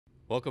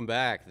Welcome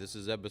back. This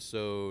is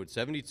episode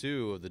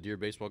 72 of the Dear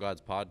Baseball Gods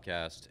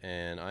podcast,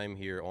 and I'm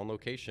here on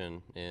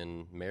location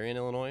in Marion,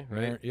 Illinois,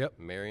 right? Yep.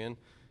 Marion,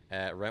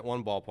 at Rent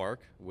One Ballpark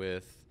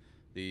with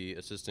the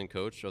assistant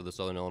coach of the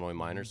Southern Illinois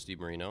Miners, Steve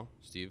Marino.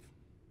 Steve,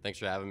 thanks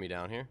for having me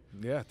down here.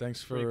 Yeah,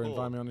 thanks for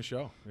inviting me on the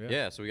show.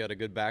 Yeah, so we got a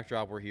good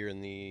backdrop. We're here in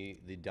the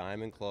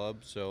Diamond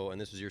Club, and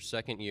this is your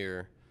second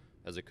year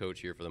as a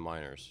coach here for the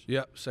Miners.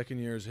 Yep, second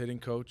year as hitting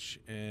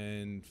coach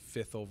and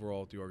fifth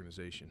overall at the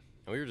organization.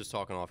 And we were just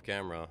talking off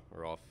camera,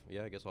 off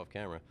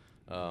camera,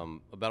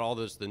 about all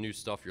the new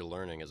stuff you're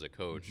learning as a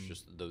coach,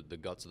 just the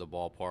guts of the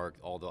ballpark,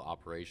 all the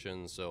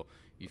operations. So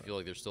you feel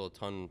like there's still a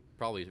ton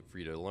probably for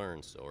you to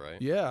learn still,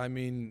 right? Yeah, I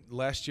mean,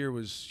 last year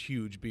was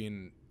huge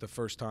being the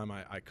first time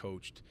I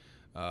coached,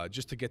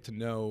 just to get to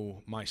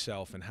know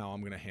myself and how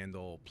I'm going to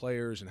handle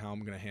players and how I'm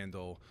going to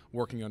handle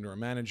working under a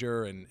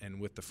manager and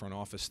with the front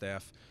office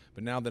staff.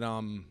 But now that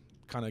I'm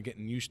kind of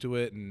getting used to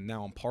it and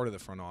now I'm part of the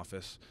front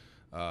office,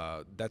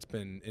 that's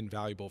been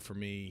invaluable for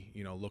me,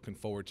 looking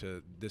forward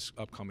to this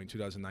upcoming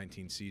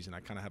 2019 season.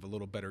 I kind of have a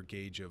little better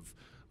gauge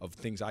of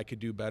things I could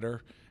do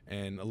better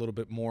and a little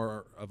bit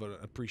more of an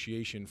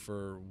appreciation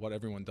for what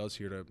everyone does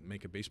here to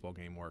make a baseball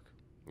game work.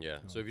 Yeah,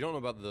 so if you don't know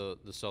about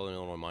the Southern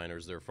Illinois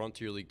Miners, they're a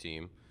Frontier League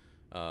team.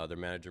 Their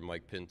manager,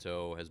 Mike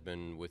Pinto, has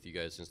been with you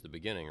guys since the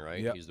beginning,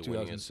 right? Yep, He's the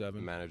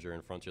 2007. winningest manager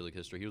in Frontier League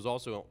history. He was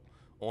also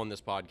on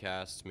this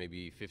podcast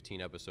maybe 15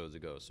 episodes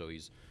ago, so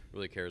he's a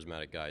really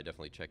charismatic guy.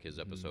 Definitely check his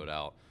episode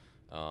out.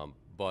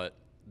 But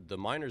the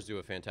Miners do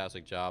a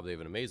fantastic job. They have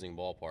an amazing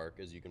ballpark,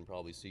 as you can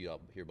probably see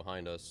up here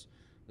behind us.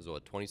 This is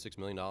a $26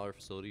 million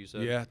facility, you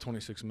said? Yeah,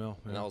 26 mil.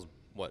 And yeah. that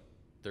was,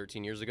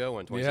 13 years ago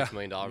when $26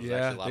 million was actually a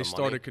lot of money? They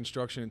started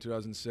construction in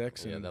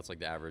 2006. Yeah, and that's like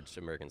the average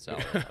American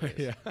salary nowadays.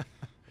 Yeah.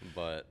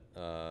 But,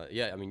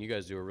 I mean, you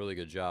guys do a really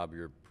good job.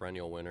 You're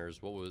perennial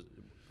winners.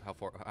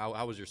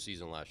 How was your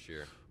season last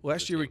year?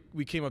 Last year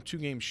we came up 2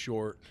 games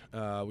short.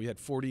 We had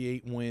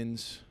 48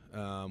 wins.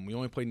 We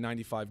only played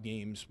 95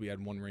 games. We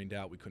had 1 rained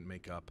out we couldn't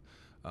make up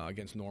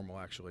against Normal,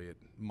 actually, at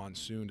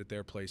Monsoon at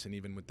their place, and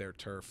even with their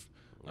turf.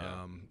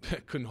 Yeah.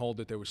 Couldn't hold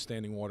it. There was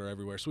standing water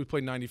everywhere. So we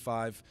played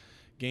 95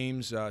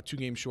 games, 2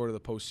 games short of the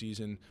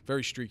postseason.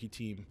 Very streaky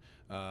team.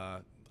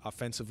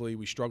 Offensively,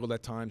 we struggled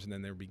at times, and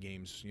then there would be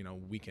games,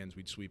 weekends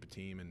we'd sweep a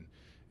team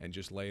and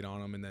just lay it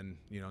on them, and then,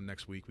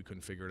 next week we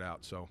couldn't figure it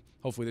out. So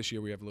hopefully this year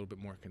we have a little bit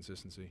more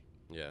consistency.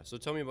 Yeah, so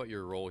tell me about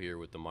your role here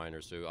with the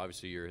Miners. So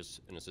obviously you're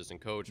an assistant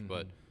coach,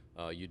 but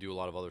you do a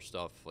lot of other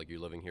stuff, like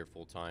you're living here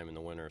full-time in the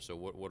winter. So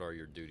what are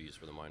your duties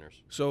for the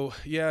Miners? So,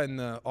 yeah, in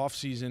the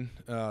off-season,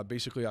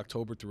 basically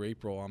October through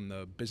April, I'm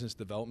the business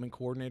development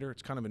coordinator.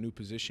 It's kind of a new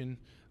position.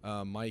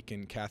 Mike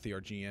and Kathy,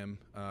 our GM,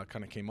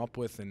 kind of came up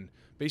with, and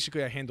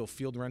basically I handle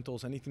field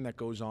rentals, anything that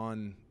goes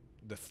on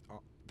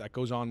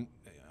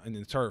in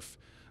the turf.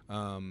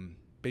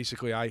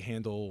 Basically, I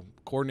handle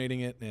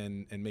coordinating it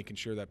and making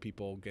sure that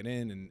people get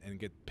in and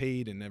get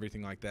paid and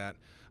everything like that.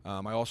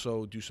 I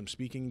also do some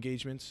speaking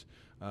engagements.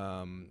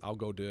 I'll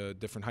go to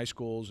different high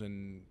schools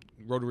and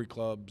Rotary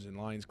clubs and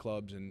Lions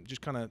clubs and just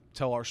kind of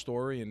tell our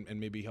story and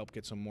maybe help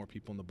get some more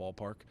people in the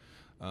ballpark.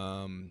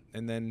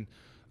 And then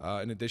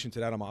in addition to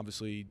that, I'm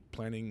obviously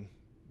planning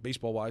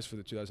baseball-wise for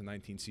the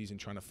 2019 season,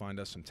 trying to find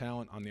us some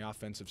talent on the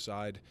offensive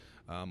side.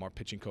 Our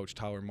pitching coach,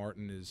 Tyler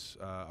Martin, is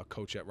a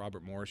coach at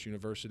Robert Morris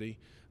University.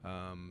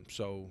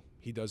 So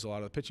he does a lot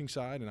of the pitching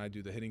side, and I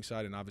do the hitting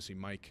side. And obviously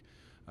Mike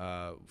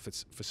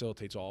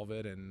facilitates all of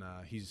it, and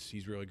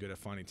he's really good at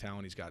finding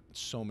talent. He's got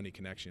so many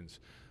connections.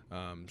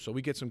 So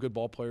we get some good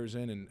ball players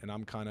in, and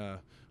I'm kind of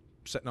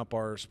setting up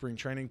our spring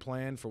training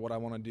plan for what I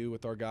want to do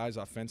with our guys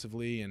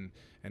offensively and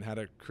how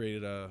to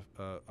create a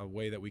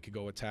way that we could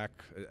go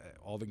attack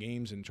all the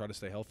games and try to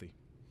stay healthy.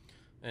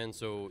 And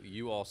so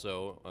you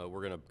also,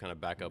 we're going to kind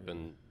of back up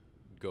and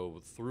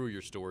go through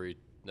your story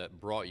that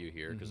brought you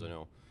here, because I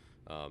know,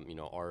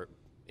 our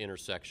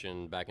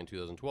intersection back in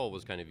 2012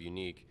 was kind of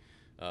unique.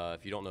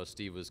 If you don't know,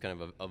 Steve was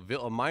kind of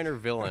a minor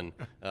villain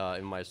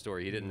in my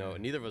story. He didn't know,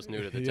 neither of us knew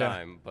it at the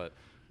time, but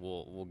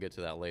we'll get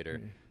to that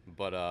later.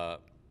 But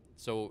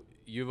so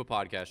you have a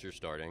podcast you're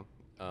starting,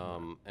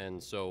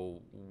 and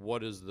so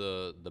what is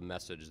the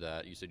message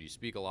that you said you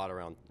speak a lot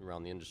around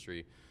the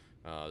industry,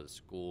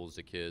 schools,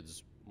 the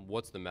kids?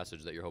 What's the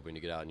message that you're hoping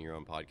to get out in your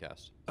own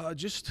podcast?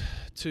 Just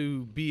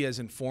to be as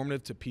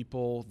informative to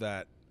people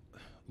that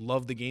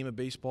love the game of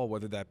baseball,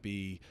 whether that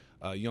be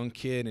a young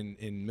kid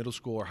in middle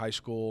school or high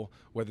school,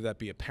 whether that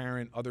be a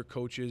parent, other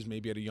coaches,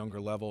 maybe at a younger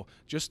level,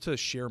 just to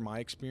share my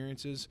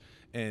experiences.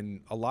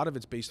 And a lot of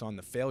it's based on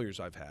the failures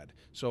I've had.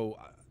 So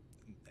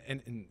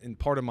in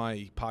part of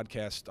my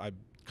podcast, I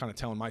kind of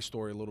telling my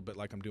story a little bit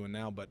like I'm doing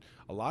now, but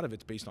a lot of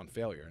it's based on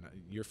failure.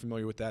 And you're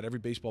familiar with that. Every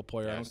baseball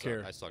player, I don't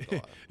care. I sucked a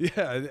lot.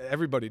 Yeah,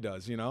 everybody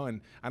does,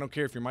 and I don't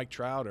care if you're Mike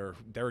Trout or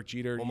Derek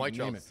Jeter. Well, Mike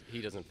Trout, he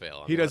doesn't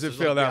fail. He doesn't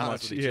fail that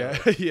much. Yeah,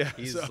 yeah.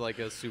 He's like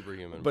a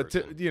superhuman. But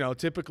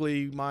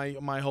typically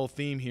my whole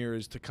theme here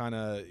is to kind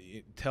of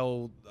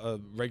tell a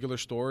regular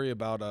story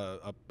about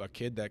a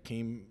kid that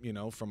came,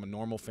 from a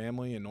normal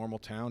family, a normal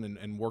town,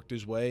 and worked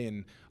his way.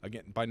 And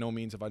again, by no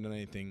means have I done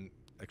anything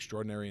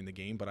extraordinary in the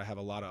game, but I have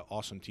a lot of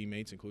awesome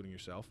teammates, including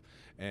yourself,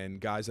 and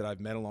guys that I've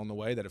met along the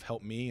way that have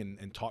helped me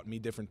and taught me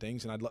different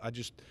things. And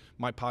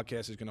my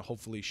podcast is going to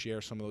hopefully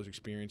share some of those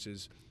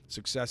experiences,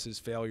 successes,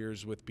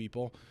 failures with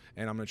people,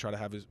 and I'm going to try to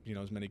have as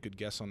many good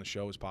guests on the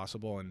show as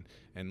possible,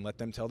 and let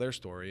them tell their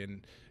story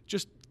and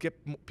just get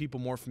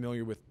people more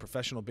familiar with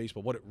professional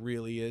baseball, what it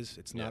really is.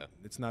 It's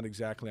not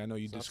exactly. I know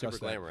you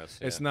discussed that. Glamorous,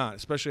 It's not,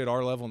 especially at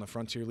our level in the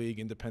Frontier League,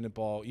 independent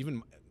ball,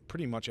 even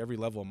pretty much every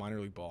level of minor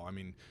league ball. I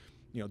mean,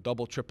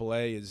 double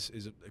AAA is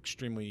an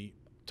extremely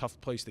tough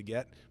place to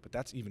get, but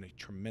that's even a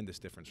tremendous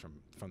difference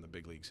from the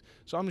big leagues.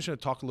 So I'm just going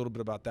to talk a little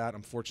bit about that.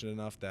 I'm fortunate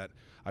enough that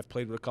I've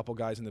played with a couple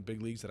guys in the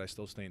big leagues that I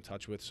still stay in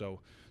touch with. So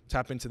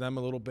tap into them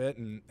a little bit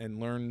and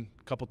learn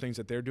a couple things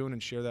that they're doing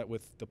and share that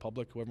with the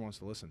public, whoever wants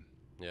to listen.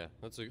 Yeah,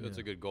 that's a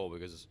good goal,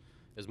 because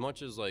as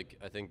much as I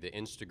think the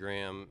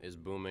Instagram is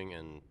booming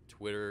and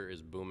Twitter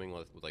is booming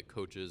with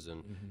coaches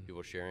and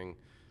people sharing,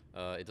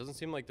 it doesn't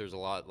seem like there's a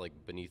lot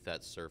beneath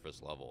that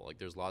surface level.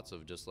 There's lots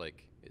of just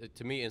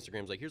to me,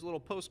 Instagram's here's a little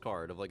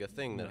postcard of a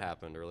thing that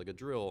happened or a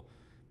drill,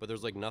 but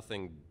there's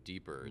nothing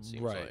deeper, it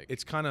seems like.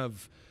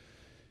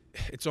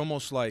 It's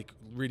almost like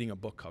reading a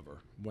book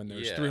cover when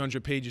there's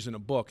 300 pages in a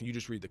book and you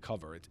just read the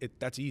cover.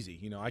 That's easy.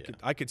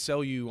 I could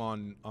sell you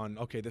on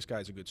okay, this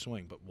guy's a good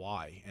swing, but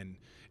why?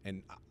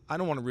 And I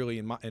don't want to really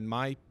in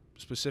my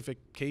specific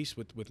case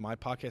with my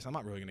podcast, I'm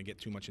not really going to get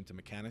too much into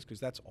mechanics, because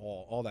that's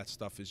all that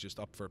stuff is just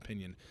up for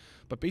opinion.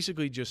 But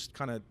basically just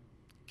kind of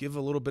give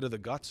a little bit of the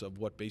guts of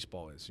what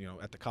baseball is.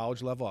 At the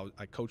college level,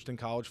 I coached in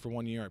college for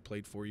 1 year. I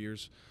played 4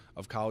 years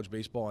of college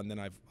baseball, and then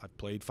I've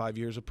played 5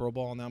 years of pro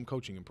ball, and now I'm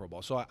coaching in pro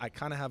ball. So I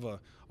kind of have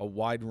a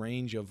wide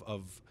range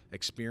of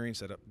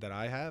experience that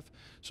I have.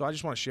 So I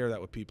just want to share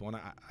that with people. And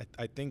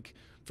I think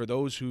for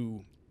those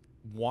who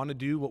want to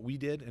do what we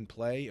did and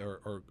play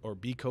or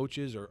be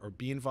coaches or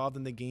be involved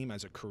in the game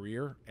as a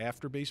career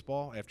after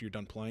baseball, after you're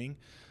done playing,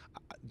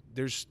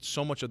 there's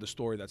so much of the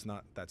story that's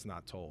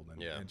not told,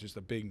 and just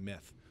a big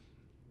myth.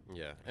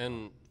 Yeah,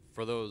 and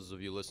for those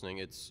of you listening,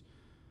 it's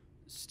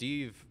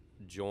Steve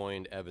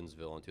joined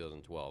Evansville in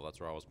 2012. That's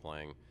where I was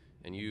playing,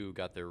 and you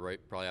got there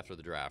probably after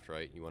the draft,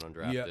 right? You went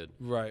undrafted. Yeah,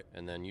 right.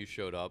 And then you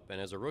showed up,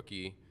 and as a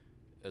rookie,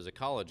 as a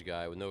college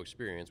guy with no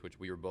experience, which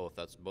we were both,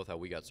 that's both how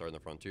we got started in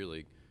the Frontier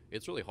League,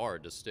 it's really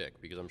hard to stick,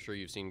 because I'm sure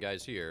you've seen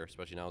guys here,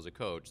 especially now as a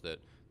coach, that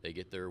they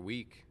get their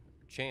week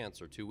chance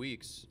or 2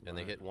 weeks, and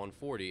they hit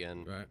 140,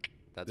 and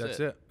that's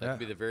it. That could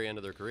be the very end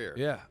of their career.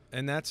 Yeah,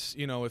 and that's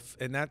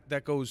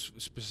that goes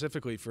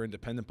specifically for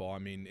independent ball. I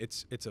mean,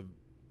 it's a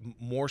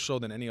more so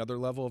than any other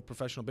level of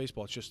professional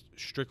baseball. It's just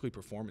strictly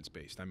performance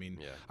based. I mean,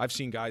 I've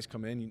seen guys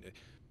come in,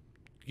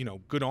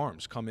 good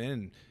arms come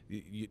in,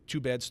 2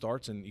 bad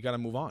starts, and you got to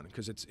move on,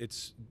 because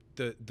it's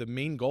the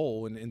main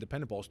goal in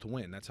independent ball is to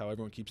win. That's how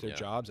everyone keeps their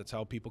jobs. That's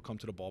how people come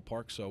to the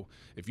ballpark. So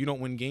if you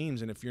don't win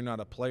games, and if you're not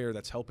a player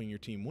that's helping your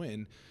team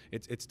win,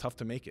 it's tough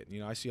to make it.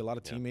 I see a lot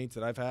of teammates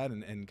that I've had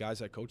and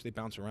guys I coach, they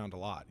bounce around a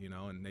lot,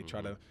 and they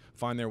try to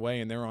find their way,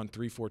 and they're on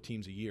 3-4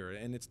 teams a year,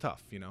 and it's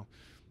tough,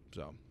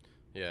 so.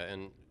 Yeah,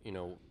 and,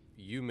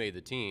 you made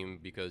the team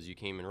because you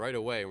came in right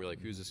away, and we're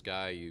like, who's this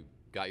guy? You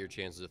got your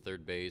chances at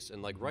third base,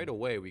 and right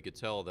away we could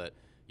tell that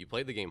you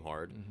played the game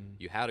hard.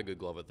 You had a good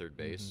glove at third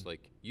base.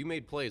 You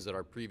made plays that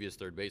our previous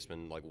third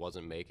baseman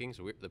wasn't making.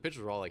 So the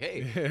pitchers were all like,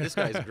 "Hey, this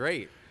guy's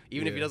great.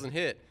 Even if he doesn't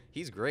hit,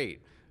 he's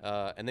great."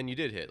 And then you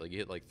did hit. You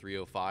hit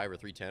 305 or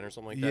 310 or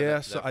something like that.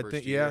 Yeah, so I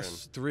think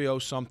 30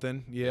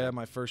 something. Yeah,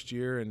 my first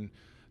year, and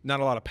not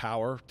a lot of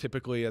power.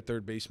 Typically, a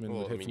third baseman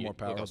would hit for more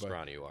power. Look how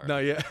scrawny you are. No,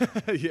 yeah,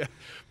 yeah.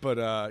 But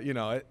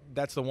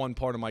that's the one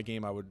part of my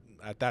game I would,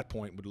 at that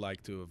point, would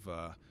like to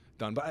have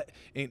done. But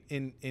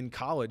in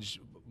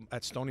college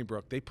at Stony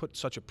Brook, they put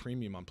such a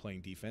premium on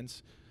playing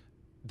defense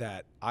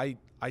that I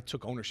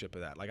took ownership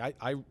of that.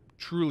 I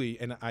truly,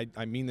 and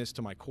I mean this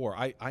to my core,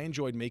 I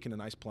enjoyed making a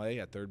nice play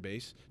at third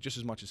base just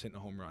as much as hitting a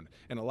home run.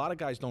 And a lot of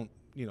guys don't,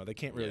 they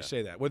can't really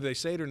say that. Whether they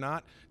say it or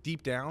not,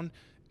 deep down,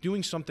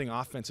 doing something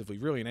offensively,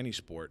 really in any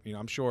sport,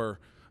 I'm sure,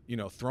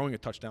 throwing a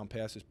touchdown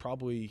pass is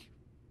probably,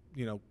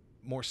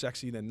 more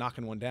sexy than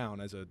knocking one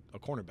down as a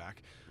cornerback.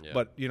 Yeah.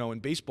 But, in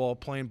baseball,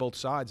 playing both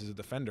sides as a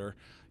defender,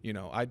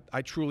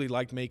 I truly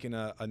liked making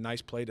a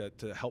nice play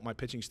to help my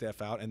pitching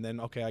staff out. And then,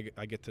 okay,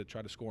 I get to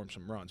try to score them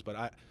some runs.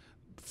 But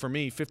for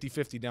me,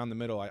 50-50 down the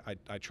middle,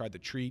 I tried to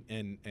treat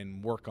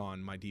and work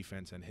on my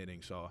defense and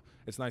hitting. So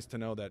it's nice to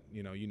know that,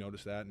 you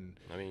notice that. And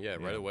I mean,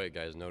 right away,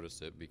 guys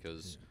notice it,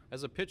 because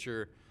as a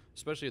pitcher,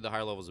 especially at the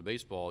higher levels of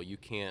baseball, you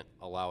can't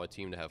allow a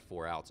team to have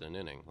 4 outs in an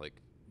inning.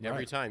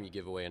 Every time you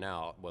give away an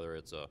out, whether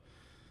it's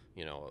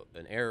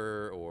an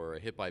error or a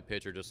hit by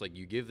pitch, or just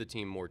you give the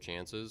team more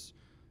chances,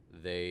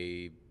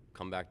 they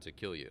come back to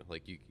kill you.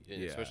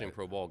 Especially in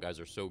pro ball,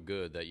 guys are so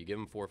good that you give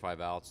them 4 or 5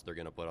 outs, they're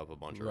going to put up a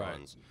bunch of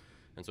runs.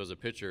 And so as a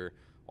pitcher,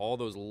 all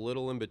those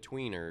little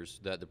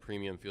in-betweeners that the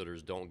premium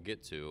fielders don't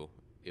get to,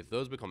 if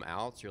those become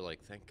outs, you're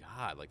like, thank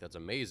God, that's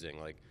amazing.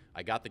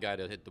 I got the guy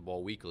to hit the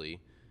ball weekly,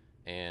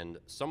 and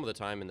some of the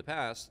time in the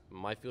past,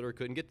 my fielder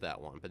couldn't get that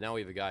one. But now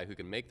we have a guy who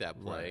can make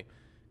that play,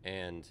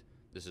 and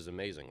this is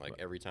amazing. Like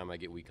every time I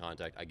get weak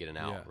contact, I get an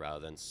out rather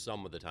than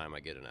some of the time I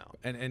get an out.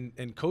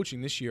 And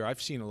coaching this year,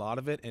 I've seen a lot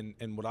of it.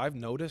 And what I've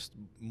noticed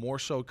more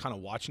so kind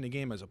of watching the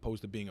game as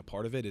opposed to being a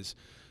part of it is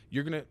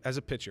you're going to, as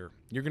a pitcher,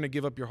 you're going to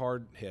give up your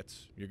hard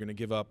hits. You're going to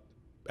give up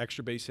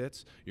extra base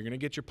hits. You're going to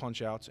get your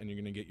punch outs and you're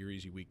going to get your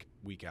easy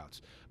weak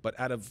outs. But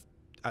out of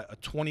a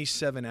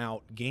 27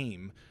 out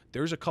game,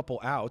 there's a couple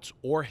outs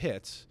or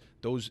hits,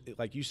 those,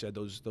 like you said,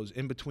 those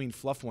in between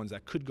fluff ones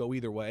that could go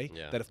either way,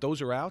 that if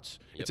those are outs,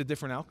 it's a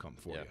different outcome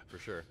for you. Yeah, for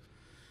sure.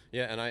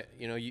 Yeah,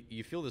 and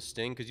you feel the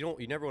sting because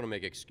you never want to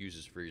make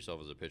excuses for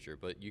yourself as a pitcher,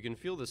 but you can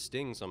feel the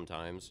sting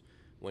sometimes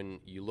when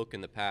you look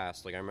in the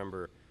past. Like I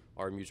remember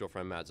our mutual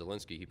friend Matt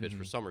Zielinski, he pitched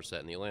for Somerset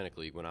in the Atlantic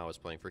League when I was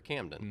playing for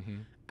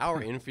Camden.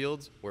 Our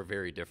infields were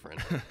very different.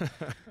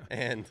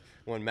 And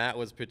when Matt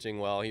was pitching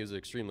well, he was an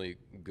extremely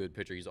good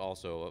pitcher. He's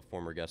also a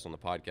former guest on the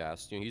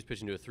podcast. He's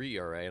pitching to a 3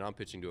 ERA, and I'm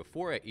pitching to a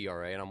 4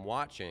 ERA, and I'm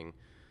watching,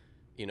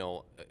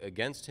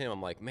 against him,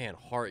 I'm like, man,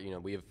 Hart,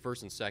 we have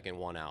first and second,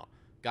 1 out.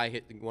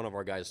 One of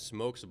our guys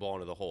smokes the ball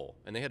into the hole.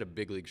 And they had a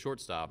big league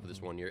shortstop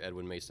this one year,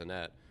 Edwin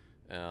Masonette,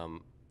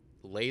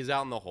 lays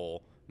out in the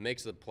hole,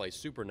 makes the play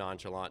super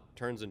nonchalant,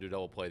 turns into a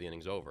double play, the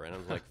inning's over. And I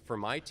was like, for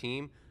my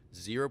team,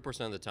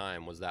 0% of the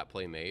time was that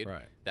play made.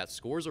 Right. That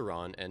scores a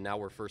run, and now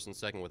we're first and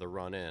second with a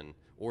run in,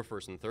 or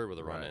first and third with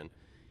a run in.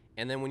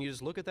 And then when you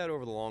just look at that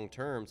over the long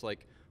term, it's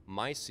like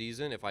my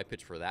season, if I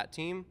pitch for that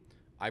team,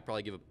 I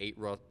probably give up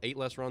 8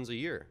 less runs a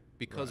year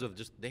because of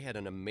just they had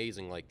an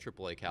amazing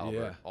AAA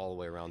caliber all the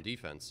way around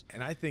defense.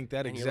 And I think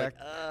that and exact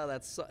you're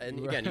like,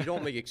 and again, you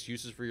don't make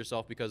excuses for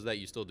yourself because of that.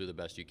 You still do the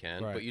best you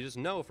can, but you just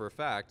know for a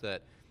fact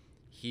that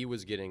he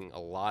was getting a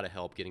lot of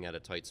help getting out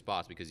of tight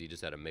spots because he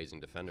just had amazing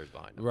defenders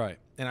behind him. Right.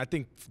 And I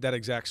think that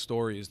exact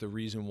story is the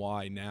reason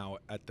why now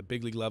at the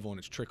big league level and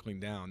it's trickling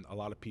down, a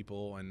lot of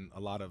people and a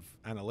lot of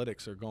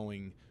analytics are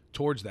going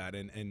towards that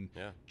and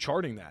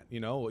charting that.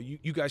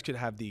 You guys could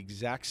have the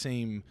exact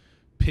same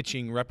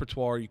pitching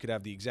repertoire, you could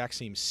have the exact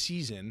same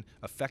season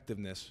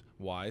effectiveness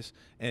wise,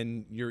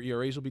 and your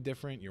ERAs will be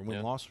different, your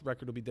win-loss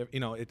record will be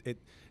different.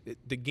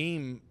 The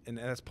game, and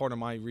that's part of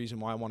my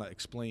reason why I want to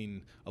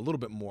explain a little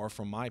bit more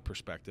from my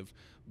perspective,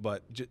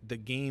 but the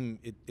game,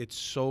 it's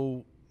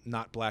so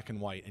not black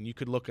and white, and you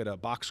could look at a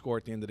box score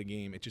at the end of the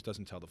game, it just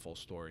doesn't tell the full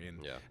story.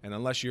 And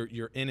unless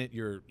you're in it,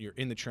 you're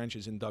in the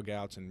trenches, in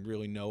dugouts, and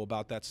really know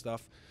about that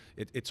stuff,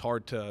 it's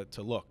hard to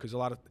look, because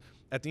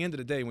at the end of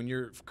the day, when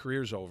your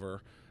career's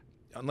over,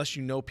 unless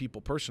you know people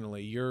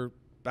personally, your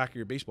back of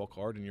your baseball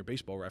card and your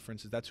baseball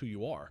references, that's who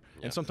you are.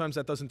 And sometimes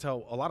a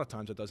lot of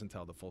times it doesn't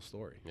tell the full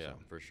story. Yeah,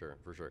 for sure.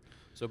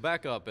 So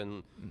back up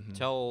and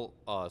tell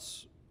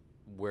us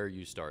where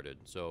you started.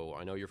 So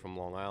I know you're from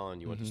Long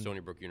Island. You went to Stony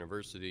Brook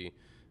University,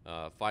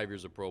 5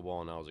 years of pro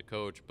ball, and now as a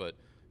coach, but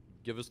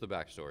give us the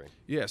backstory.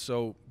 Yeah,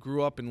 so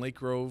grew up in Lake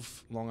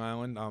Grove, Long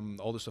Island. I'm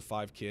the oldest of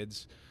 5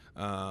 kids.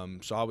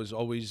 So I was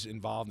always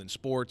involved in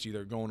sports,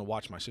 either going to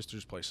watch my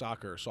sisters play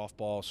soccer or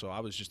softball. So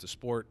I was just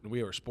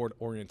we were a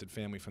sport-oriented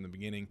family from the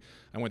beginning.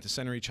 I went to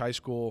Center Reach High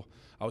School.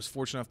 I was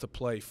fortunate enough to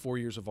play 4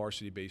 years of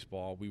varsity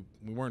baseball. We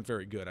weren't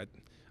very good.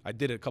 I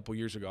did it a couple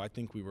years ago. I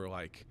think we were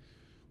like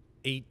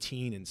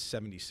 18 and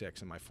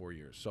 76 in my 4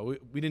 years. So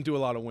we didn't do a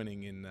lot of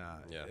winning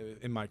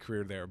in my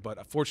career there.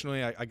 But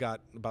fortunately, I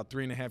got about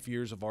 3.5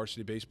 years of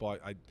varsity baseball.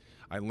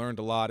 I learned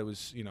a lot. It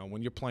was,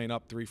 when you're playing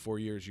up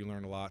 3-4 years, you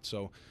learn a lot.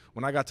 So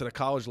when I got to the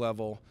college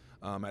level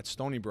at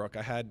Stony Brook,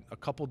 I had a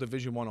couple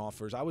Division I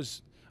offers.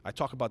 I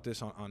talk about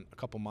this on a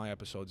couple of my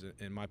episodes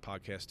in my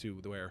podcast too,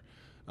 where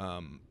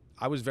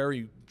I was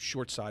very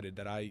short-sighted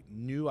that I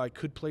knew I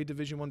could play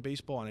Division I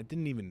baseball, and it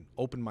didn't even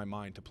open my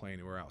mind to play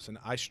anywhere else. And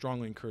I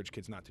strongly encourage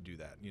kids not to do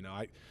that.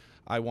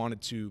 I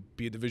wanted to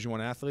be a Division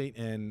I athlete,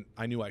 and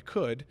I knew I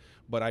could,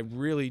 but I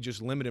really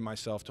just limited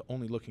myself to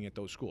only looking at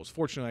those schools.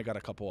 Fortunately, I got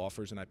a couple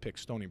offers, and I picked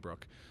Stony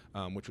Brook,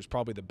 which was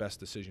probably the best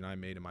decision I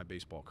made in my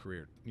baseball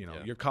career.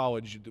 Your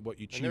college, what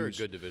you choose. And they're a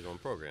good Division I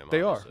program.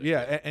 They obviously.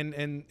 are,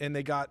 and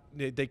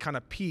they kind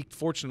of peaked.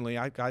 Fortunately,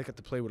 I got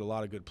to play with a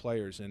lot of good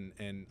players,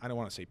 and I don't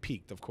want to say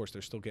peaked. Of course,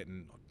 they're still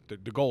getting.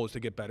 The goal is to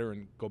get better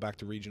and go back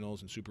to regionals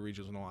and super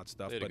regionals and all that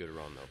stuff. They had a good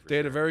run, though. They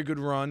had a very good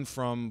run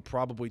from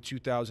probably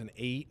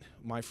 2008,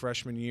 my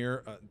freshman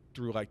year,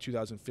 through like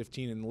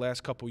 2015. In the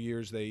last couple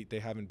years, they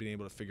haven't been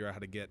able to figure out how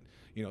to get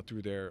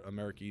through their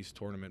America East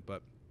tournament.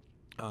 But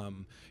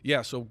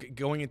so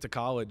going into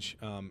college,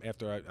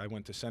 after I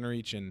went to Center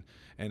Reach and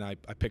I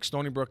picked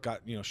Stony Brook,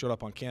 showed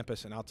up on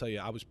campus, and I'll tell you,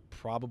 I was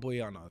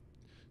probably on a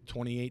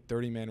 28,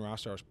 30-man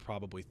roster. I was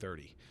probably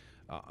 30,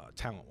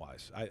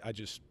 talent-wise. I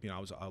just, I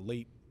was a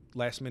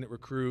last-minute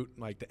recruit,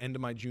 like the end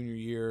of my junior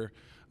year.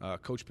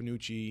 Coach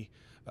Panucci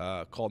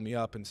called me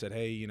up and said,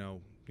 hey,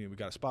 we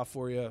got a spot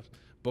for you,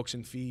 books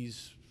and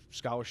fees,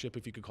 scholarship,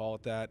 if you could call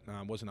it that.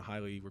 I wasn't a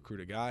highly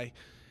recruited guy,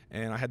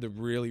 and I had to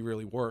really,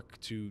 really work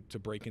to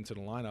break into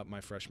the lineup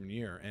my freshman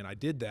year. And I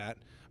did that,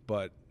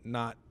 but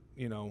not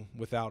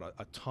without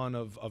a ton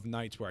of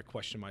nights where I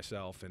questioned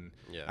myself, and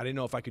I didn't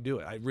know if I could do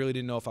it. I really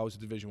didn't know if I was a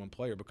Division I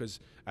player, because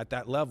at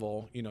that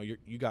level,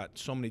 you got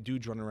so many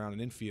dudes running around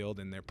an infield,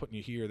 and they're putting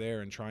you here,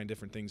 there, and trying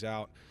different things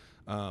out.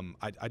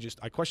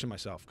 I questioned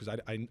myself because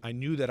I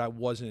knew that I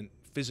wasn't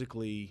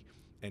physically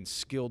and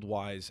skilled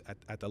wise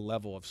at the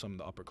level of some of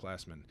the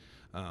upperclassmen.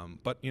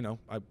 But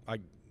I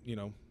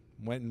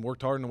went and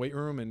worked hard in the weight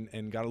room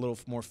and got a little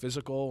more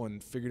physical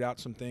and figured out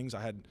some things.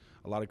 I had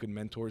a lot of good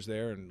mentors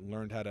there and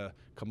learned how to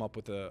come up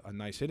with a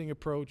nice hitting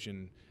approach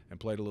and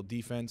played a little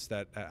defense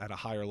that at a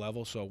higher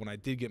level. So when I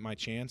did get my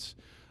chance,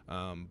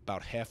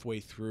 about halfway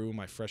through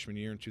my freshman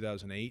year in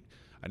 2008,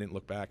 I didn't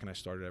look back, and I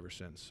started ever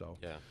since. So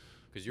yeah,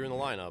 because you're in the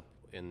lineup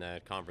in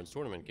that conference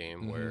tournament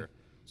game where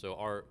so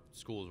our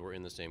schools were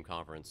in the same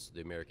conference,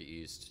 the America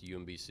East,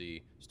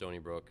 UMBC, Stony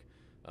Brook.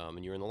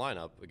 And you were in the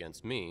lineup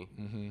against me.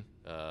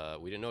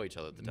 We didn't know each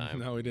other at the time.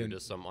 No, we didn't. You were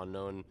just some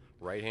unknown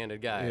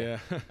right-handed guy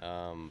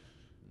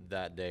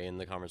that day in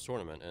the conference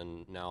tournament.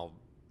 And now,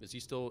 is he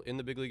still in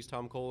the big leagues,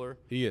 Tom Kohler?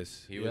 He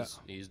is.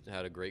 He's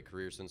had a great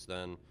career since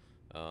then.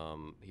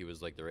 He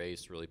was like their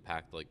ace, really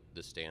packed like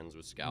the stands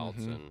with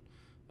scouts. And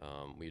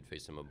we had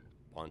faced him a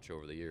bunch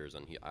over the years.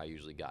 And I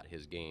usually got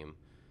his game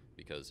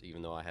because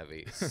even though I have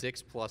a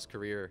 6+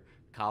 career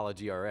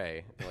college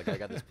ERA, like I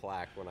got this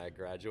plaque when I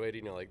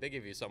graduated, like they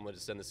give you something to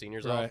send the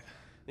seniors off,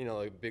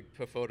 like big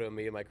photo of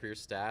me and my career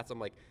stats. I'm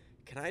like,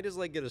 can I just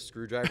like get a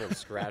screwdriver and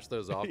scratch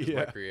those off? Because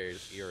my career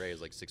ERA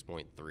is like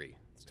 6.3.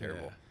 It's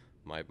terrible.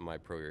 My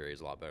pro ERA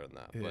is a lot better than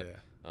that.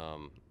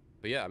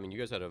 But yeah, I mean, you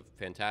guys had a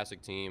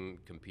fantastic team,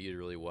 competed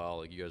really well.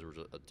 Like you guys were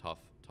a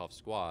tough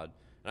squad.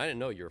 And I didn't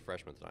know you were a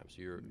freshman at the time,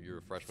 so you're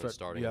a freshman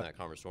starting in that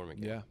conference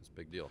tournament game. It's a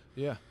big deal.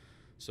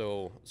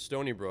 So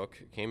Stony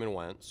Brook came and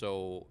went.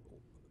 So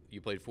you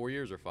played 4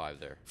 years or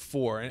 5 there?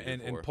 4,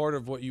 and part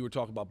of what you were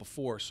talking about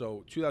before.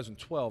 So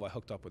 2012, I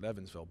hooked up with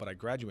Evansville, but I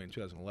graduated in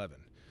 2011.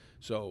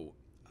 So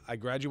I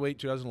graduate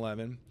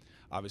 2011,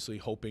 obviously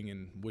hoping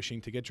and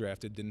wishing to get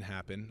drafted. Didn't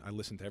happen. I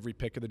listened to every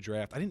pick of the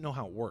draft. I didn't know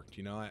how it worked.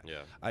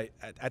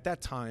 At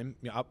that time,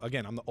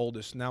 again, I'm the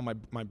oldest. Now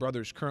my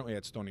brother's currently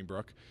at Stony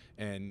Brook,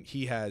 and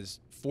he has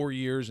 4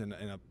 years and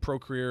a pro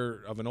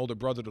career of an older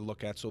brother to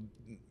look at. So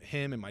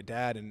him and my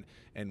dad and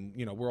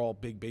we're all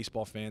big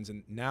baseball fans,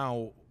 and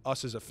now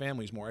us as a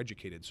family is more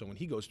educated. So when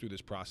he goes through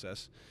this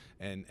process,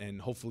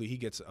 and hopefully he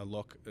gets a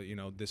look,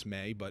 this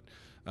May. But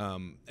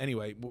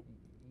anyway,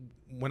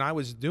 when I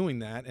was doing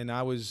that and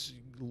I was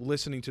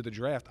listening to the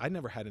draft, I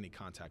never had any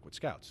contact with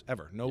scouts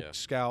ever. No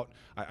scout.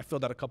 I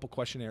filled out a couple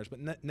questionnaires,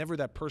 but never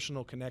that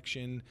personal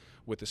connection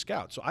with the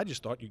scout. So I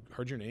just thought you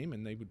heard your name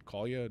and they would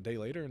call you a day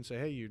later and say,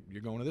 hey,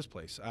 you're going to this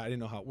place. I didn't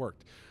know how it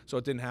worked. So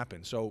it didn't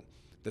happen. So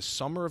the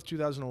summer of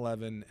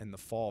 2011 and the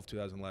fall of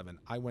 2011,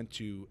 I went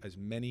to as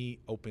many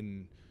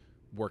open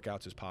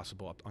workouts as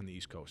possible up on the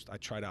East Coast. I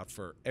tried out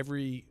for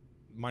every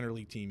minor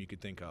league team you could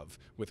think of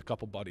with a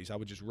couple buddies. I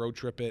would just road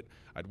trip it.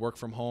 I'd work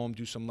from home,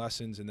 do some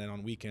lessons, and then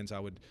on weekends I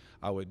would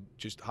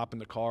just hop in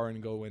the car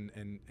and go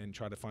and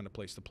try to find a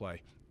place to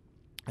play.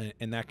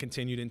 And that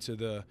continued into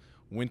the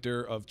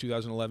winter of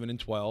 2011 and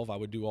 12. I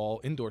would do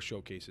all indoor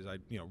showcases.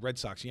 Red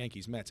Sox,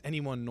 Yankees, Mets,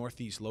 anyone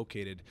Northeast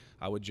located,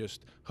 I would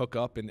just hook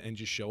up and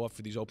just show up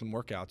for these open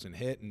workouts and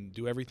hit and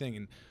do everything.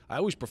 And I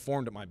always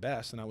performed at my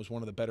best, and I was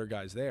one of the better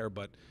guys there.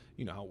 But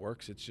you know how it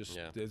works. It's just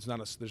there's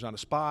not a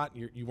spot.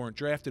 You weren't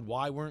drafted.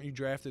 Why weren't you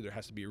drafted? There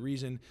has to be a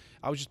reason.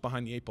 I was just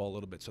behind the 8 ball a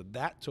little bit. So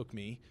that took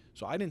me.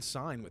 So I didn't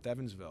sign with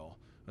Evansville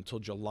until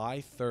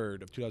July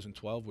 3rd of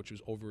 2012, which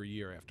was over a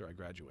year after I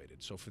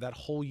graduated. So for that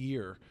whole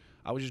year,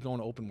 I was just going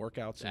to open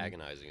workouts. It's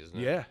agonizing, isn't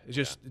it? Yeah,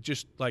 it's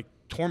just like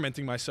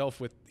tormenting myself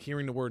with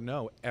hearing the word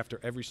no after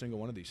every single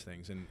one of these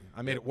things. And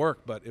I made it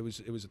work, but it was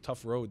a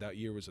tough road. That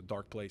year was a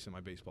dark place in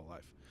my baseball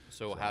life.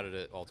 So how did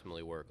it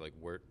ultimately work? Like,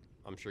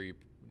 I'm sure you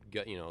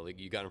got, like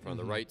you got in front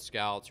of the right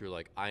scouts. You're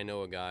like, I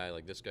know a guy,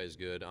 like this guy's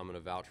good. I'm going to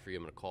vouch for you.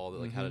 I'm going to call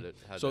it. Like, how did it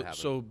happen?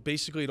 So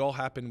basically it all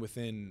happened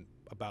within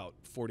about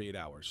 48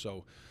 hours.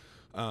 So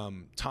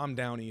Tom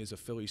Downey is a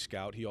Philly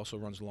scout. He also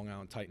runs the Long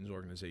Island Titans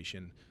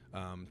organization.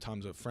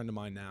 Tom's a friend of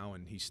mine now,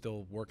 and he's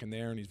still working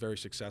there, and he's very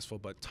successful.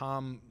 But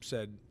Tom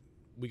said,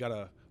 we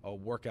got a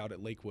workout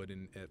at Lakewood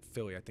at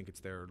Philly. I think it's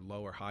their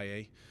low or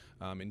high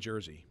A in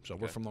Jersey. So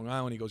we're from Long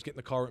Island. He goes, get in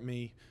the car with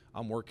me.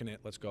 I'm working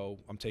it. Let's go.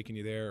 I'm taking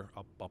you there.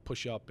 I'll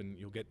push you up, and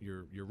you'll get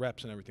your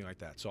reps and everything like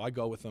that. So I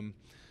go with him.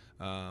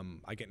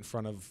 I get in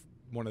front of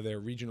one of their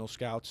regional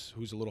scouts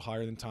who's a little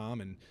higher than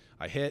Tom, and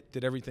I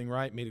did everything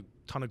right, made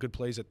a ton of good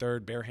plays at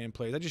third, bare hand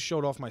plays. I just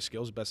showed off my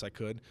skills as best I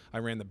could. I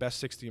ran the best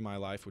 60 of my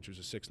life, which was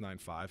a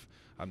 6.95.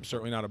 I'm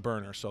certainly not a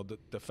burner, so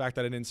the fact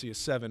that I didn't see a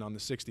 7 on the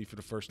 60 for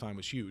the first time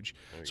was huge.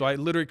 So I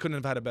literally couldn't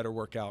have had a better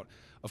workout.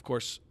 Of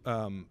course,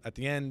 at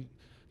the end,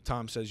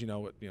 Tom says,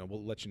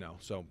 we'll let you know.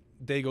 So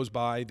day goes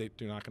by, they're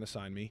not going to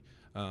sign me.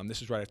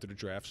 This is right after the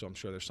draft, so I'm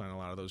sure they're signing a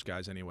lot of those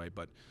guys anyway.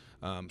 But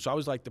so I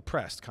was like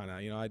depressed, kind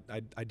of.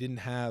 I didn't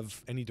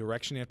have any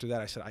direction after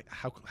that. I said,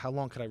 how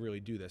long could I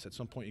really do this? At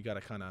some point, you got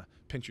to kind of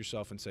pinch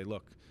yourself and say,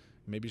 look,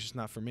 maybe it's just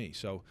not for me.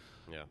 So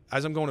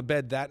as I'm going to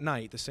bed that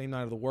night, the same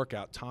night of the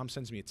workout, Tom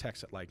sends me a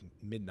text at like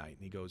midnight,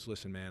 and he goes,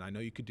 listen, man, I know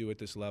you could do it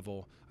this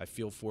level. I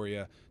feel for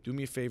you. Do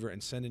me a favor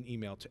and send an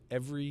email to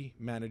every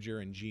manager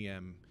and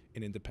GM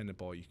in independent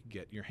ball you could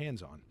get your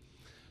hands on.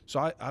 So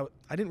I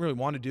didn't really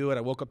want to do it.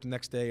 I woke up the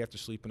next day after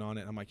sleeping on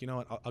it. I'm like, you know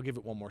what? I'll give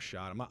it one more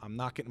shot. I'm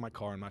not getting in my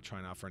car. I'm not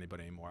trying out for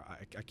anybody anymore.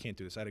 I can't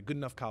do this. I had a good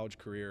enough college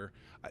career.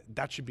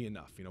 That should be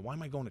enough. You know, why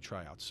am I going to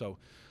tryouts? So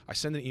I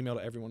send an email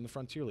to everyone in the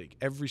Frontier League,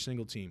 every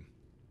single team.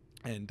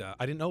 And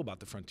I didn't know about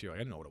the Frontier League. I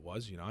didn't know what it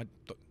was. You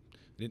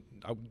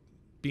know,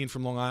 being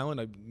from Long Island,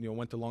 I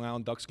went to Long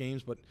Island Ducks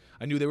games, but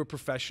I knew they were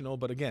professional.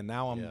 But again,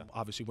 now I'm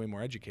obviously way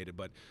more educated.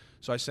 But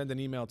so I sent an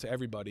email to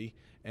everybody,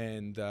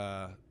 and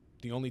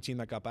the only team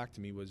that got back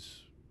to me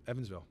was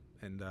Evansville,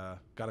 and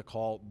got a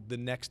call the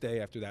next day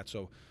after that.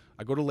 So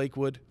I go to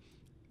Lakewood,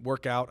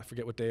 work out. I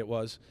forget what day it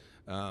was.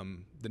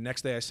 The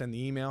next day I send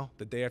the email.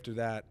 The day after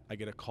that, I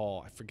get a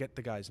call. I forget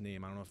the guy's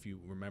name. I don't know if you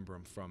remember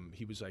him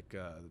he was like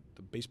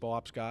the baseball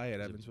ops guy at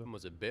Evansville.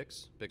 Was it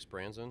Bix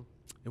Branson?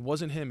 It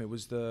wasn't him. It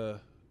was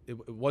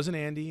it wasn't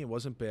Andy. It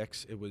wasn't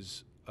Bix. It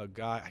was a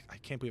guy. I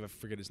can't believe I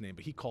forget his name,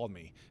 but he called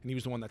me, and he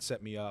was the one that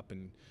set me up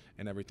and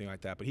everything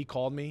like that. But he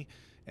called me,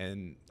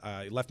 and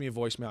left me a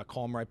voicemail. I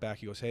call him right back.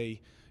 He goes,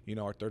 hey, you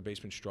know, our third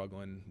baseman's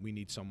struggling. We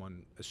need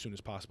someone as soon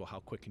as possible. How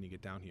quick can you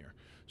get down here?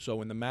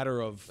 So in the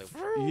matter of,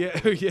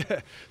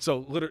 yeah.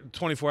 So literally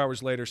 24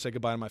 hours later, say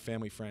goodbye to my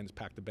family, friends,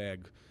 packed the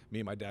bag.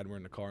 Me and my dad were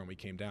in the car, and we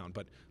came down.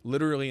 But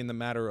literally in the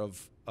matter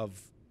of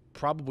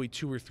probably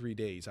 2 or 3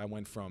 days, I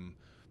went from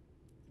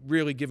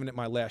really giving it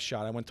my last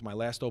shot. I went to my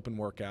last open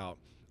workout.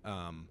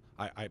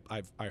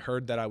 I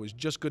heard that I was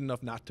just good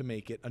enough not to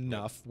make it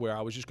enough where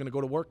I was just going to go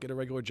to work, get a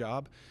regular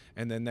job.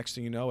 And then next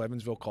thing you know,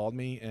 Evansville called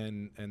me,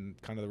 and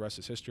kind of the rest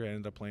is history. I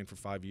ended up playing for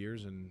 5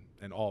 years,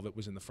 and all of it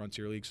was in the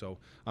Frontier League. So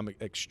I'm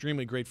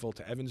extremely grateful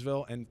to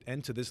Evansville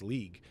and to this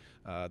league,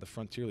 the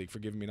Frontier League, for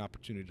giving me an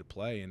opportunity to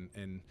play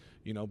and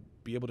you know,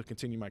 be able to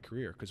continue my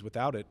career. Because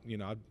without it, you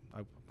know,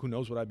 who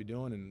knows what I'd be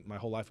doing, and my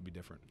whole life would be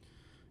different.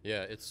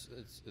 Yeah,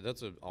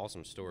 that's an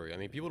awesome story. I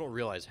mean, people don't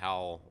realize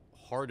how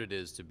hard it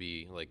is to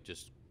be like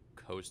just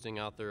coasting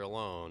out there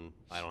alone.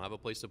 I don't have a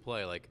place to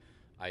play. Like,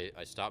 I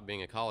stopped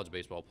being a college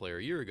baseball player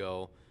a year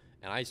ago,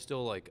 and I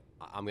still like,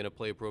 I'm gonna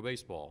play pro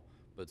baseball,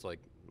 but it's like,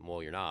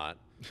 well, you're not.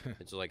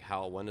 It's like,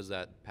 when does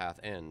that path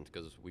end?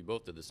 Because we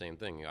both did the same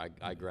thing.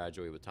 I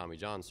graduated with Tommy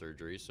John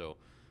surgery, so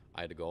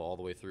I had to go all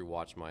the way through,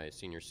 watch my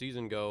senior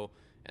season go,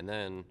 and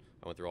then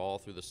I went all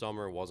through the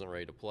summer, wasn't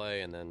ready to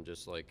play, and then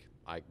just like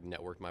I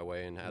networked my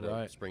way and had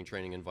a spring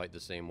training invite the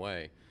same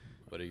way.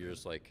 But you're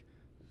just like,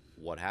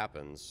 what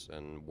happens,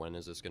 and when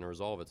is this going to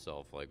resolve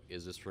itself? Like,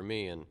 is this for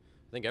me? And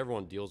I think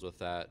everyone deals with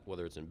that,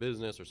 whether it's in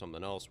business or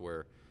something else,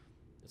 where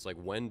it's like,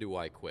 when do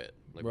I quit?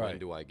 Like, when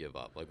do I give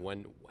up? Like,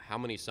 how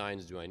many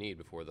signs do I need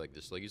before, like,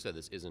 this, like you said,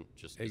 this isn't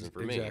for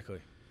me? Exactly.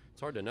 It's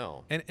hard to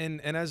know.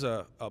 And as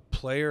a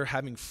player,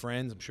 having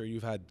friends, I'm sure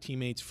you've had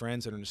teammates,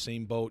 friends that are in the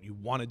same boat. You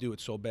want to do it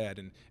so bad.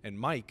 And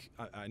Mike,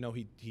 I know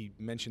he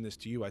mentioned this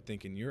to you, I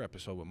think, in your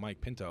episode with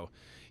Mike Pinto.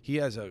 He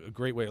has a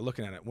great way of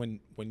looking at it. When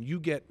you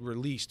get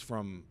released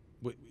from,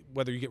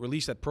 whether you get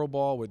released at pro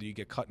ball, whether you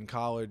get cut in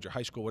college or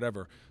high school,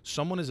 whatever,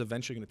 someone is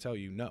eventually going to tell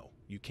you, no,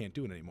 you can't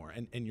do it anymore.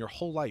 And your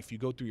whole life, you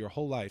go through your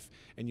whole life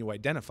and you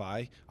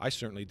identify, I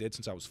certainly did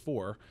since I was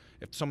 4,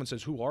 if someone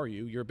says, who are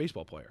you? You're a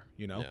baseball player,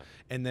 you know? Yeah.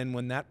 And then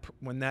when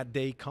that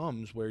day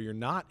comes where you're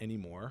not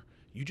anymore,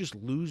 you just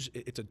lose.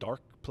 It's a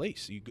dark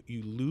place.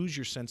 You lose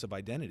your sense of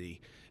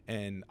identity.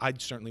 And I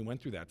certainly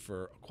went through that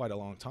for quite a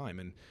long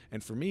time.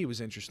 And for me, it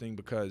was interesting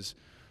because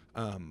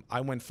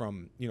I went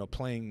from, you know,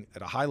 playing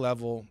at a high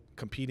level,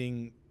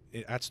 competing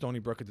at Stony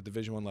Brook at the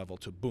Division I level,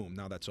 to boom,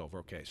 now that's over.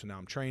 Okay, so now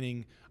I'm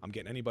training, I'm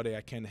getting anybody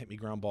I can to hit me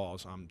ground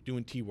balls, I'm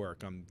doing tee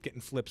work, I'm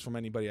getting flips from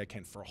anybody I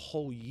can for a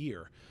whole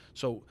year.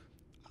 So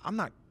I'm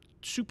not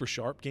super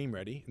sharp, game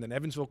ready, and then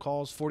Evansville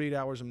calls, 48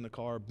 hours I'm in the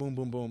car, boom,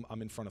 boom, boom,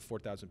 I'm in front of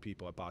 4,000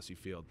 people at Bosse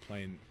Field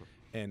playing.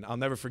 And I'll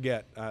never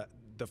forget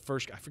the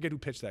first, I forget who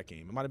pitched that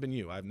game. It might have been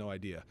you. I have no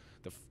idea.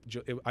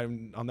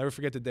 I'll never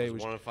forget the day. It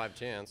was 1 in 5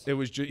 chance. It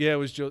was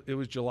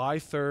July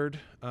 3rd.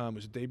 It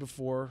was the day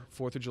before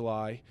 4th of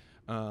July,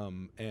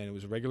 and it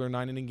was a regular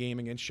 9-inning game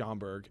against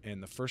Schaumburg.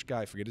 And the first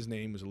guy, I forget his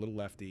name, was a little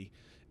lefty,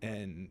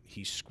 and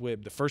he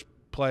squibbed. The first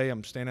play,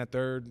 I'm standing at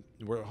third.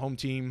 We're a home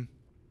team,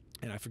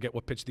 and I forget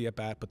what pitch the at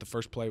bat, but the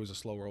first play was a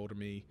slower older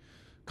me.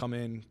 Come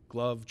in,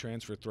 glove,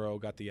 transfer, throw,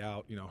 got the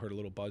out. You know, heard a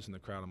little buzz in the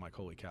crowd. I'm like,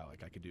 holy cow,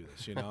 like I could do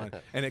this. You know,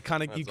 and it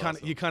kind of you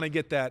kind of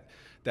get that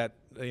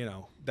you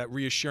know, that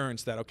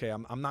reassurance that, okay,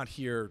 I'm not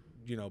here,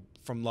 you know,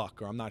 from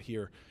luck, or I'm not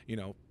here, you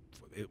know.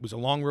 It was a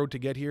long road to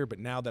get here, but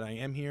now that I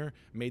am here,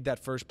 made that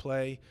first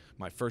play,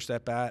 my first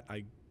at bat,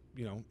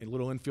 you know, a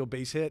little infield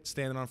base hit,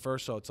 standing on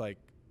first. So it's like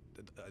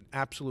an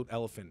absolute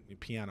elephant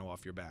piano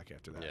off your back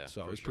after that. Yeah,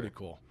 so it was pretty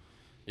cool.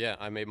 Yeah,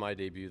 I made my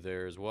debut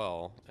there as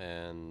well,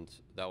 and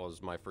that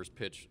was my first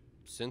pitch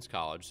since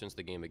college, since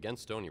the game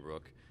against Stony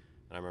Brook.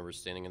 And I remember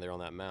standing in there on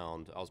that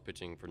mound. I was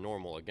pitching for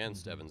Normal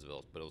against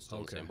Evansville, but it was still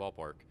in the same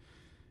ballpark.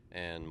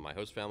 And my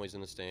host family's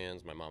in the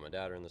stands, my mom and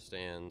dad are in the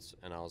stands,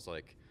 and I was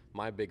like,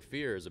 my big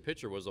fear as a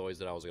pitcher was always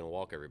that I was going to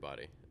walk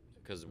everybody.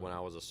 Because when I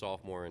was a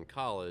sophomore in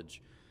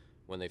college,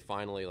 when they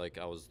finally, like,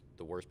 I was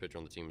the worst pitcher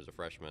on the team as a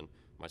freshman.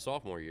 My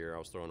sophomore year, I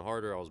was throwing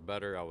harder, I was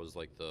better, I was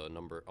like I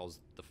was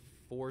the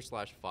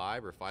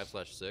 4/5 or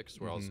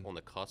 5/6, where I was on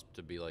the cusp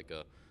to be like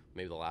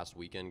maybe the last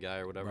weekend guy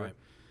or whatever. Right.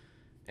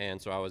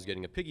 And so I was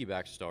getting a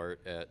piggyback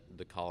start at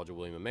the College of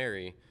William &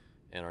 Mary,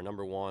 and our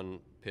number one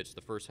pitched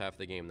the first half of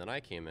the game. Then I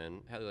came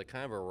in, had like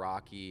kind of a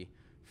rocky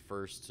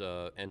first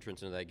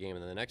entrance into that game,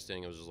 and then the next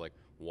inning it was just like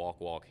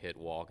walk, walk, hit,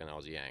 walk, and I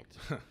was yanked.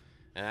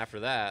 And after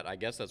that, I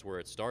guess that's where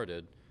it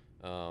started.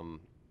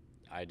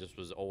 I just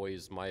was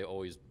my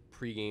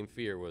pregame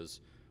fear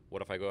was,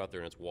 what if I go out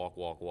there and it's walk,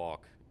 walk,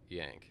 walk,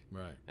 yank?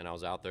 Right. And I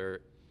was out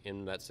there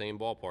in that same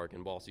ballpark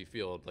in Ballsy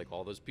Field, like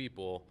all those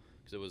people,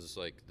 because it was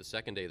like the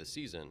second day of the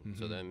season.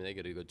 So then they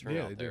get a good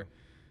turnout there.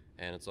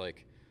 And it's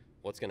like,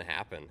 what's going to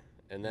happen?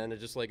 And then it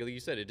just like you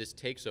said, it just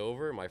takes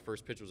over. My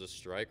first pitch was a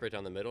strike right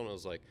down the middle, and it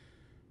was like,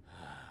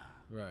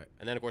 right.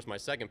 And then of course my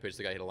second pitch,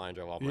 the guy hit a line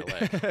drive off my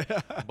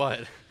leg.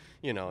 But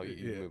you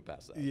move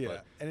past that. Yeah,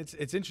 but. And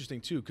it's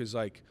interesting too, because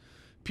like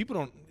people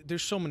don't.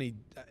 There's so many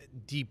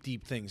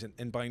deep things,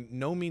 and by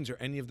no means are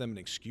any of them an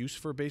excuse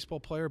for a baseball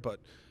player. But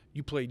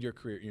you played your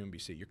career at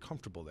UMBC. You're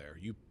comfortable there.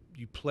 You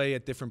play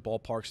at different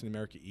ballparks in the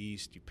America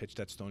East. You pitched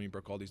at Stony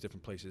Brook, all these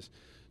different places.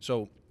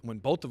 So when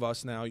both of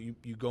us now, you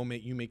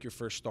make your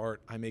first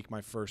start. I make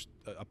my first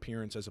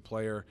appearance as a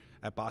player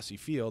at Ballsy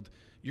Field.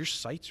 Your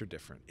sights are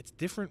different. It's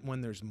different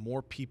when there's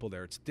more people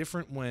there. It's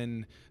different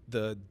when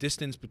the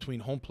distance between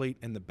home plate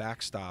and the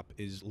backstop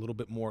is a little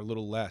bit more, a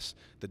little less.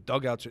 The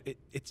dugouts are.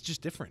 It's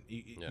just different.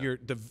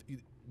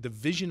 The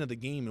vision of the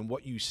game and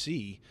what you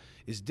see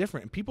is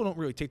different, and people don't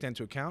really take that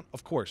into account.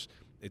 Of course,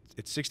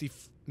 it's 60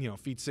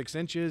 feet 6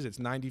 inches. It's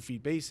 90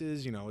 feet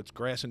bases. It's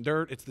grass and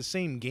dirt. It's the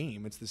same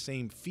game. It's the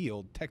same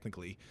field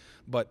technically,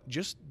 but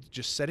just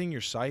setting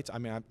your sights. I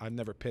mean, I've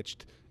never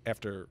pitched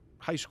after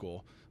high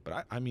school,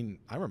 but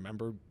I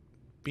remember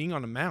being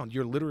on a mound.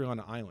 You're literally on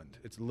an island.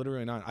 It's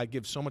literally an island. I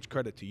give so much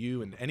credit to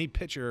you and any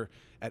pitcher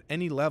at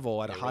any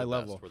level, at a high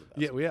level.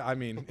 Yeah. I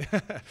mean,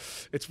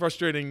 it's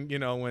frustrating,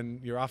 when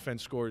your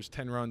offense scores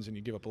 10 runs and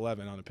you give up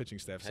 11 on the pitching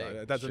staff side.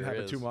 That doesn't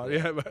happen too much.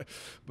 Yeah,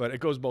 but it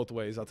goes both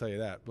ways. I'll tell you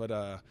that.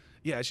 But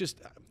it's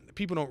just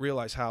people don't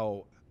realize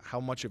how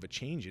much of a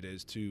change it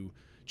is to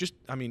just.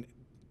 I mean,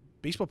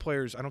 baseball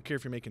players. I don't care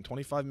if you're making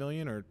 $25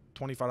 million or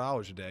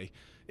 $25 a day.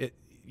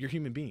 You're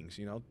human beings,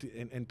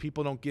 and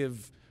people don't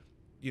give.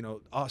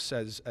 Us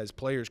as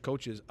players,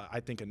 coaches,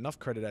 I think enough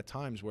credit at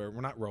times where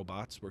we're not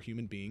robots, we're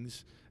human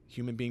beings.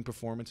 Human being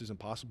performance is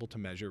impossible to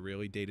measure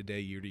really day to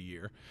day, year to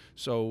year.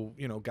 So,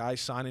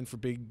 guys signing for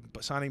big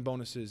signing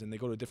bonuses and they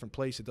go to a different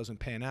place, it doesn't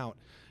pan out.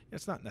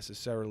 It's not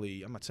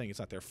necessarily, I'm not saying it's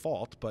not their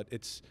fault, but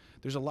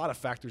there's a lot of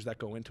factors that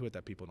go into it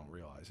that people don't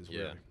realize.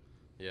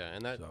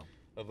 And that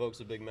evokes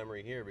a big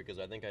memory here because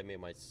I think I made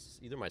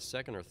either my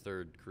second or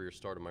third career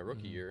start of my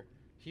rookie year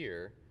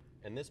here.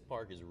 And this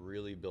park is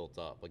really built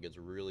up, like it's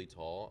really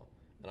tall,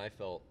 and I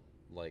felt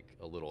like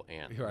a little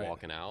ant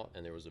walking out,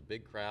 and there was a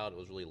big crowd. It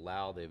was really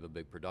loud. They have a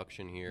big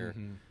production here,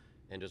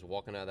 and just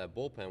walking out of that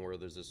bullpen where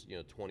there's this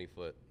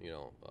 20-foot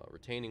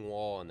retaining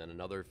wall, and then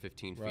another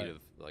 15 feet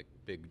of like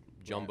big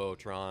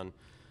jumbotron,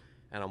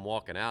 and I'm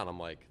walking out. I'm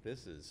like,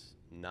 this is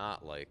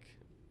not like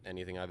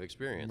anything I've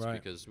experienced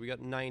because we got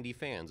 90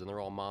 fans, and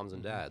they're all moms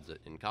and dads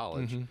in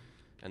college,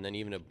 and then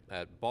even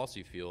at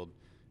Ballsy Field.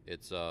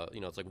 It's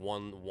it's like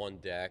one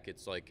deck.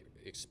 It's like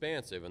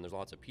expansive and there's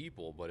lots of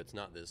people, but it's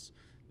not this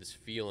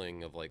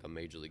feeling of like a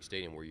major league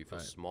stadium where you feel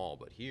small.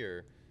 But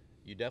here,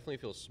 you definitely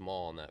feel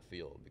small in that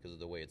field because of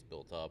the way it's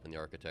built up and the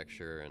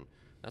architecture, and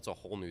that's a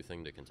whole new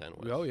thing to contend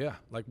with. Oh yeah,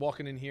 like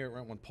walking in here at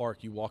Rentwood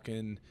Park, you walk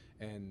in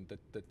and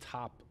the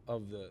top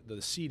of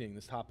the seating,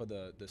 the top of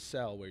the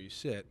cell where you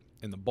sit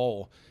in the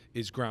bowl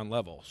is ground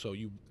level. So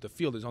the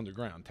field is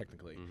underground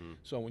technically.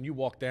 So when you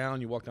walk down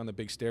the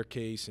big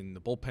staircase and the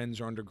bullpens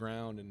are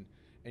underground,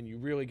 and you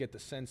really get the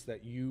sense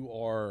that you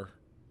are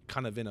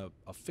kind of in a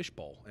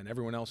fishbowl and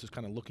everyone else is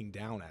kind of looking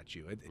down at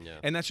you.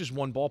 And that's just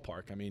one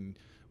ballpark. I mean,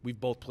 we've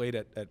both played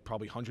at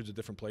probably hundreds of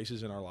different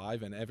places in our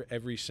life, and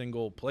every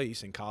single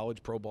place in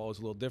college, pro ball is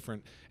a little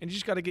different. And you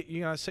just got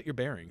to set your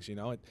bearings.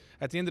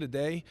 At the end of the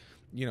day,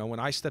 when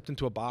I stepped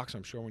into a box,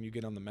 I'm sure when you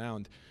get on the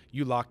mound,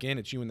 you lock in.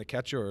 It's you and the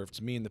catcher, or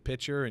it's me and the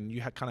pitcher, and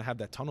you kind of have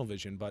that tunnel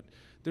vision. But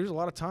there's a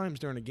lot of times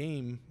during a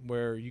game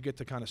where you get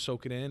to kind of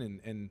soak it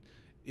in, and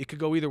it could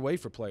go either way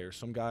for players.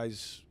 Some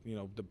guys,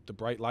 the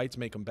bright lights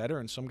make them better,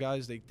 and some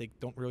guys they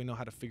don't really know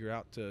how to figure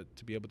out to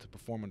be able to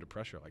perform under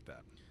pressure like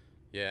that.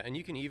 Yeah, and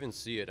you can even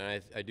see it,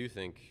 and I do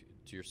think,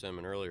 to your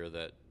sentiment earlier,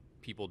 that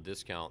people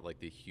discount like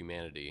the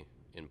humanity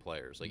in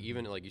players. Like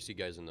even like you see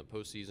guys in the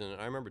postseason.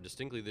 I remember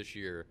distinctly this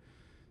year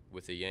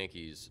with the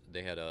Yankees,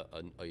 they had a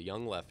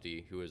young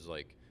lefty who was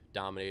like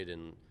dominated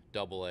in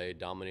AA,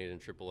 dominated in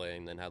AAA,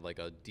 and then had like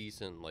a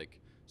decent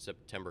like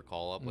September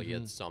call up. Like he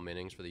had some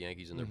innings for the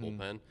Yankees in their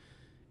bullpen,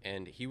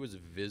 and he was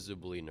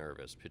visibly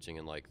nervous pitching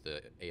in like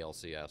the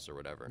ALCS or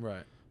whatever.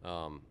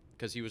 Right.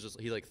 Because he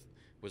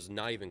was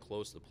not even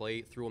close to the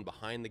plate, threw one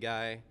behind the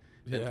guy,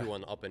 then threw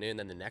one up and in,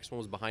 then the next one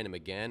was behind him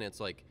again.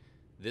 It's like,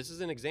 this is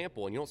an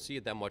example, and you don't see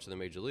it that much in the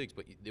major leagues,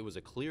 but it was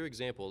a clear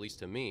example, at least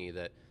to me,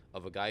 that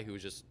of a guy who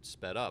was just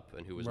sped up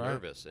and who was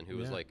nervous and who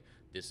was like,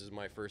 this is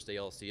my first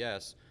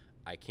ALCS.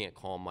 I can't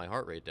calm my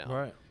heart rate down.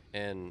 Right.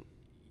 And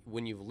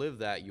when you've lived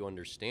that, you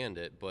understand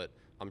it. But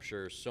I'm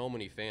sure so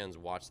many fans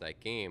watch that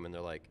game and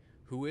they're like,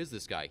 who is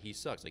this guy? He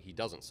sucks. Like, he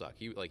doesn't suck.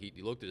 He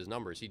looked at his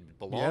numbers. He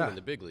belonged in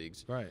the big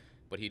leagues. Right.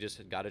 But he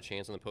just got a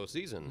chance in the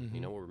postseason, you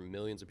know, where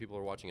millions of people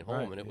are watching at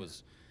home. Right, And it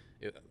was,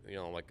 you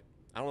know, like,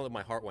 I don't know that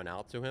my heart went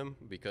out to him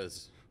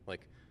because,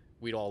 like,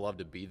 we'd all love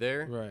to be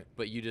there. Right.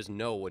 But you just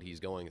know what he's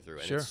going through.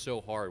 And it's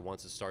so hard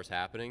once it starts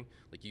happening.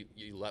 Like, you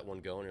let one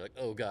go and you're like,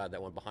 oh, God,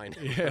 that went behind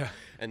him. Yeah.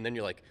 And then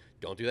you're like,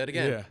 don't do that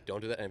again. Yeah.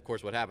 Don't do that. And, of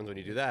course, what happens when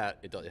you do that,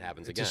 it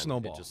happens again. It's a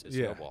snowball. It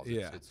snowballs.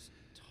 Yeah. It's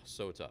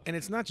so tough. And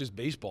it's not just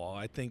baseball.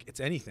 I think it's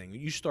anything.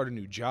 You start a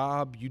new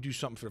job, you do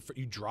something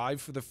you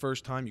drive for the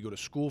first time, you go to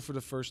school for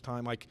the first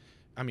time. Like,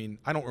 I mean,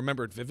 I don't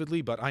remember it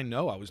vividly, but I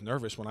know I was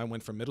nervous when I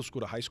went from middle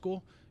school to high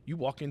school. You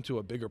walk into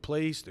a bigger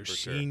place, there's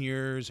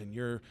seniors, and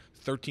you're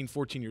 13,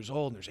 14 years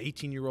old, and there's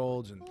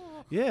 18-year-olds. And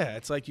yeah,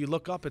 it's like you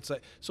look up, it's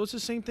like, so it's the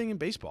same thing in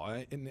baseball.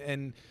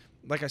 And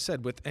like I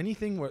said, with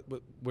anything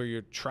where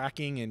you're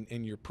tracking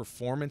and your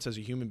performance as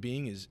a human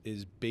being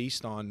is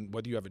based on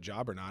whether you have a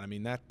job or not. I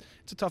mean,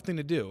 it's a tough thing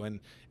to do. And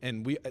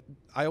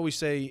I always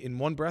say in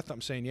one breath,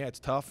 I'm saying, yeah, it's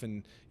tough,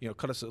 and you know,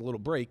 cut us a little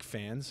break,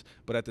 fans.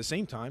 But at the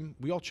same time,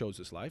 we all chose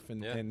this life,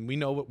 and we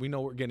know what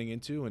we're getting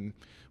into, and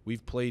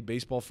we've played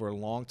baseball for a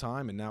long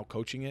time, and now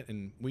coaching it.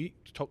 And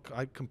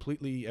I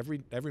completely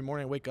every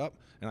morning I wake up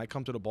and I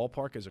come to the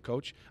ballpark as a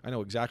coach. I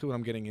know exactly what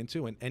I'm getting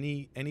into, and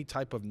any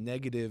type of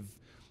negative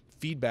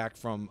feedback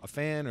from a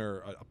fan or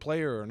a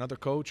player or another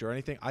coach or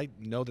anything, I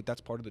know that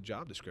that's part of the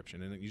job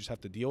description, and you just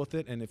have to deal with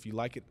it. And if you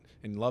like it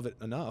and love it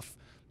enough,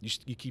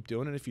 you keep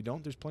doing it. If you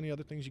don't, there's plenty of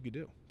other things you could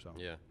do. So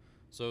yeah.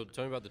 So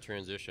tell me about the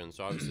transition.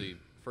 So obviously,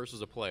 first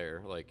as a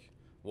player, like,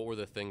 what were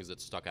the things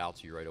that stuck out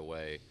to you right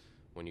away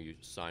when you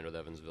signed with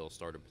Evansville,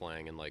 started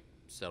playing, and like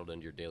settled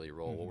into your daily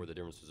role? What were the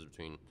differences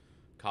between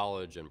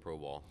college and pro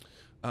ball?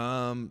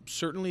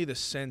 Certainly the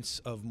sense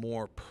of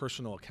more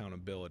personal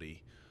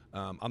accountability.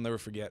 I'll never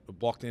forget, I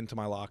walked into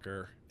my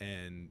locker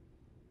and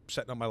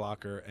setting up my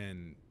locker,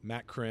 and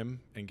Matt Krim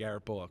and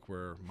Garrett Bullock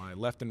were my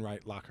left and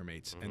right locker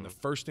mates. And the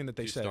first thing that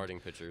they said,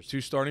 two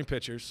starting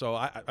pitchers. So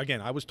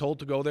I was told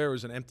to go there. It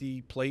was an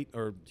empty plate,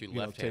 or two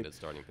left-handed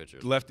starting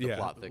pitchers.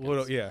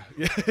 Yeah,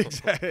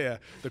 exactly. Yeah,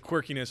 the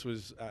quirkiness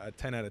was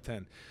 10 out of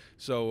 10.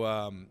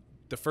 So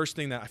the first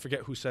thing that I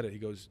forget who said it, he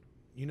goes,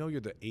 "You know,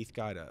 you're the 8th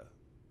guy to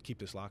keep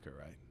this locker,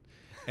 right?"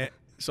 And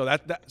so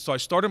so I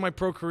started my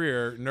pro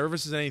career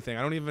nervous as anything.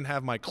 I don't even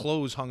have my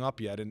clothes hung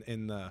up yet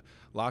in the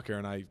locker,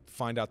 and I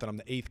find out that I'm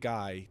the 8th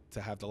guy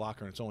to have the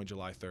locker, and it's only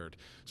July 3rd.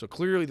 So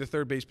clearly the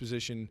third base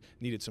position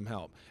needed some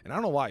help. And I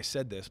don't know why I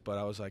said this, but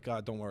I was like,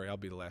 "God, don't worry, I'll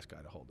be the last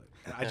guy to hold it."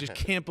 And I just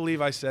can't believe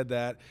I said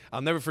that.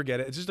 I'll never forget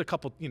it. It's just a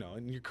couple, you know,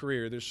 in your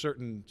career, there's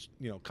certain,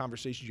 you know,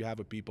 conversations you have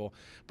with people,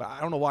 but I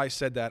don't know why I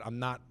said that. I'm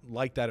not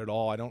like that at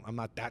all. I'm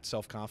not that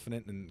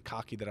self-confident and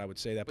cocky that I would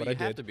say that, but I did.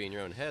 You have to be in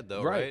your own head,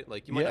 though, right?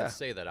 Like, you might not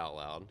say that out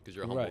loud because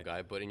you're a humble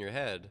guy, but in your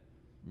head.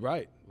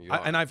 Right.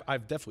 And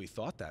I've definitely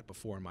thought that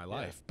before in my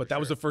life. But that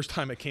was the first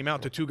time it came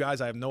out to two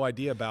guys I have no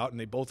idea about, and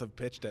they both have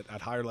pitched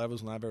at higher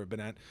levels than I've ever been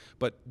at.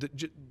 But,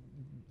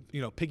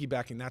 you know,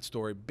 piggybacking that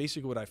story,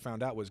 basically what I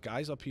found out was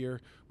guys up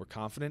here were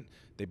confident.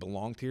 They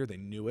belonged here. They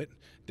knew it.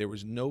 There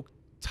was no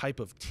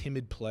type of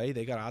timid play.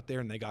 They got out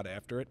there and they got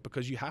after it,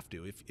 because you have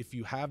to. If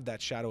you have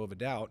that shadow of a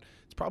doubt,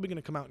 it's probably going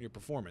to come out in your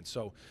performance.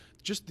 So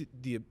just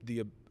the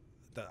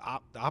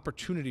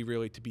opportunity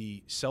really to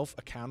be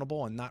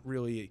self-accountable and not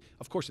really,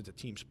 of course it's a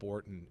team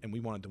sport, and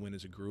we wanted to win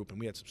as a group, and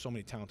we had so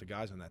many talented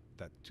guys on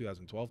that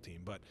 2012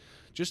 team, but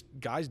just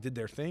guys did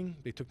their thing.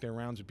 They took their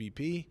rounds of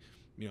BP.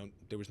 You know,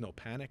 there was no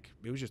panic.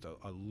 It was just a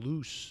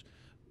loose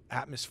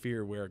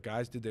atmosphere where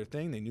guys did their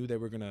thing. They knew they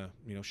were going to,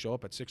 you know, show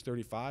up at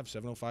 6:35,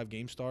 7:05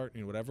 game start,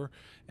 you know, whatever,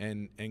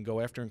 and go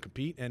after and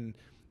compete. And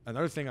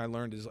another thing I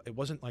learned is it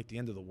wasn't like the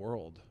end of the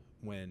world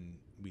when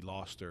we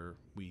lost or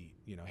we,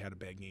 you know, had a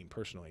bad game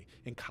personally.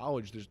 In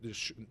college,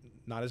 there's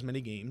not as many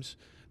games.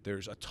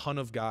 There's a ton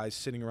of guys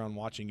sitting around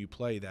watching you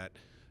play that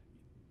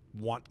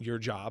want your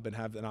job and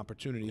have an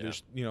opportunity. Yeah.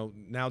 There's, you know,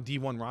 now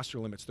D1 roster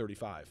limit's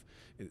 35.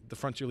 The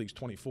Frontier League's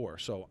 24.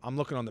 So I'm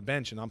looking on the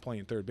bench and I'm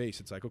playing third base.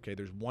 It's like, okay,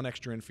 there's one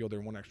extra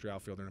infielder, one extra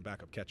outfielder, and a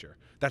backup catcher.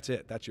 That's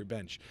it. That's your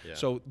bench. Yeah.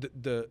 So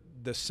the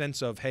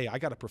sense of, hey, I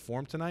got to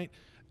perform tonight.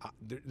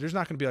 There's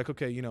not going to be like,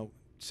 okay, you know,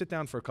 sit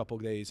down for a couple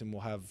of days and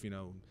we'll have, you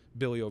know,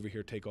 Billy over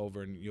here take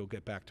over and you'll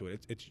get back to it.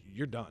 It's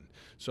you're done.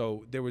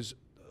 So there was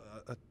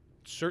a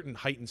certain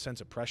heightened sense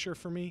of pressure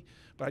for me,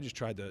 but I just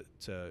tried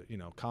to you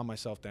know, calm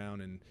myself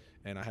down,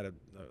 and I had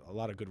a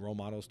lot of good role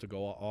models to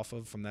go off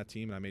of from that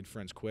team, and I made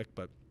friends quick.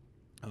 But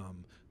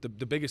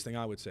the biggest thing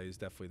I would say is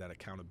definitely that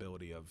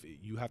accountability of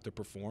you have to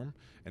perform,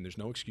 and there's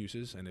no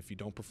excuses, and if you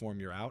don't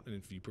perform, you're out, and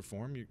if you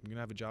perform, you're going to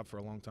have a job for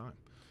a long time.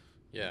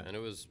 Yeah, and it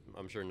was,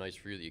 I'm sure, nice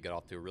for you that you got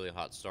off to a really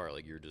hot start.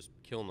 Like, you're just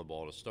killing the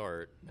ball to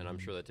start, and I'm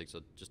sure that takes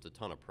just a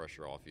ton of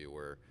pressure off you,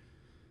 where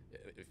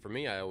for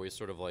me, I always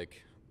sort of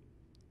like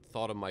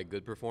thought of my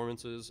good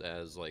performances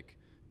as like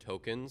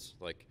tokens.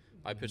 Like,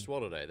 I pitched well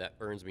today. That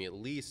earns me at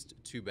least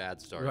 2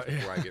 bad starts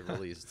before I get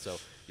released. So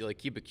you like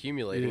keep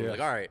accumulating. Yeah.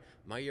 Like, all right,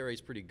 my ERA is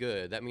pretty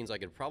good. That means I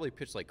could probably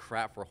pitch like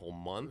crap for a whole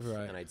month,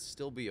 and I'd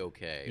still be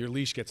okay. Your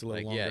leash gets a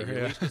little longer. Yeah,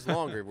 your leash gets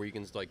longer where you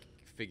can like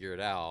figure it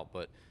out.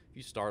 But if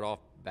you start off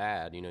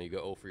bad, you know, you go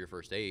 0 for your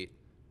first 8.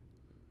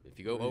 If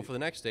you go 0 for the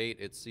next 8,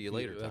 it's see you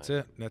later. That's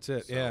it. That's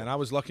it. So, yeah, and I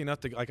was lucky enough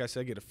to, like I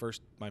said, get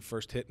my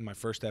first hit in my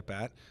first at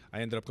bat.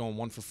 I ended up going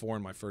 1 for 4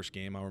 in my first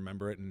game. I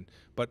remember it,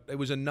 but it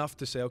was enough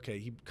to say, okay,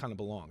 he kind of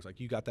belongs. Like,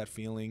 you got that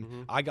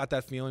feeling. I got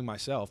that feeling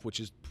myself, which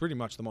is pretty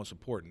much the most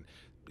important.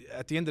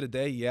 At the end of the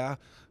day, yeah,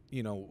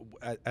 you know,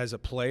 as a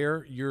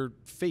player, your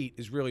fate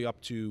is really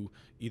up to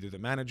either the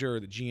manager or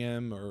the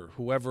GM or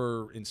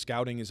whoever in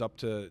scouting is up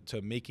to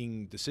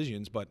making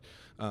decisions. But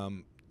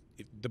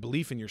the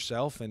belief in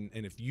yourself, and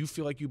if you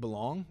feel like you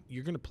belong,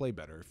 you're going to play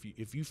better.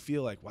 If you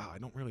feel like, wow, I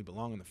don't really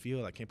belong in the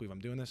field, I can't believe I'm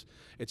doing this,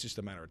 it's just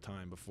a matter of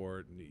time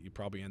before you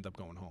probably end up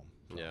going home.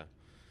 So. Yeah.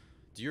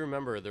 Do you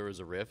remember there was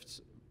a rift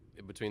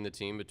between the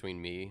team,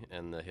 between me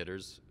and the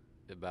hitters,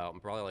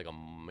 about probably like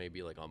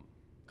maybe a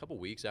couple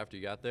weeks after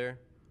you got there?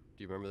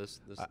 Do you remember this?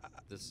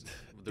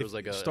 There was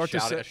like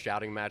a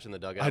shouting match in the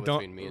dugout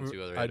between me and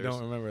 2 other hitters. I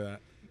don't remember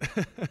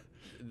that.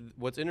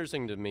 What's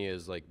interesting to me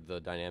is like the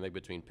dynamic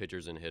between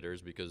pitchers and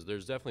hitters, because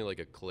there's definitely like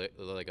a click,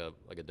 like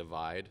a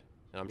divide,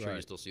 and I'm sure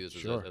you still see this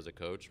as a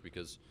coach,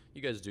 because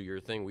you guys do your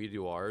thing, we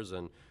do ours,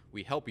 and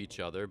we help each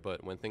other.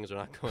 But when things are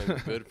not going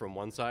good from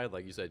one side,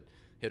 like you said,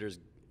 hitters,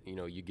 you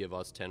know, you give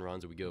us 10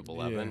 runs and we give up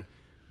 11,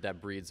 that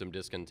breeds some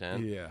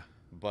discontent. Yeah.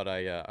 But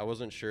I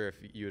wasn't sure if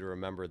you would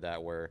remember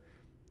that, where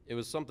it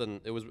was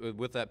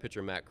with that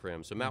pitcher Matt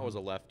Krim. So Matt was a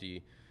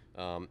lefty.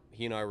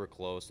 He and I were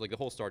close. Like the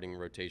whole starting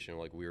rotation,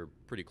 like we were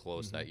pretty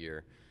close that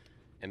year.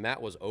 And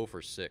Matt was 0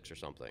 for 6 or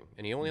something,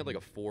 and he only had like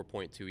a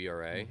 4.2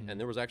 ERA. And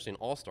there was actually an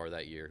all-star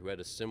that year who had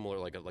a similar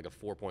like a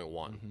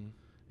 4.1,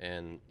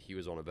 and he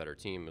was on a better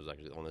team. It was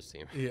actually on this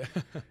team. Yeah.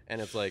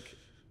 And it's like,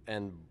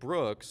 and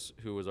Brooks,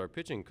 who was our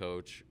pitching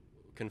coach,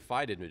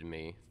 confided in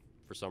me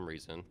for some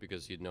reason,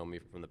 because he'd known me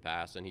from the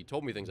past, and he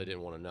told me things I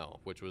didn't want to know,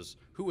 which was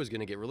who was going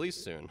to get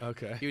released soon.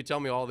 Okay. He would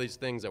tell me all these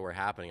things that were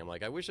happening. I'm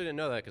like, I wish I didn't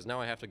know that, because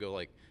now I have to go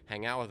like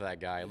hang out with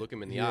that guy, look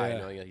him in the eye,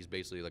 knowing that he's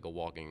basically like a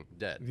walking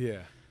dead.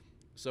 Yeah.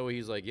 So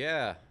he's like,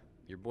 yeah,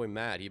 your boy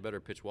Matt, he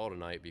better pitch well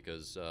tonight,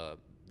 because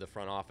the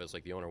front office,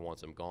 like the owner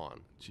wants him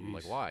gone. Jeez. I'm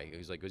like, why?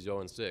 He's like, because he's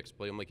 0-6.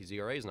 But I'm like, his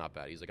ERA's not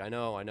bad. He's like, I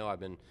know. I've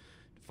been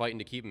fighting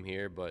to keep him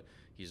here, but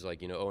he's like,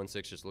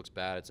 0-6 just looks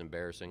bad. It's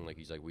embarrassing. Like,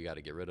 he's like, we got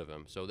to get rid of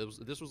him. So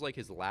this was like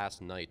his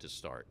last night to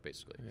start,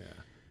 basically. Yeah.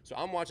 So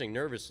I'm watching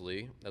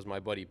nervously as my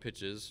buddy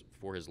pitches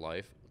for his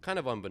life, kind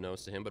of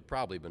unbeknownst to him, but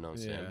probably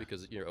beknownst to him,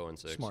 because you're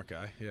 0-6. Smart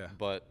guy, yeah.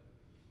 But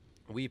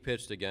we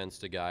pitched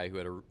against a guy who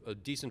had a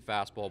decent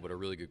fastball, but a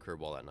really good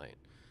curveball that night.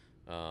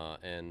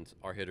 And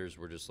our hitters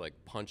were just like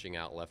punching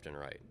out left and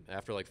right.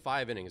 After like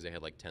 5 innings, they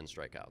had like 10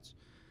 strikeouts.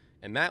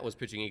 And Matt was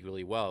pitching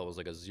equally well. It was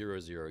like a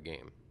 0-0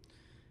 game.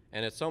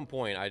 And at some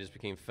point, I just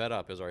became fed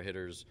up as our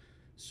hitters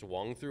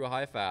swung through a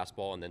high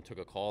fastball and then took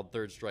a called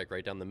third strike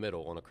right down the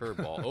middle on a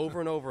curveball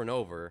over and over and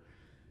over.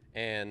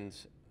 And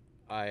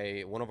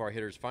one of our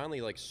hitters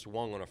finally like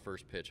swung on a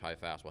first pitch high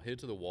fastball, hit it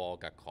to the wall,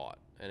 got caught.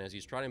 And as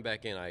he's trotting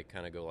back in, I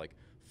kind of go like,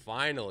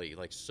 finally,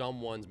 like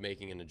someone's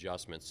making an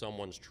adjustment,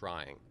 someone's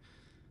trying.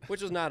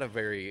 Which is not a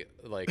very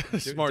like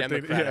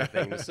democratic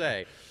thing to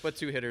say, but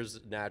 2 hitters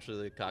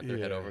naturally cock their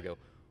head over and go,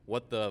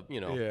 what the,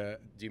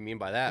 do you mean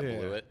by that,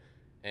 Blewett?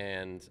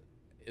 And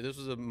this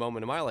was a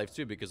moment in my life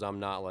too, because I'm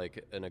not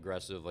like an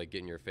aggressive, like get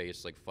in your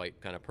face, like fight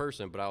kind of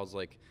person. But I was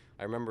like,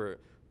 I remember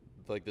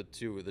like the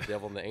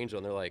devil and the angel,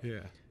 and they're like,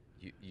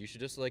 you should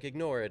just like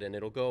ignore it and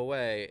it'll go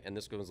away. And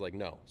this one was like,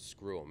 no,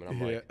 screw him. And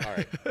I'm like, all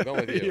right, I'm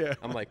going with you.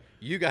 I'm like,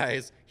 you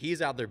guys,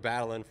 he's out there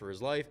battling for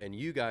his life, and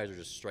you guys are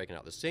just striking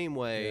out the same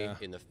way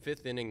in the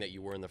 5th inning that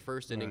you were in the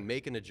 1st inning.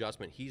 Make an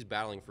adjustment. He's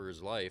battling for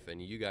his life,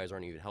 and you guys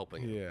aren't even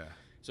helping him.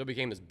 So it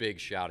became this big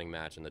shouting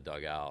match in the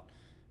dugout.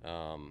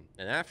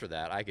 And after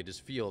that, I could just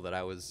feel that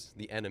I was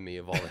the enemy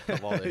of all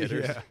the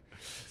hitters.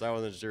 So I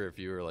wasn't sure if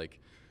you were like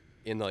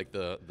in like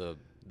the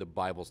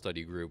Bible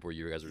study group where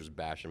you guys were just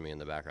bashing me in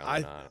the background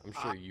or not. I'm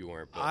sure you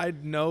weren't. But I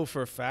know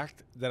for a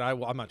fact that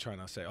I'm not trying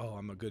to say, oh,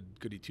 I'm a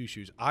goody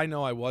two-shoes. I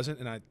know I wasn't,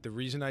 and the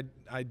reason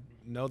I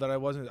know that I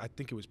wasn't, I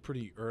think it was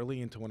pretty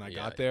early into when I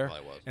got there.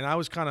 Probably was. And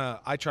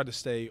I tried to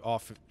stay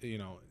off,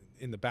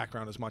 in the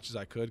background as much as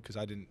I could, because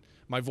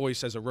my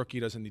voice as a rookie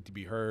doesn't need to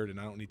be heard, and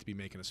I don't need to be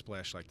making a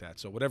splash like that.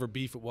 So whatever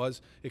beef it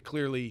was, it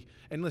clearly,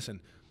 and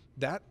listen,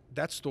 that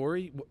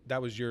story,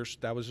 that was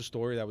a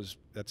story,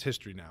 that's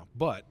history now.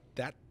 But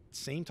that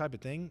same type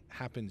of thing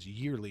happens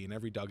yearly in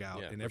every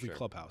dugout, in every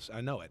clubhouse.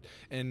 I know it.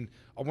 And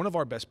one of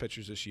our best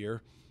pitchers this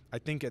year, I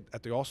think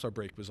at the All-Star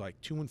break, was like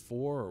 2-4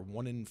 or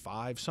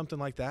 1-5, something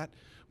like that,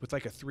 with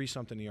like a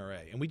 3-something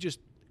ERA. And we just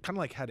kind of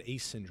like had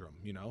ace syndrome,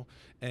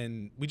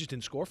 and we just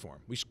didn't score for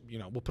him.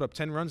 We'll put up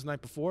 10 runs the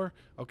night before.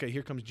 Okay,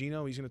 here comes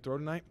Gino. He's going to throw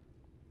tonight.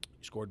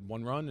 He scored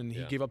 1 run, and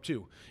he gave up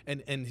 2.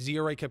 And his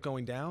ERA kept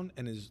going down,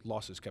 and his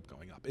losses kept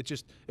going up.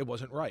 It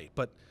wasn't right.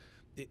 But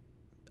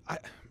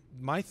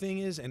my thing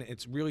is, and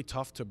it's really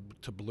tough to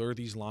blur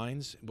these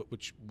lines,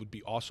 which would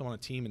be awesome on a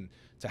team, and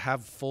to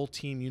have full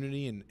team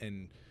unity,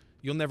 and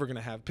you're never going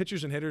to have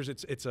pitchers and hitters.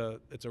 It's a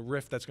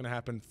rift that's going to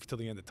happen till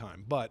the end of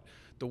time. But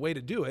the way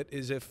to do it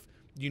is if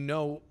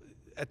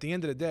at the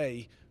end of the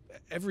day,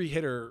 every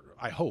hitter,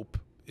 I hope,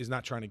 is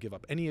not trying to give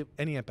up any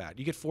at bat.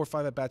 You get 4 or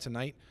 5 at bats a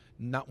night,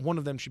 not one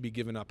of them should be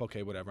giving up.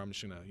 Okay, whatever. I'm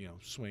just gonna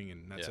swing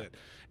and that's it.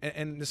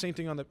 And the same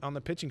thing on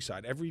the pitching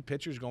side. Every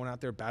pitcher is going out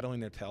there battling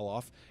their tail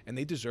off, and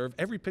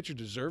every pitcher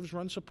deserves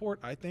run support.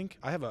 I think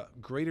I have a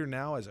greater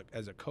now as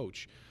a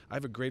coach. I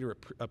have a greater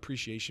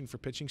appreciation for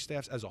pitching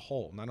staffs as a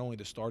whole, not only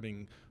the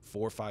starting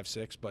 4, 5,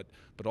 6, but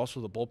also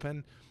the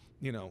bullpen.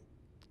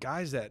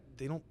 Guys that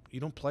you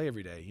don't play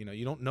every day.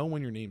 You don't know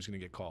when your name's going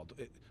to get called.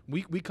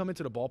 We come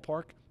into the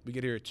ballpark. We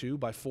get here at 2.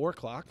 By 4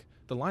 o'clock,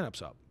 the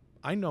lineup's up.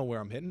 I know where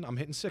I'm hitting. I'm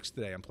hitting 6th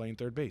today. I'm playing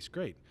third base.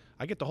 Great.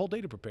 I get the whole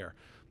day to prepare.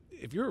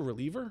 If you're a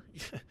reliever,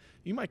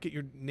 you might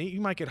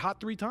get hot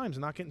 3 times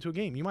and not get into a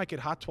game. You might get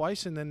hot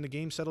twice and then the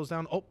game settles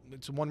down. Oh,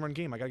 it's a 1-run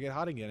game. I gotta get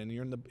hot again, and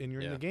you're in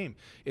the game.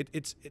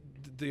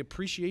 The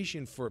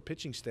appreciation for a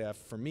pitching staff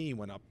for me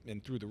went up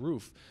and through the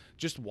roof.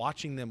 Just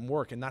watching them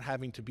work and not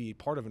having to be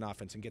part of an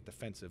offense and get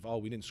defensive. Oh,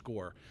 we didn't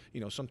score.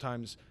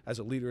 Sometimes as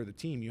a leader of the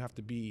team, you have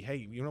to be,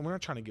 hey, we're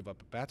not trying to give up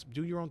at bats.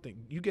 Do your own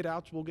thing. You get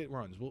outs, we'll get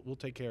runs. We'll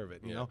take care of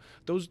it. You know,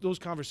 those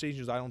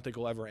conversations I don't think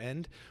will ever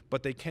end,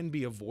 but they can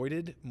be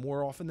avoided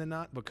more often than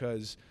not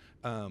because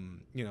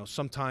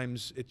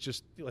sometimes it's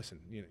just, listen,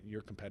 you're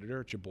a competitor,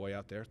 it's your boy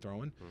out there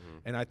throwing,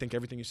 and I think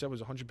everything you said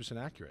was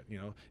 100% accurate.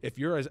 If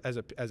you're as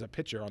a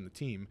pitcher on the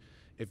team,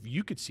 if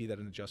you could see that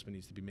an adjustment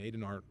needs to be made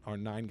in our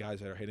 9 guys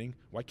that are hitting,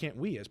 why can't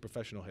we as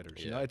professional hitters?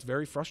 It's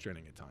very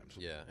frustrating at times.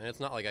 Yeah, and it's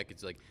not like I could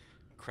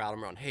crowd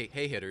them around.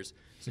 Hey hitters,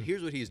 so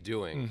here's what he's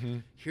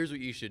doing. Here's what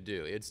you should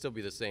do. It'd still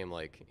be the same.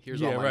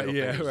 Here's all my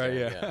middle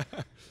fingers.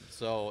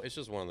 So it's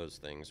just one of those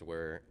things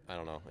where I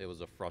don't know. It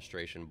was a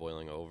frustration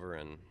boiling over,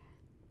 and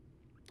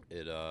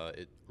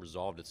it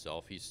resolved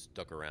itself. He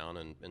stuck around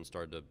and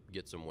started to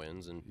get some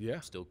wins, and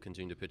still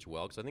continued to pitch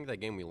well. Because I think that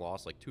game we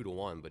lost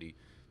 2-1, but he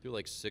threw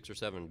 6 or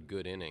 7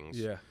 good innings.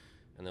 Yeah.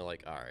 And they're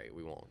like, all right,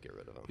 we won't get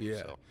rid of him. Yeah.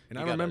 So and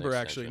I remember,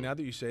 actually, now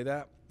that you say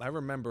that, I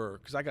remember,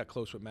 because I got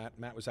close with Matt.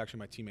 Matt was actually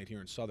my teammate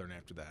here in Southern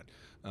after that.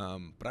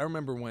 But I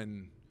remember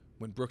when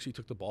Brooksy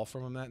took the ball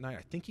from him that night,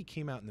 I think he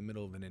came out in the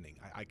middle of an inning.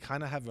 I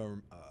kind of have a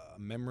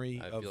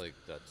memory of. I feel like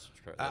that's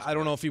I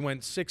don't know if he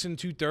went 6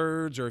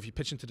 2/3 or if he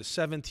pitched into the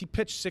 7th. He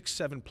pitched 6,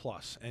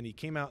 7+, and he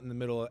came out in the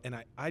middle.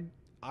 And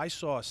I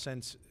saw a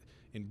sense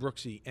in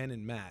Brooksy and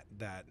in Matt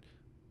that,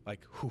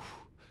 whew,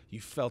 you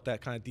felt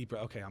that kind of deeper.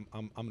 Okay,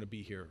 I'm going to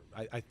be here.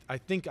 I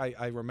think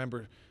I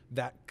remember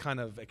that kind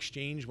of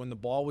exchange when the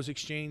ball was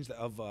exchanged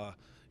of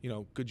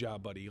good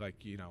job, buddy.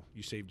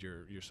 You saved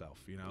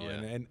yourself.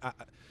 And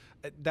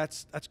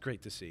that's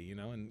great to see.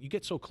 And you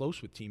get so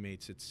close with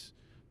teammates. It's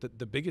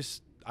the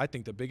biggest. I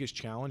think the biggest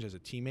challenge as a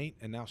teammate,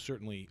 and now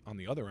certainly on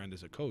the other end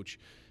as a coach,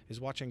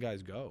 is watching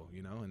guys go.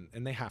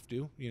 And they have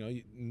to.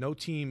 No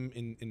team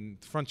in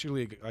Frontier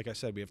League, like I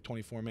said, we have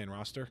 24-man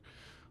roster.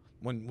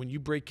 When you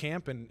break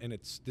camp, and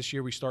it's this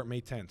year we start May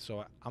 10th,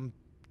 so I'm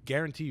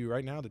guarantee you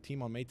right now the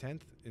team on May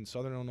 10th in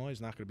Southern Illinois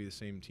is not going to be the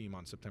same team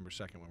on September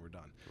 2nd when we're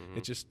done.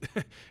 It's just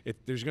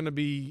there's going to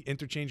be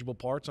interchangeable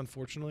parts,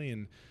 unfortunately,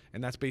 and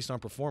that's based on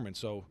performance.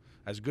 So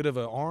as good of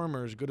an arm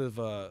or as good of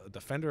a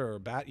defender or a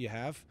bat you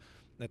have,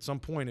 at some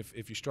point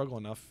if you struggle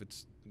enough,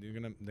 they're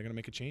gonna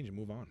make a change and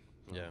move on.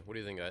 Yeah. What do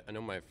you think? I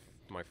know my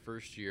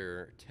first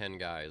year 10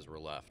 guys were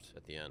left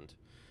at the end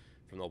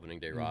from the opening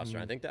day roster.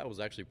 I think that was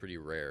actually pretty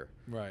rare.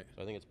 Right.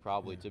 So I think it's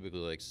probably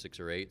typically 6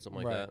 or 8,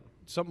 something like that.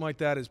 Something like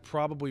that is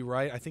probably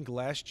right. I think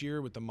last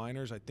year with the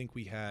minors, I think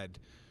we had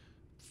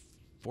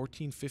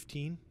 14,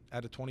 15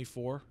 out of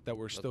 24 that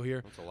were still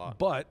here. That's a lot.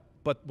 But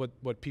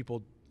what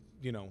people,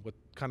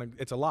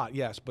 it's a lot,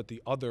 yes, but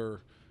the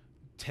other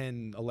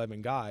 10,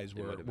 11 guys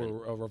were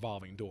a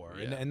revolving door.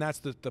 Yeah. And that's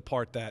the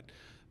part that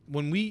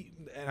and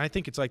I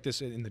think it's like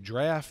this in the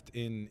draft,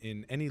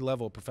 in any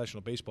level of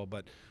professional baseball,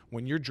 but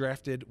when you're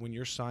drafted, when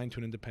you're signed to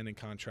an independent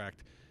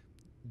contract,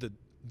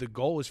 the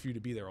goal is for you to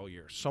be there all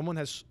year. Someone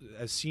has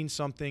seen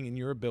something in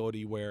your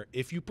ability where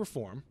if you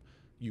perform,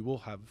 you will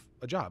have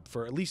a job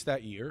for at least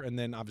that year. And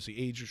then obviously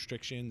age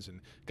restrictions and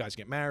guys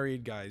get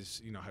married,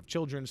 guys, have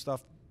children,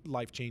 stuff,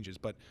 life changes.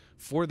 But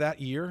for that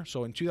year,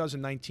 so in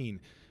 2019,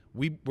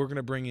 we're going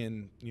to bring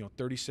in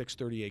 36,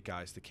 38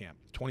 guys to camp.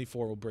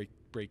 24 will break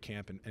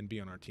camp and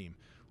be on our team.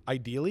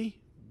 Ideally,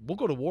 we'll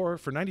go to war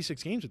for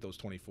 96 games with those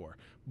 24,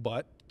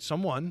 but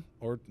someone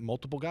or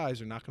multiple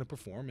guys are not going to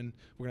perform, and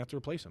we're going to have to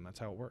replace them. That's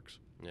how it works.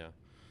 Yeah.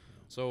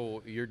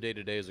 So your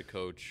day-to-day as a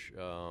coach,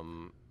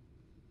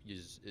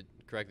 is it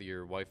correct that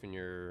your wife and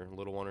your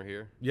little one are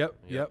here?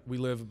 Yep. We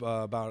live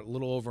about a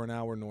little over an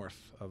hour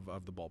north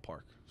of the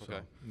ballpark. So, okay.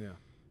 Yeah.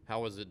 How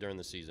was it during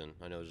the season?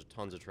 I know there's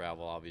tons of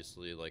travel,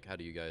 obviously. How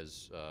do you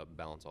guys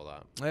balance all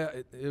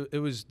that? It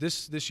was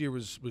this year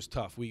was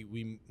tough.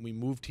 We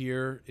moved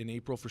here in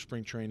April for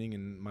spring training,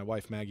 and my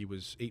wife Maggie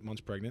was 8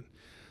 months pregnant.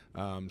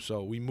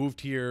 So we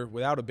moved here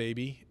without a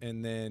baby,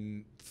 and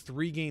then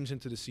 3 games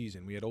into the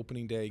season, we had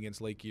opening day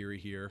against Lake Erie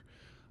here.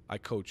 I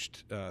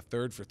coached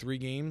third for 3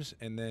 games,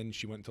 and then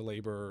she went into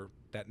labor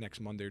that next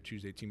Monday or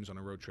Tuesday. Team was on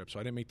a road trip, so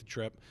I didn't make the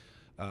trip.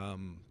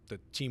 The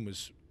team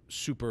was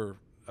super.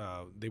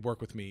 They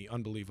work with me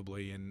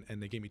unbelievably,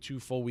 and they gave me 2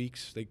 full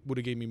weeks. They would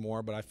have gave me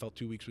more, but I felt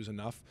 2 weeks was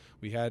enough.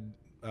 We had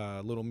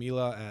little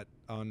Mila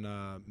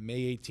on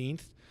May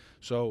 18th,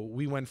 so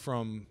we went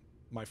from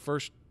my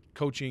first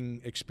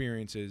coaching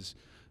experiences,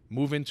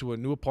 move into a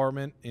new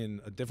apartment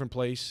in a different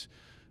place,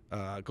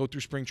 go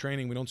through spring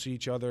training. We don't see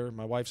each other.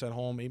 My wife's at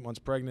home, 8 months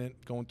pregnant,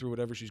 going through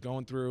whatever she's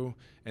going through,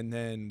 and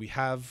then we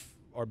have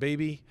our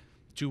baby.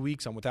 2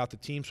 weeks, I'm without the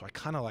team, so I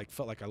kind of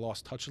felt like I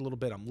lost touch a little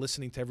bit. I'm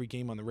listening to every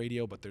game on the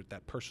radio, but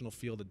that personal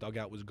feel, the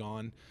dugout was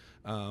gone.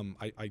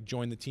 I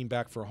joined the team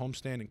back for a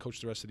homestand and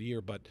coached the rest of the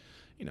year. But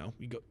you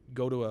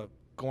go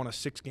on a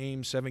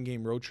 6-game,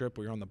 7-game road trip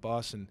where you're on the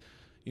bus, and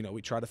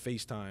we try to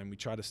FaceTime, we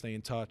try to stay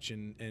in touch,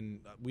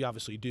 and we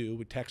obviously do.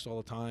 We text all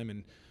the time,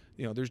 and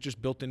there's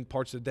just built-in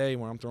parts of the day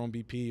when I'm throwing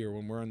BP or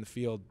when we're in the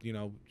field.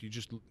 You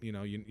just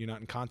you're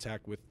not in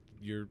contact with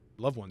your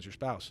loved ones, your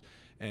spouse.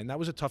 And that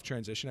was a tough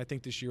transition. I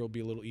think this year will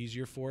be a little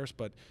easier for us,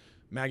 but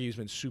Maggie's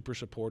been super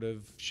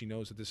supportive. She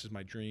knows that this is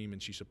my dream,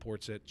 and she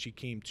supports it. She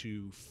came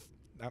to,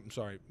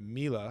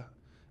 Mila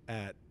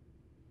at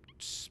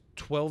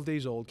 12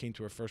 days old, came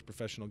to her first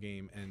professional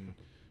game, and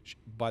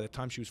by the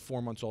time she was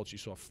 4 months old, she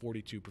saw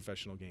 42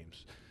 professional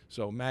games.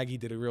 So Maggie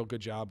did a real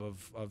good job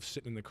of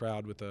sitting in the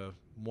crowd with a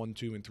 1,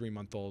 2, and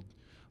 3-month-old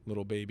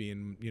little baby,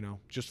 and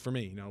just for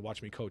me,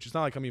 watch me coach. It's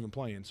not like I'm even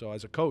playing. So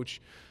as a coach,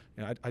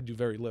 I do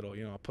very little.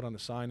 I put on a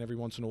sign every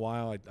once in a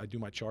while. I do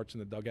my charts in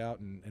the dugout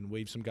and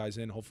wave some guys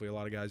in, hopefully a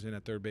lot of guys in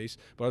at third base.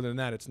 But other than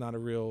that, it's not a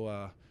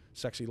real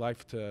sexy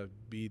life to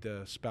be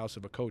the spouse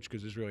of a coach,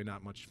 because there's really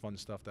not much fun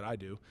stuff that I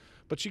do.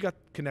 But she got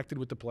connected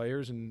with the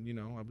players, and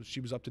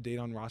she was up to date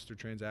on roster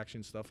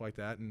transactions, stuff like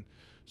that. And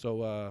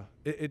so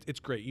it's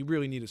great. You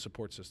really need a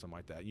support system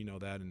like that.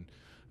 That.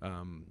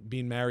 And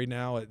being married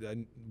now,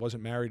 I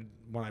wasn't married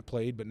when I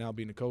played, but now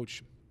being a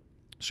coach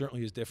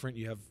certainly is different.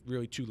 You have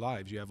really 2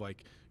 lives. You have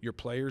your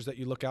players that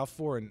you look out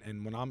for,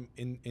 and when I'm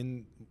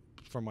in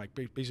from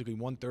basically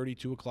 1:30,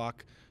 2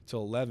 o'clock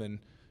till 11,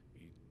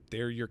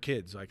 they're your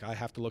kids. I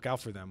have to look out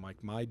for them.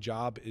 My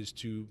job is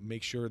to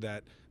make sure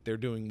that they're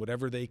doing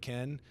whatever they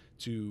can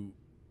to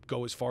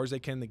go as far as they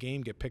can in the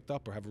game, get picked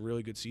up, or have a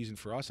really good season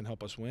for us and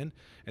help us win.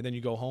 And then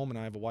you go home, and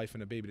I have a wife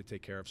and a baby to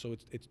take care of. So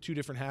it's 2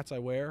 different hats I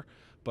wear,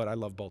 but I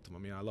love both of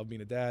them. I love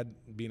being a dad.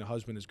 Being a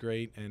husband is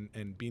great,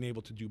 and being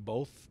able to do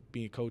both,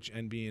 being a coach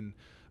and being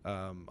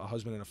a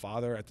husband and a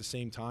father at the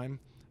same time,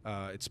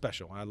 it's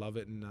special. I love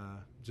it, and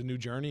it's a new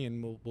journey,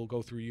 and we'll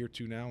go through year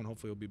 2 now, and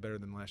hopefully it'll be better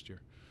than last year.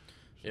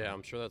 So. Yeah,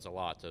 I'm sure that's a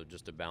lot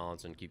to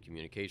balance and keep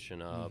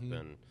communication up,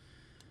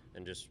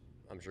 and just.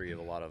 I'm sure you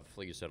have a lot of,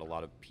 like you said, a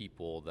lot of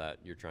people that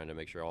you're trying to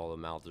make sure all the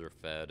mouths are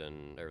fed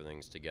and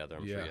everything's together.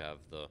 I'm sure you have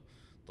the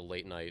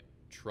late night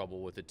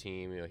trouble with the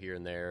team, here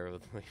and there,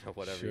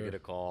 whatever. Sure. You get a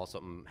call,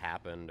 something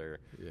happened, or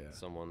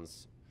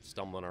someone's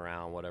stumbling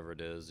around, whatever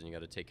it is, and you got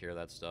to take care of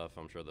that stuff.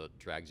 I'm sure that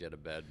drags you out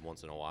of bed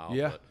once in a while.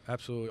 Yeah,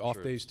 absolutely.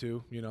 Off days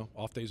too.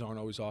 Off days aren't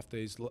always off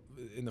days.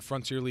 In the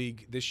Frontier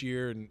League this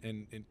year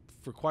and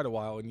for quite a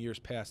while in years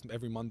past,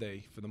 every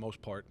Monday for the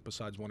most part,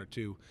 besides 1 or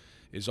 2,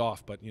 is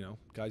off. But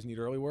guys need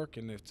early work,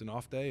 and if it's an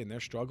off day and they're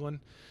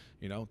struggling,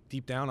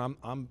 deep down,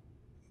 I'm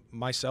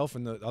myself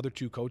and the other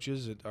 2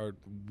 coaches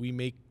we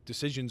make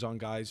decisions on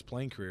guys'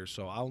 playing careers.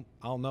 So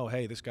I'll know,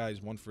 hey, this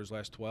guy's won for his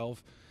last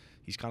 12.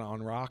 He's kind of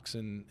on rocks,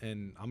 and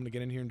I'm going to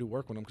get in here and do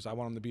work with him because I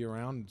want him to be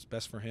around. It's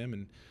best for him.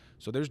 And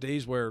so there's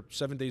days where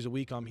 7 days a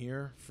week I'm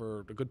here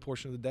for a good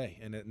portion of the day,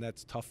 and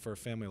that's tough for a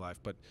family life.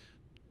 But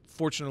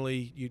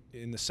fortunately,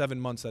 in the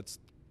 7 months that's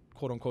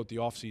quote-unquote the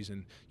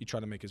off-season, you try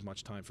to make as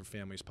much time for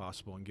family as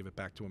possible and give it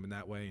back to them in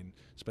that way, and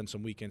spend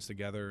some weekends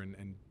together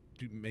and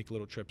make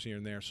little trips here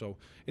and there. So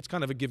it's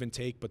kind of a give and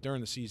take, but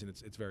during the season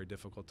it's very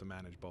difficult to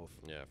manage both.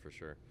 Yeah, for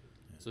sure.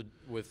 So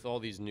with all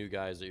these new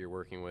guys that you're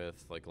working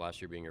with, like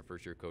last year being your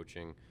first year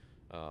coaching,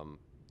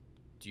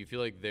 do you feel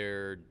like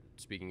they're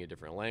speaking a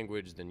different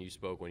language than you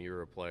spoke when you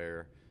were a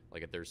player,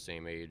 like at their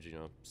same age,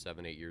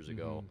 7, 8 years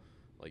ago?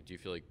 Like, do you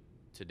feel like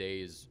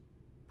today's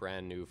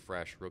brand new,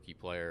 fresh rookie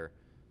player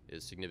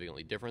is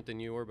significantly different than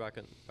you were back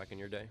in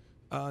your day?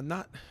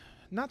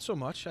 Not so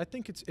much. I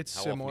think it's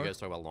How similar. How often do you guys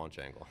talk about launch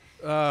angle?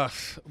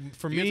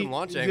 For you me, get some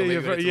launch angle,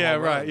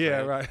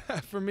 right.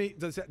 For me,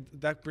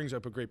 that brings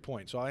up a great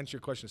point. So I'll answer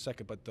your question in a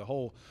second. But the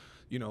whole,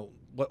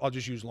 I'll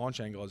just use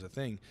launch angle as a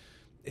thing.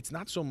 It's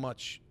not so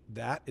much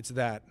that. It's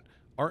that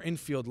our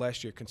infield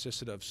last year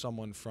consisted of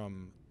someone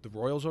from the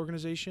Royals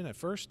organization at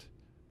first,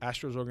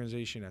 Astros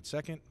organization at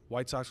second,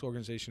 White Sox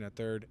organization at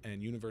third,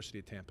 and University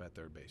of Tampa at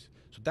third base.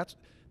 So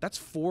that's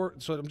 4.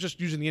 So I'm just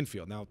using the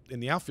infield. Now, in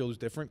the outfield is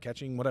different,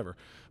 catching, whatever.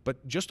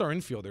 But just our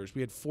infielders,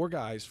 we had 4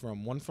 guys,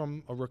 one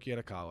from a rookie out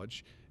of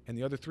college, and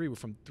the other 3 were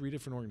from 3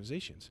 different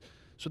organizations.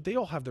 So they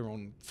all have their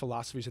own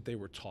philosophies that they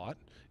were taught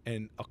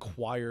and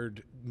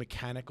acquired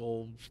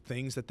mechanical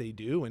things that they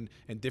do and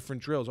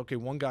different drills. Okay,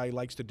 one guy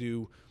likes to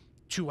do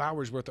 2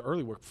 hours worth of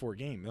early work before a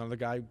game. Another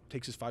guy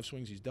takes his 5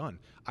 swings, he's done.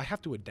 I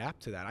have to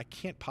adapt to that. I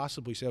can't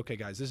possibly say, okay,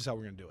 guys, this is how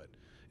we're going to do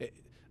it.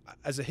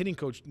 As a hitting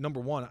coach, number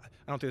one, I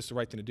don't think it's the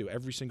right thing to do.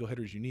 Every single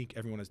hitter is unique.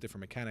 Everyone has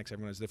different mechanics.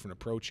 Everyone has a different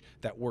approach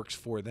that works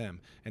for them.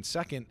 And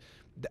second,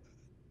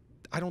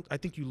 I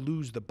think you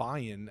lose the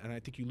buy-in, and I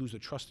think you lose the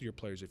trust of your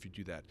players if you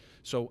do that.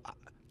 So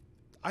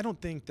I don't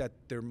think that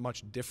they're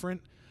much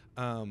different.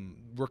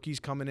 Rookies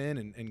coming in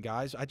and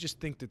guys, I just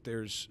think that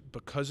there's,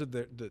 because of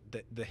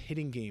the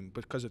hitting game,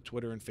 because of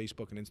Twitter and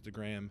Facebook and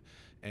Instagram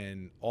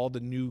and all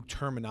the new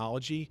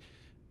terminology,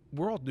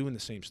 we're all doing the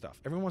same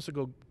stuff. Everyone wants to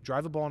go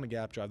drive the ball in the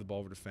gap, drive the ball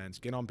over the fence,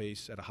 get on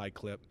base at a high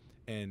clip,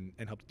 and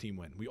help the team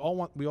win. We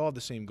all have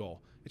the same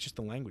goal. It's just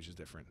the language is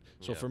different.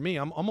 So for me,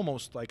 I'm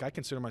almost like, I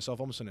consider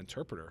myself almost an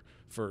interpreter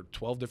for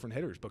 12 different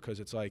hitters, because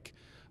it's like,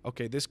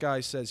 okay, this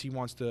guy says he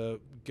wants to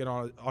get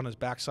on his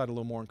backside a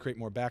little more and create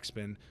more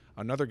backspin.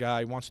 Another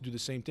guy wants to do the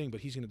same thing, but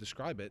he's going to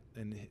describe it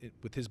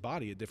with his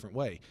body a different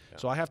way. Yeah.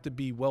 So I have to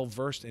be well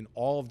versed in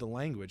all of the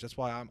language. That's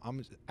why I'm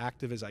as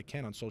active as I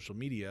can on social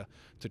media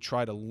to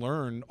try to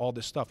learn all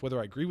this stuff. Whether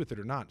I agree with it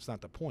or not, it's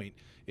not the point.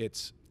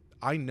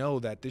 I know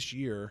that this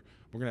year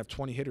we're going to have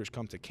 20 hitters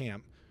come to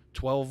camp.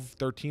 12,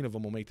 13 of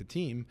them will make the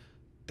team.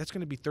 That's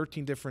going to be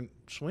 13 different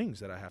swings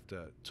that I have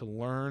to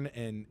learn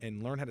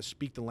and learn how to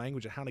speak the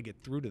language and how to get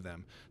through to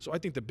them. So I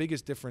think the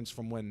biggest difference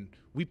from when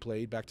we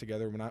played back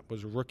together when I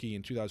was a rookie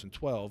in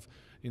 2012,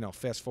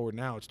 fast forward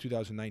now, it's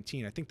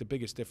 2019. I think the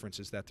biggest difference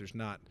is that there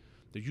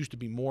used to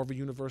be more of a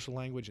universal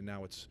language, and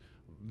now it's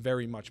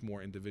very much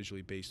more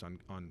individually based on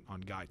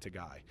guy to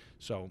guy.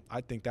 So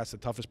I think that's the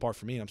toughest part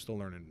for me. I'm still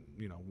learning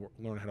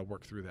how to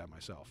work through that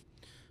myself.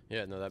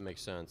 Yeah, no, that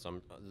makes sense.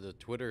 The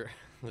Twitter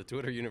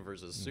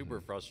universe is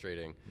super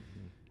frustrating.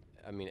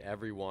 I mean,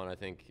 everyone, I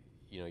think,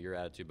 your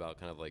attitude about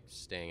kind of like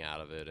staying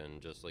out of it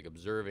and just like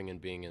observing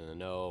and being in the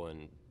know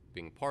and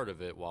being part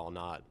of it while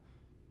not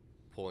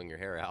pulling your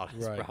hair out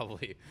is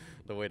probably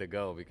the way to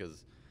go,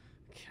 because,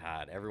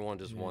 God, everyone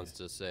just wants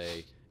to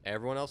say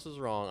everyone else is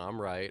wrong, I'm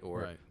right,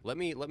 or let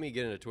me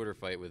get in a Twitter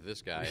fight with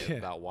this guy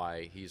about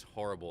why he's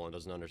horrible and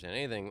doesn't understand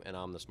anything, and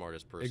I'm the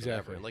smartest person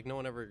ever. And like no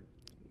one ever.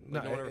 No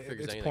one ever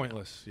figures anything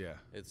pointless. out. Yeah,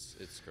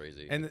 it's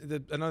crazy.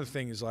 And another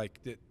thing is like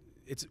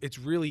it's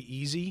really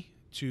easy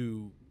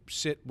to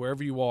sit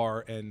wherever you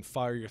are and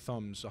fire your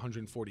thumbs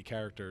 140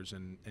 characters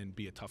and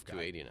be a tough guy.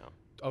 280 now.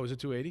 Oh, is it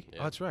 280? Yeah.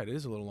 Oh, that's right. It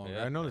is a little longer.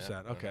 Yeah, I noticed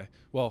that. Okay.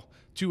 Well,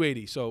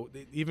 280. So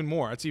even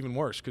more. That's even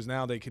worse, because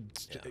now they could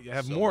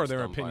have so more of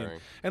their opinion.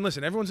 Firing. And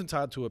listen, everyone's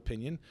entitled to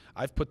opinion.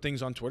 I've put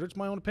things on Twitter. It's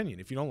my own opinion.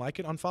 If you don't like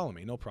it, unfollow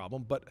me. No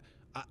problem. But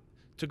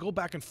to go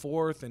back and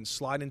forth and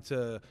slide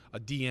into a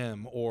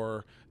DM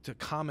or to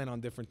comment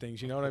on different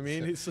things, you know what I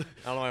mean? I don't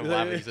know why I'm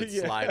laughing. You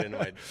said slide into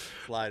my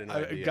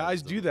DMs.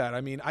 Guys do that. I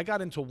mean, I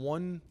got into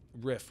one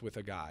riff with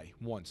a guy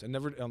once, and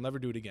I'll never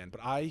do it again. But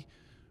I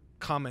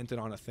commented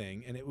on a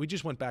thing, and we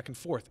just went back and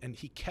forth, and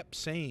he kept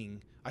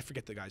saying, I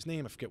forget the guy's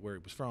name, I forget where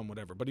he was from,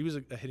 whatever, but he was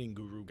a hitting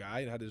guru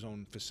guy and had his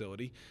own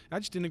facility, and I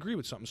just didn't agree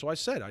with something. So I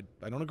said,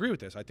 I don't agree with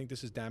this. I think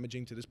this is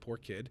damaging to this poor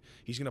kid.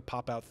 He's going to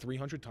pop out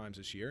 300 times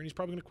this year, and he's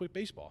probably going to quit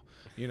baseball.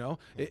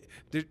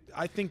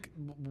 I think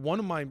one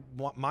of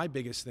my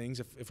biggest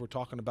things, if we're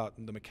talking about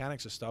the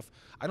mechanics of stuff,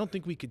 I don't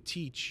think we could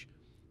teach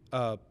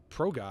a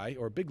pro guy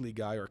or a big league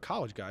guy or a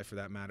college guy, for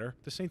that matter,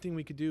 the same thing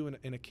we could do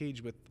in a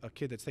cage with a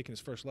kid that's taking his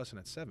first lesson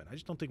at 7. I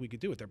just don't think we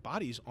could do it. Their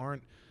bodies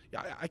aren't.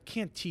 I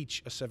can't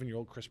teach a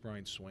 7-year-old Chris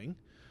Bryant swing.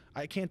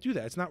 I can't do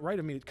that. It's not right.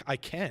 I mean, I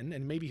can,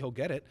 and maybe he'll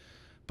get it,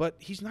 but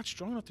he's not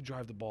strong enough to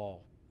drive the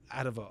ball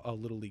out of a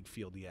little league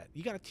field yet.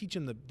 You got to teach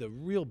him the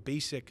real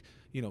basic,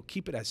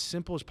 keep it as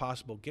simple as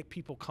possible. Get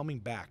people coming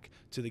back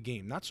to the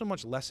game. Not so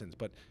much lessons,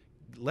 but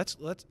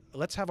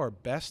let's have our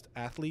best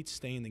athletes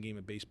stay in the game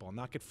of baseball,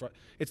 not get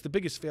it's the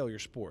biggest failure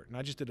sport. And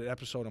I just did an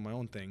episode on my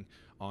own thing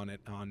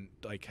on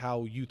like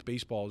how youth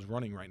baseball is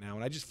running right now,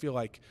 and I just feel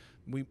like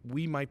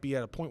we might be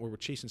at a point where we're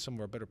chasing some of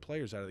our better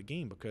players out of the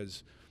game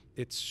because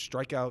it's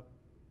strike out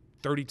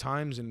 30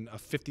 times in a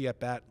 50 at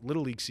bat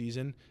little league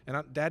season,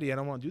 and Daddy, I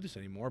don't want to do this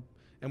anymore.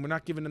 And we're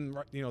not giving them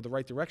the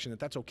right direction.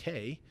 That's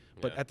okay,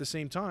 but at the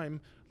same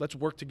time, let's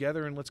work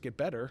together and let's get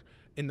better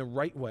in the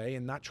right way,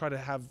 and not try to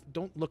have.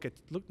 Don't look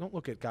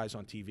at guys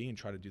on TV and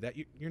try to do that.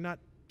 You're not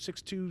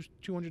 6'2",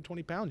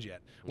 220 pounds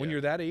yet. When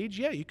you're that age,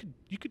 you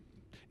could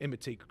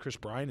imitate Chris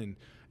Bryant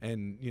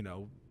and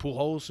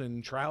Pujols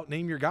and Trout.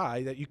 Name your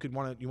guy that you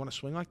want to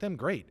swing like them.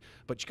 Great,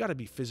 but you got to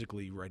be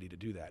physically ready to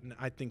do that. And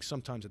I think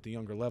sometimes at the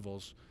younger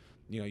levels,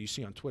 you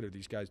see on Twitter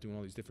these guys doing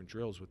all these different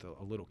drills with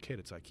a little kid.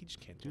 It's like, he just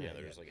can't do that. Yeah,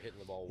 they're just like hitting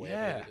the ball way.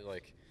 Yeah.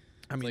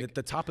 At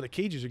the top of the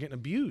cages are getting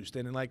abused.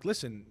 And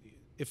listen,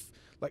 if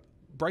like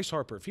Bryce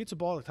Harper, if he hits a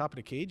ball at the top of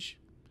the cage,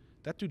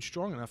 that dude's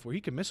strong enough where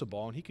he could miss a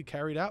ball and he could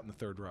carry it out in the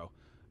third row.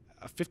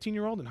 A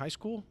 15-year-old in high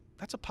school,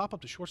 that's a pop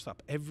up to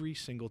shortstop every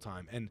single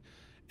time. And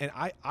And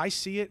I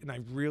see it, and I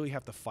really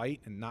have to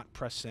fight and not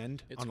press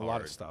send on a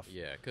lot of stuff.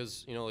 Yeah,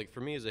 because, you know, like,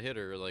 for me as a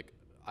hitter, like,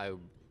 I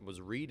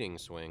was reading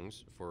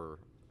swings for,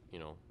 you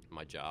know,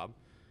 my job,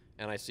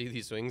 and I see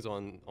these swings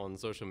on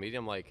social media.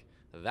 I'm like,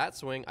 that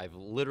swing I've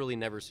literally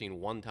never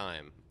seen one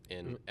time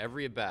in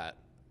every at-bat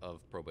of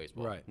pro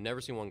baseball. Right.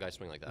 Never seen one guy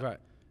swing like that. Right.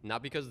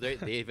 Not because they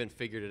haven't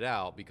figured it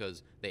out,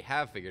 because they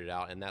have figured it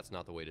out, and that's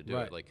not the way to do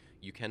it. Like,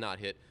 you cannot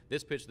hit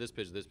this pitch, this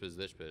pitch, this pitch,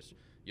 this pitch.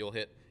 You'll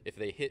hit,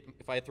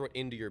 if I throw it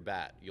into your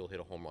bat, you'll hit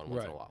a home run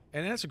once in a while.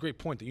 And that's a great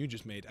point that you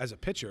just made. As a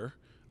pitcher,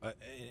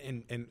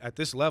 and at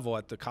this level,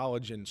 at the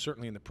college and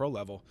certainly in the pro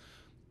level,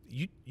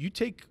 you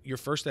take your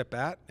first at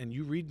bat and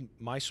you read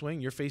my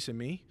swing, you're facing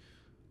me.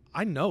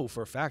 I know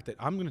for a fact that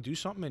I'm going to do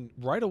something, and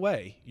right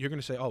away you're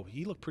going to say, "Oh,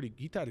 he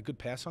had a good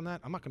pass on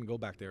that. I'm not going to go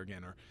back there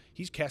again." Or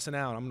he's casting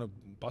out. I'm going to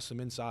bust him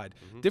inside.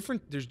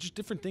 There's just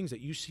different things that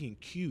you see in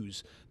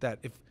cues that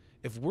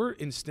if we're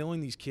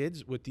instilling these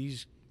kids with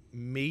these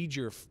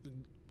major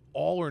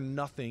all or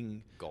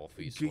nothing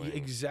golfy swing.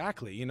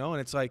 Exactly, you know,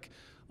 and it's like,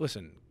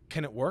 listen,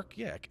 can it work?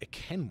 Yeah, it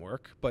can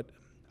work, but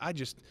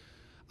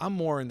I'm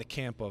more in the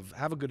camp of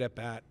have a good at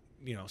bat.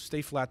 You know,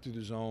 stay flat through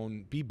the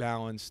zone, be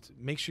balanced,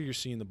 make sure you're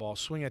seeing the ball,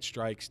 swing at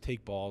strikes,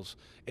 take balls,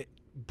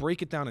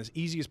 break it down as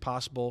easy as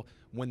possible.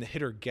 When the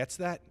hitter gets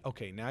that,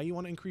 okay, now you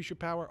want to increase your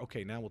power?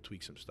 Okay, now we'll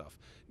tweak some stuff.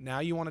 Now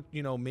you want to,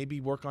 you know, maybe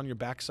work on your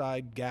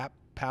backside gap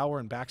power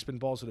and backspin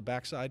balls to the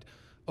backside.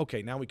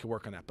 Okay, now we can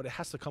work on that. But it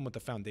has to come with the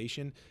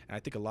foundation, and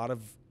I think a lot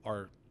of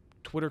our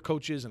Twitter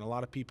coaches and a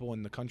lot of people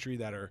in the country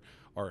that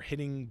are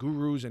hitting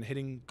gurus and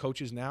hitting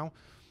coaches now,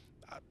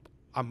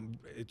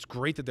 it's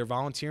great that they're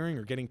volunteering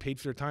or getting paid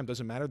for their time.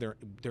 Doesn't matter.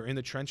 They're in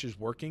the trenches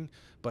working.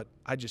 But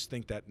I just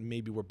think that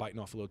maybe we're biting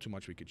off a little too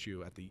much we could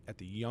chew at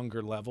the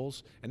younger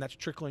levels, and that's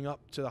trickling up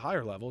to the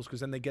higher levels, because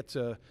then they get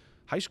to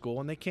high school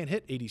and they can't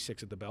hit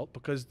 86 at the belt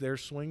because their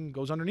swing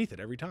goes underneath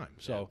it every time.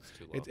 So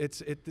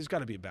there's got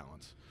to be a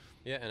balance.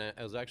 Yeah, and it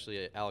was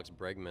actually Alex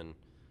Bregman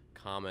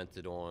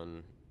commented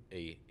on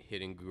a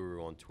hitting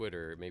guru on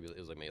Twitter. Maybe it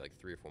was maybe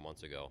 3 or 4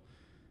 months ago,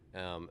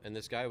 and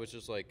this guy was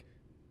just like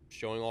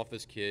showing off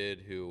this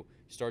kid who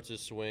starts his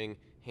swing,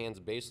 hands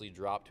basically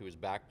drop to his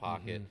back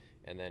pocket,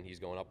 and then he's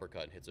going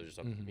uppercut and hits just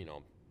a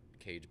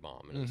cage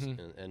bomb.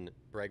 And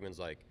Bregman's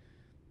like,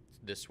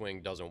 this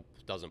swing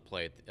doesn't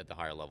play at the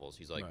higher levels.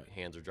 He's like,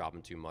 hands are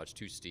dropping too much,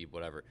 too steep,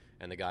 whatever.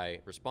 And the guy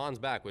responds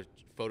back with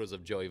photos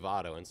of Joey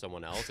Votto and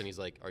someone else, and he's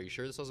like, are you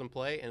sure this doesn't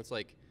play? And it's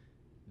like,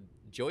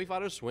 Joey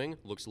Votto's swing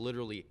looks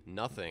literally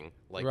nothing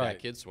like that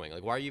kid's swing.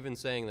 Like, why are you even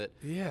saying that?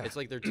 Yeah. It's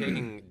like they're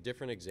taking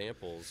different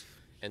examples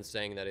and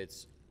saying that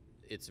it's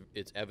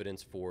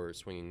evidence for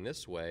swinging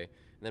this way. And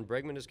then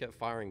Bregman just kept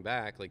firing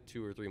back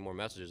 2 or 3 more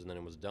messages, and then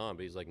it was done.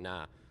 But he's like,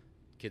 nah,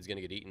 kid's going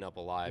to get eaten up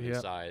alive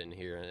inside and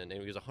here. And he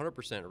was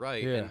 100%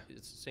 right. Yeah. And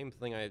it's the same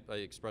thing I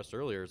expressed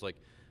earlier. It's like,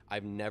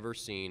 I've never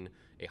seen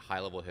a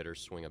high-level hitter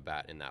swing a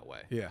bat in that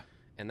way. Yeah.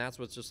 And that's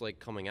what's just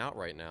coming out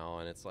right now.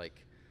 And it's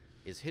like,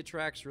 is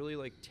HitTrax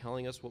really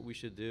telling us what we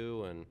should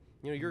do? And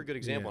you're a good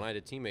example. And I had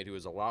a teammate who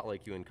was a lot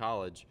like you in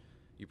college.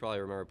 You probably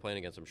remember playing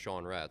against him,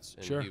 Sean Retz.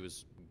 And he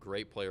was a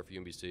great player for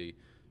UMBC.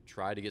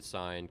 Tried to get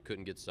signed,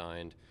 couldn't get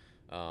signed.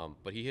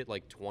 But he hit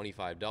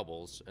 25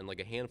 doubles and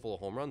a handful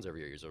of home runs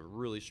every year. He's a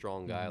really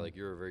strong guy.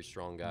 You're a very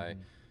strong guy.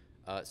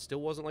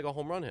 Still wasn't a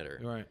home run hitter.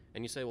 Right.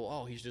 And you say,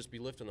 well, he should just be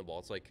lifting the ball.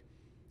 It's like,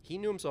 he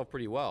knew himself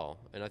pretty well.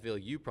 And I feel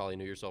like you probably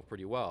knew yourself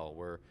pretty well,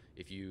 where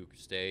if you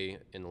stay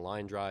in the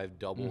line drive,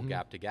 double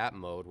gap-to-gap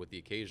mode with the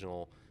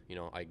occasional,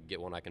 I get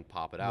one, I can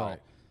pop it out.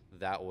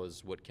 That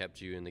was what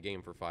kept you in the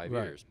game for 5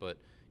 years. But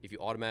if you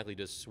automatically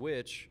just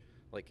switch,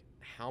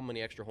 how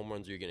many extra home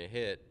runs are you going to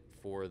hit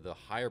for the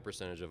higher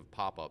percentage of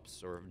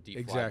pop-ups or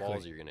deep fly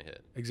balls you're going to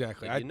hit?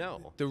 Exactly.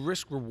 The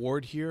risk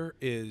reward here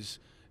is,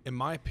 in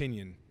my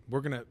opinion,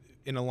 we're going to,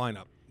 in a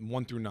lineup,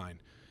 1 through 9,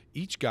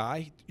 each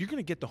guy, you're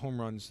going to get the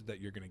home runs that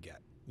you're going to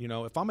get.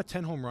 If I'm a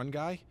 10 home run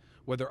guy,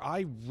 whether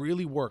I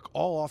really work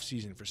all off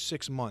season for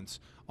 6 months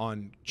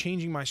on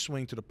changing my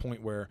swing to the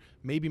point where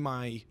maybe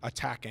my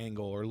attack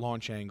angle or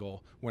launch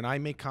angle, when I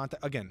make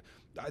contact, again,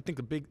 I think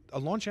a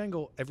launch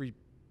angle, every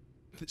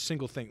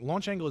single thing.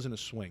 Launch angle isn't a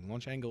swing.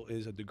 Launch angle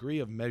is a degree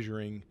of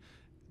measuring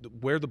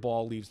where the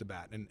ball leaves the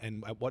bat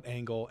and at what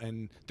angle,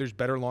 and there's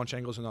better launch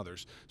angles than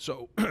others.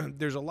 So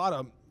there's a lot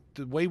of,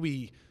 the way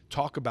we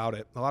talk about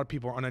it, a lot of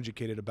people are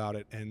uneducated about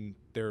it, and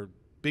they're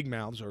big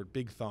mouths or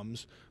big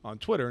thumbs on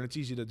Twitter, and it's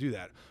easy to do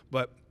that.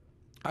 But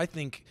I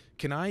think,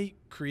 can I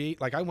create,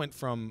 I went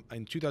from,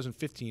 in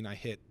 2015, I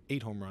hit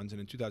 8 home runs, and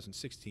in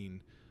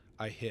 2016,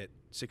 I hit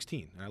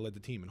 16, and I led the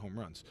team in home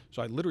runs.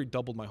 So I literally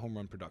doubled my home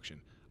run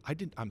production.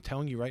 I'm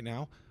telling you right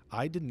now,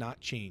 I did not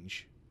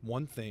change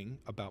one thing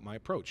about my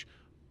approach.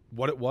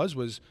 What it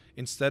was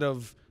instead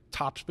of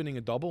top spinning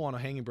a double on a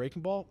hanging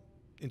breaking ball,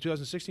 in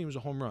 2016 it was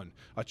a home run.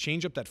 A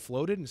changeup that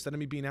floated, instead of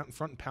me being out in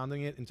front and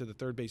pounding it into the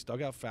third base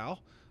dugout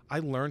foul, I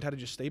learned how to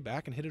just stay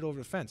back and hit it over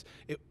the fence.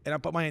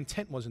 But my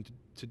intent wasn't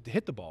to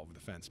hit the ball over the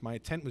fence. My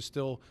intent was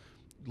still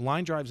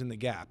line drives in the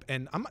gap.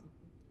 And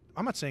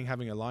I'm not saying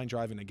having a line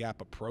drive and a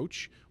gap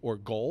approach or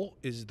goal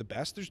is the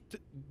best.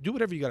 Do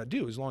whatever you got to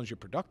do as long as you're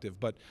productive.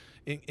 But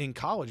in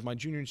college, my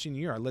junior and senior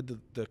year, I led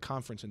the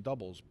conference in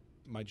doubles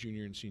my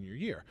junior and senior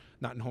year,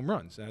 not in home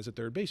runs as a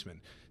third baseman.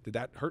 Did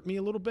that hurt me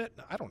a little bit?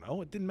 I don't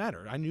know. It didn't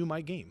matter. I knew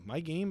my game.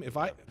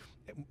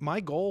 My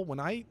goal when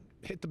I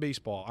hit the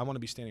baseball, I want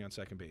to be standing on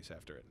second base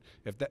after it.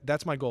 If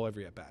that's my goal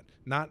every at bat,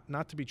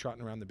 not to be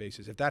trotting around the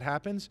bases. If that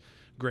happens,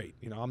 great.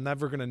 I'm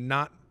never going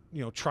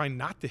to try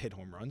not to hit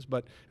home runs,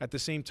 but at the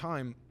same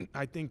time,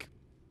 I think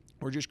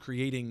we're just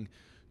creating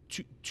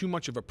too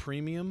much of a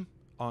premium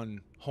on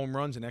home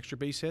runs and extra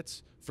base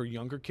hits for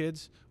younger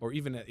kids, or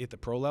even at the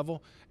pro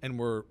level, and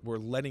we're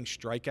letting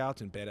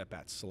strikeouts and bad at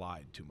bats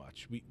slide too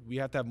much. We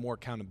have to have more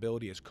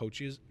accountability as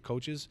coaches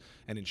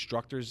and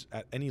instructors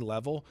at any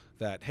level.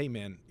 That, hey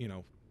man,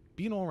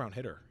 be an all around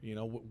hitter. I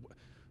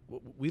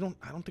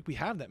don't think we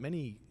have that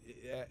many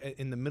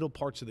in the middle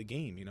parts of the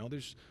game.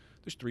 There's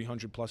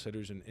 300 plus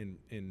hitters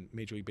in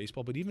Major League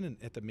Baseball, but even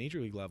at the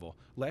Major League level,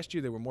 last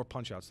year there were more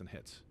punch outs than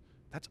hits.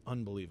 That's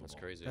unbelievable. That's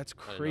crazy. That's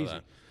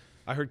crazy.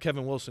 I heard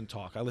Kevin Wilson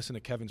talk. I listened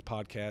to Kevin's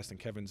podcast, and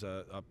Kevin's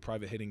a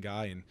private hitting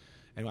guy,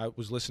 and I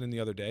was listening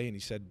the other day, and he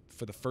said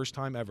for the first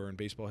time ever in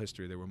baseball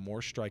history, there were more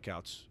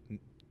strikeouts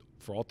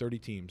for all 30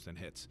 teams than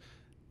hits.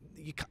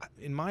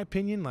 In my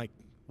opinion, like,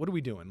 what are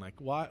we doing? Like,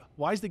 why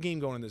is the game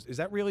going in this? Is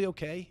that really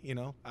okay?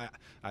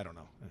 I don't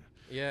know.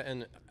 Yeah,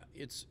 and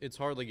it's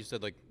hard, like you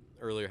said, like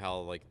earlier, how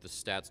like the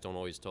stats don't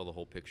always tell the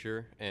whole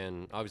picture,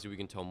 and obviously we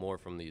can tell more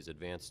from these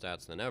advanced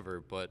stats than ever,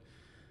 but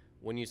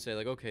when you say,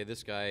 like, okay,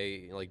 this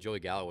guy, like Joey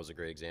Gallo was a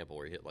great example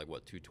where he hit, like,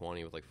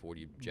 220 with, like,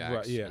 40 jacks,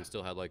 right, yeah, and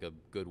still had, like, a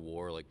good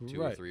WAR, like, 2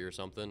 or 3 or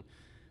something.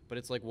 But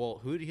it's like, well,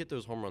 who did he hit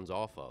those home runs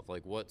off of?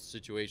 Like, what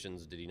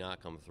situations did he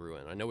not come through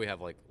in? I know we have,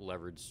 like,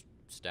 leveraged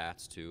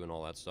stats, too, and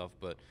all that stuff.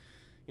 But,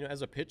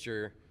 as a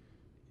pitcher,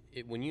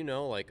 when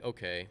like,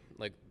 okay,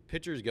 like,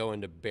 pitchers go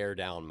into bear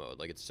down mode.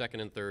 Like, it's second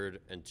and third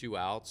and 2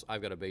 outs.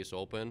 I've got a base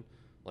open.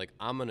 Like,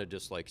 I'm going to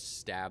just, like,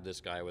 stab this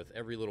guy with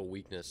every little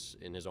weakness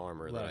in his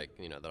armor that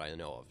I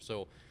know of.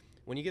 So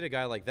when you get a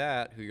guy like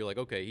that who you're like,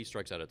 okay, he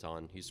strikes out a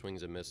ton, he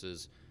swings and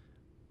misses,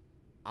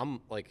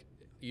 I'm like,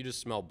 you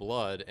just smell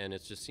blood, and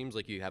it just seems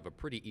like you have a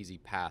pretty easy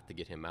path to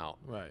get him out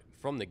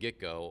from the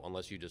get-go,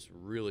 unless you just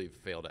really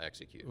fail to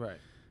execute. Right.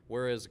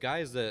 Whereas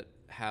guys that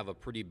have a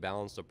pretty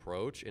balanced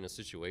approach in a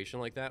situation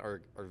like that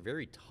are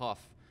very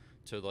tough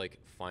to, like,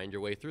 find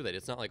your way through that.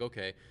 It's not like,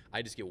 okay,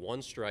 I just get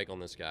one strike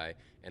on this guy,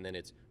 and then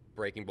it's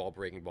breaking ball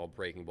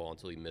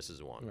until he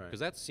misses one. Because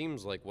that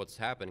seems like what's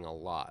happening a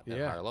lot at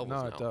higher levels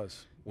now. No, it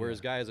does. Whereas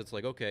guys, it's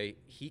like, okay,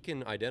 he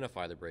can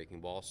identify the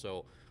breaking ball,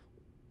 so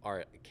all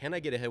right, can I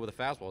get ahead with a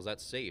fastball? Is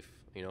that safe?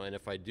 And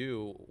if I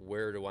do,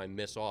 where do I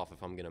miss off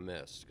if I'm going to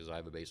miss? Because I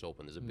have a base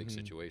open. There's a big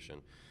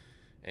situation.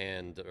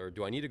 Or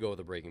do I need to go with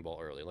a breaking ball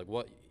early? Like,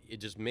 what? It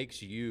just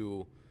makes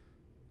you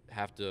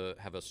have to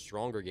have a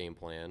stronger game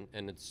plan,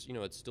 and it's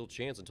it's still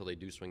chance until they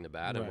do swing the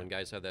bat. And when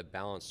guys have that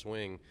balanced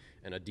swing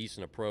and a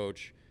decent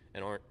approach,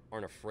 and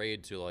aren't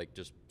afraid to, like,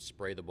 just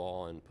spray the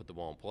ball and put the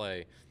ball in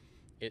play,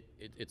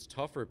 it's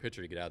tough for a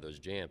pitcher to get out of those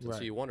jams. And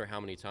so you wonder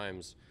how many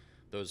times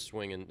those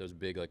swinging, those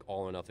big, like,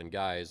 all or nothing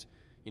guys,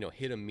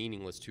 hit a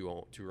meaningless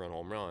two-run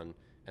home run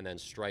and then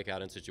strike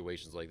out in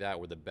situations like that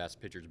where the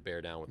best pitchers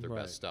bear down with their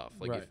best stuff.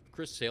 Like, if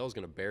Chris Sale's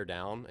going to bear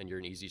down and you're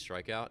an easy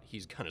strikeout,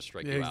 he's going to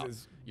strike you out.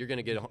 You're going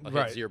to get a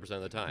hit 0%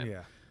 of the time.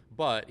 Yeah.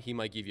 But he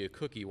might give you a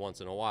cookie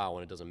once in a while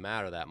when it doesn't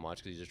matter that much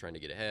because he's just trying to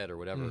get ahead or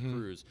whatever,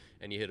 cruise,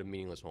 and you hit a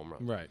meaningless home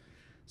run. Right.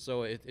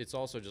 So it's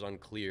also just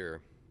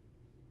unclear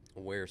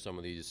where some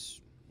of these,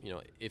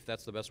 if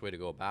that's the best way to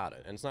go about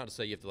it. And it's not to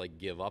say you have to, like,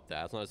 give up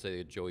that. It's not to say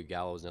that Joey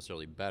Gallo is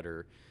necessarily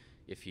better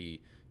if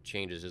he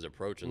changes his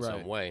approach in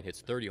some way and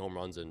hits 30 home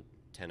runs and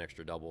 10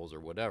 extra doubles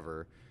or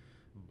whatever.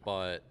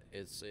 But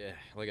it's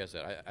like I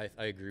said,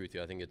 I agree with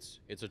you. I think it's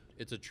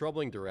a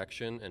troubling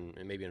direction,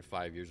 and maybe in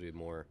 5 years we have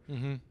more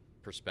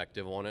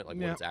perspective on it, like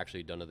what it's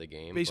actually done to the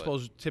game.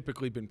 Baseball's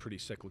typically been pretty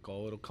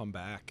cyclical. It'll come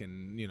back,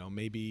 and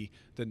maybe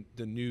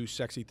the new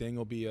sexy thing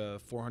will be a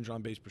 400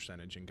 on base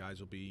percentage, and guys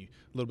will be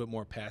a little bit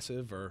more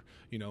passive, or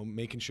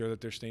making sure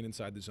that they're staying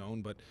inside the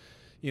zone. But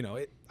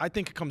I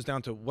think it comes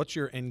down to what's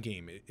your end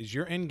game. Is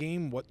your end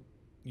game what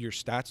your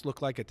stats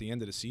look like at the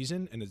end of the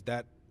season, and is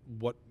that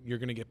what you're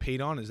going to get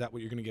paid on? Is that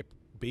what you're going to get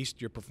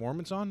based your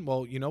performance on?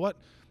 Well, you know what?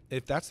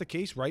 If that's the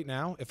case right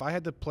now, if I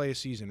had to play a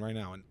season right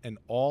now and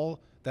all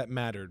that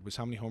mattered was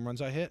how many home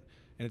runs I hit,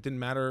 and it didn't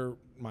matter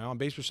my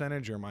on-base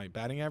percentage or my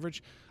batting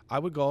average, I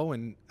would go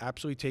and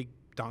absolutely take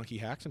donkey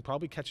hacks and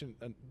probably catch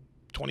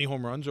 20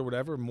 home runs or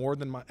whatever, more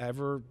than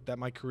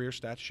my career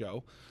stats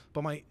show.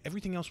 But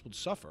everything else would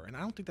suffer, and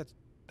I don't think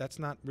that's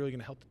not really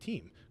going to help the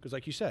team. Because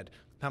like you said,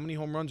 how many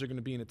home runs are going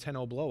to be in a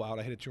 10-0 blowout?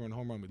 I hit a 2-run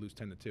home run, we lose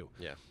 10-2.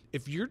 Yeah.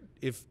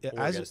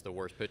 Or against the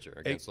worst pitcher,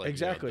 against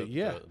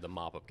the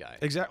mop-up guy.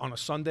 Exactly, on a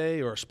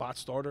Sunday or a spot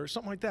starter or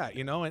something like that,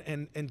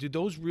 and do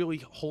those really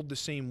hold the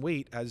same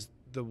weight as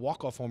the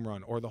walk-off home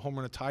run or the home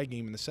run a tie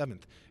game in the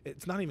 7th?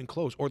 It's not even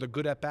close. Or the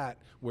good at-bat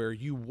where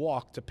you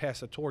walk to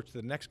pass a torch to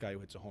the next guy who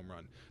hits a home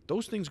run.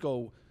 Those things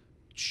go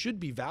should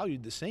be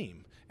valued the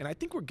same. And I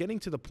think we're getting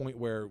to the point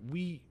where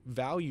we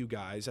value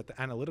guys at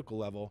the analytical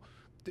level.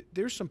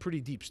 There's some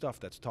pretty deep stuff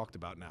that's talked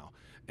about now.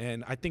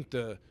 And I think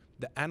the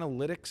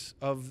analytics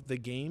of the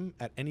game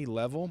at any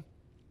level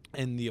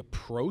and the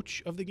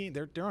approach of the game,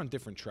 they're on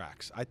different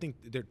tracks. I think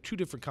they're two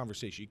different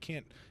conversations. You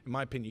can't, in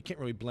my opinion, you can't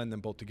really blend them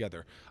both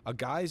together. A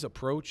guy's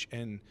approach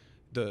and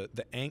the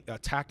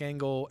attack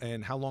angle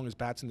and how long his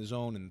bat's in the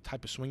zone and the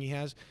type of swing he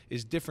has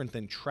is different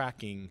than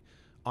tracking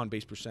on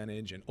base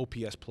percentage and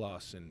OPS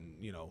plus and,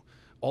 you know,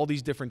 all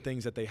these different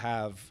things that they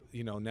have,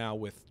 you know, now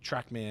with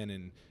TrackMan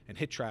and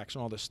hit tracks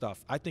and all this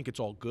stuff. I think it's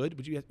all good,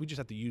 but we just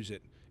have to use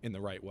it in the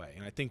right way.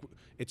 And I think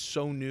it's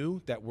so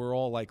new that we're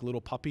all like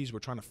little puppies. We're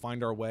trying to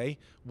find our way.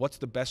 What's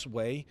the best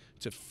way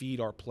to feed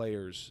our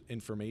players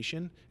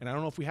information? And I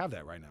don't know if we have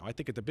that right now. I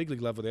think at the big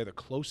league level, they're the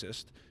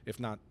closest, if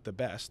not the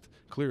best.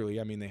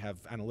 Clearly, I mean, they have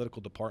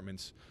analytical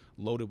departments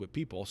loaded with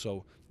people.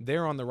 So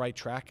they're on the right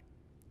track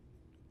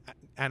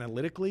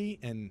analytically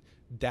and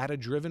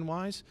data-driven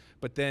wise.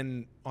 But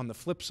then on the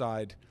flip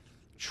side,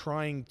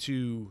 trying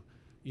to,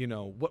 you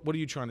know, what are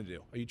you trying to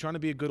do? Are you trying to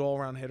be a good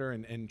all-around hitter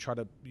and try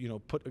to, you know,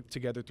 put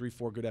together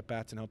 3-4 good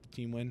at-bats and help the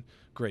team win?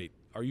 Great.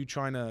 Are you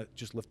trying to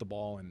just lift the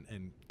ball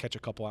and catch a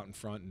couple out in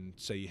front and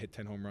say you hit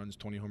 10 home runs,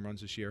 20 home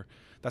runs this year?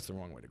 That's the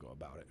wrong way to go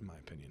about it, in my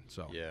opinion.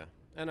 So yeah,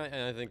 and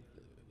I think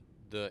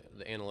the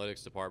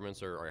analytics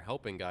departments are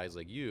helping guys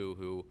like you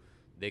who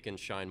they can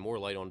shine more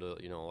light onto,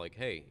 you know, like,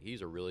 hey,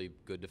 he's a really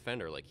good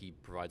defender. Like, he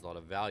provides a lot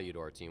of value to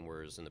our team,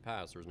 whereas in the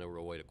past, there was no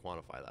real way to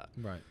quantify that.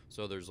 Right.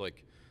 So there's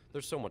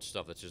so much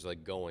stuff that's just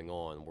like going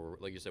on. We're,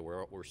 like you said,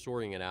 we're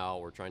sorting it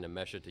out. We're trying to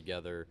mesh it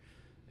together.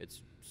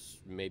 It's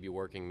maybe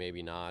working,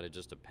 maybe not. It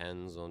just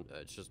depends on.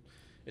 It's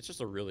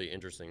just a really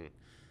interesting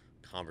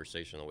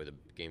conversation the way the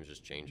game's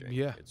just changing.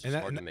 Yeah, it's just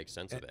hard to make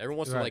sense of it. Everyone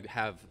wants to like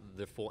have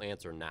the full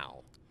answer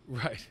now.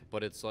 Right.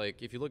 But it's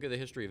like if you look at the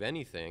history of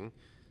anything,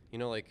 you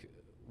know, like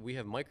we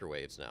have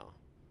microwaves now.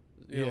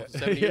 You know,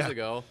 7 years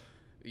ago,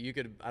 you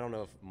could. I don't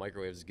know if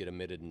microwaves get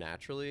emitted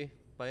naturally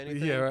by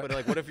anything. Yeah, right. But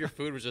like, what if your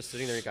food was just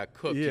sitting there and it got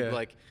cooked? You'd be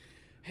like,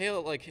 hey,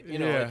 like, you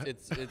know,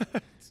 it's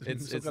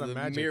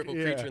the miracle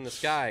creature in the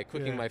sky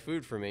cooking my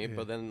food for me.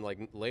 But then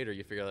like later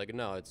you figure like,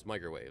 no, it's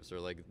microwaves or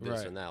like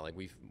this and that. Like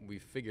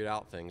we've figured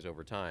out things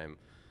over time.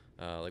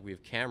 Like we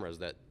have cameras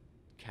that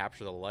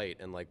capture the light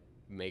and like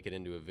make it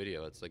into a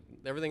video. It's like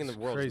everything in the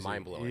world is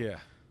mind blowing. Yeah.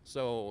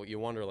 So you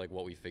wonder like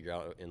what we figure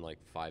out in like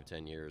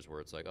 5-10 years where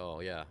it's like, oh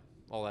yeah,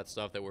 all that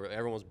stuff that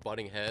everyone's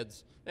butting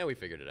heads, and we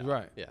figured it out.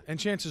 Right. Yeah. And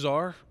chances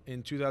are,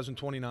 in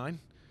 2029,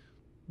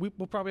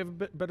 we'll probably have a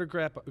bit better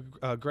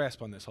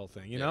grasp on this whole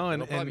thing, you know?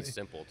 And it'll probably be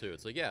simple, too.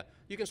 It's like, yeah,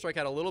 you can strike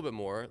out a little bit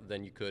more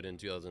than you could in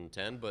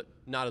 2010, but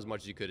not as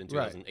much as you could in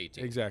 2018.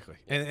 Right. Exactly.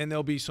 Yeah. And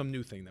there'll be some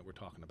new thing that we're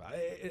talking about.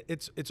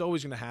 It's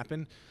always going to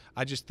happen.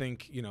 I just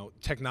think, you know,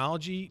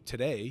 technology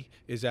today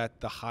is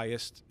at the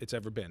highest it's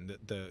ever been.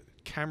 The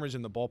cameras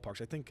in the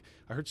ballparks, I think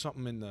I heard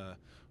something when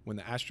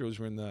the Astros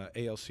were in the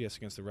ALCS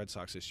against the Red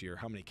Sox this year,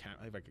 how many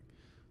like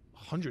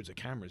hundreds of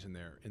cameras in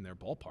their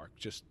ballpark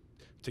just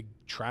to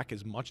track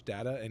as much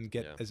data and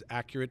get as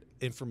accurate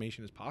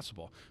information as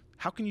possible.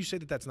 How can you say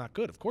that that's not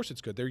good? Of course it's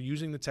good. They're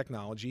using the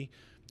technology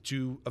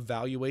to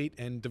evaluate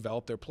and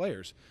develop their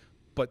players.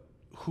 But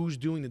who's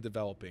doing the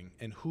developing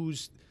and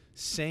who's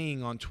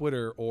saying on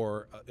Twitter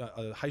or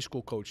a high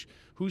school coach,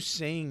 who's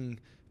saying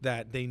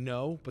that they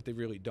know but they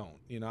really don't?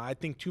 You know, I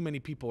think too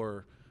many people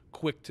are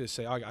quick to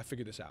say, I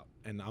figured this out,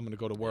 and I'm going to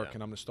go to work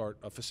and I'm going to start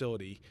a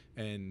facility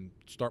and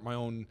start my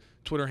own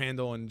Twitter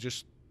handle and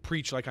just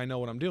preach like I know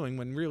what I'm doing,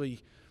 when really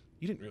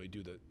you didn't really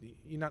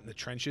you're not in the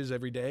trenches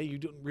every day. You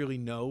don't really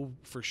know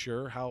for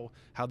sure how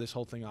this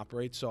whole thing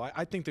operates. So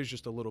I think there's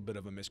just a little bit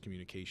of a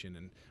miscommunication,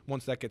 and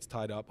once that gets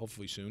tied up,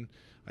 hopefully soon,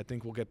 I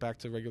think we'll get back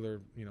to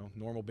regular, you know,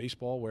 normal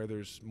baseball where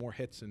there's more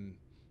hits and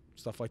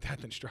stuff like that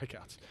than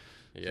strikeouts.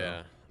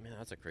 Yeah, so, man,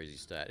 that's a crazy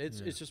stat.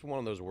 It's just one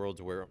of those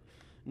worlds where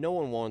no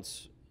one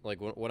wants, like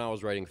when I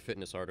was writing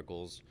fitness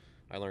articles,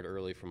 I learned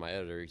early from my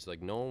editor, he's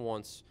like, no one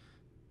wants,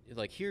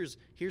 like, here's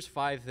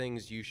 5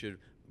 things you should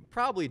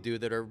probably do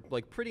that are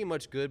like pretty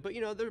much good, but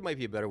you know, there might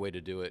be a better way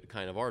to do it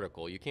kind of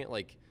article. You can't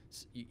like,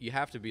 you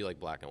have to be like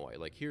black and white.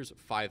 Like, here's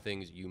 5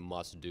 things you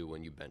must do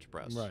when you bench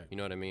press. Right. You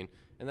know what I mean?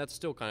 And that's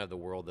still kind of the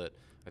world that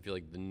I feel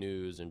like the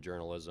news and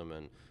journalism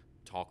and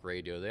talk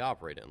radio, they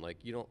operate in. Like,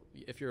 you don't,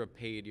 if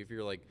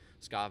you're like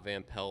Scott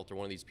Van Pelt or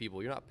one of these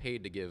people, you're not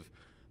paid to give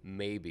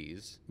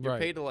maybes. You're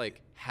paid to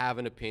like have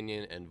an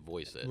opinion and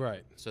voice it.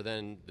 Right. So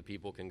then the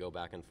people can go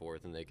back and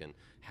forth and they can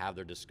have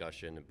their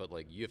discussion, but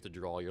like you have to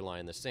draw your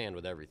line in the sand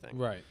with everything.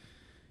 Right.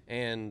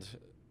 And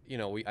you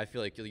know, I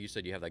feel like you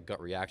said you have that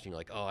gut reaction. You're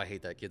like, oh, I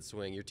hate that kid's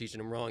swing. You're teaching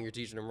him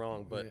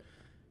wrong. But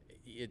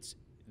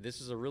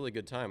this is a really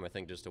good time, I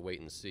think, just to wait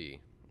and see,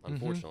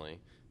 unfortunately.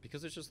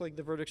 Because it's just like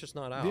the verdict's just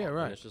not out. Yeah,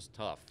 right. And it's just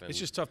tough. And it's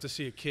just tough to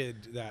see a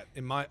kid that,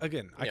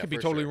 I could be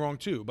totally wrong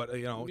too, but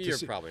you know, you're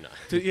probably not.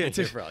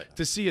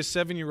 To see a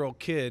 7-year-old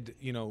kid,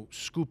 you know,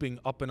 scooping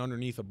up and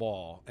underneath a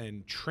ball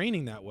and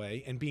training that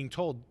way and being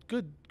told,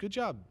 good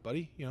job,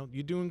 buddy. You know,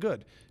 you're doing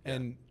good.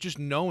 And just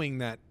knowing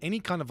that any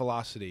kind of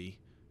velocity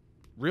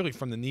really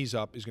from the knees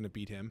up is going to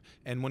beat him.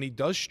 And when he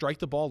does strike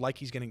the ball like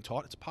he's getting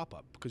taught, it's a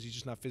pop-up because he's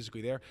just not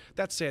physically there.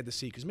 That's sad to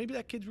see because maybe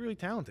that kid's really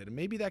talented. And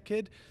maybe that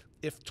kid,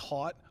 if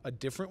taught a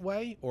different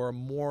way or a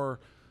more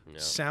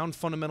sound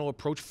fundamental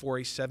approach for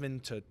a 7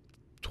 to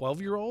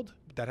 12-year-old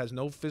that has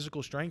no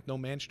physical strength, no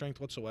man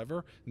strength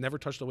whatsoever, never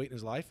touched a weight in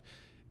his life,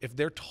 if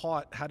they're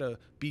taught how to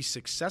be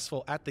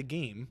successful at the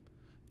game,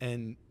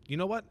 and you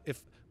know what?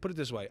 Put it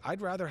this way,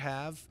 I'd rather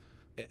have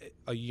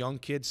a young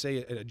kid, say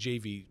a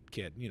JV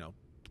kid,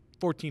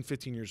 14,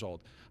 15 years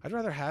old. I'd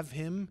rather have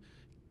him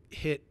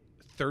hit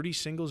 30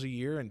 singles a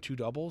year and 2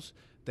 doubles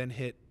than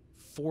hit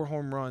 4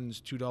 home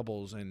runs, 2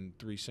 doubles, and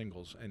 3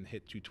 singles and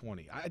hit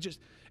 220.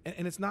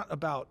 And it's not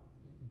about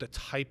the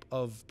type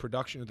of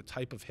production or the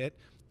type of hit.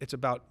 It's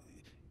about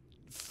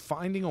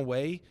finding a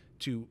way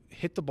to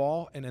hit the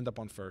ball and end up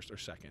on first or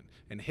second,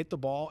 and hit the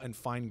ball and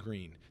find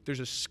green. There's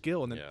a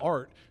skill and an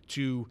art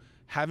to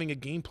having a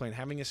game plan,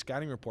 having a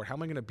scouting report. How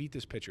am I going to beat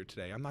this pitcher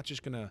today? I'm not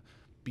just going to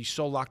be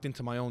so locked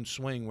into my own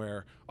swing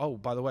where, oh,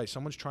 by the way,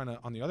 someone's trying to,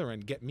 on the other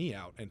end, get me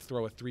out and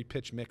throw a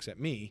 3-pitch mix at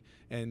me,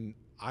 and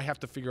I have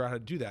to figure out how to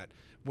do that.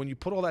 When you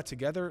put all that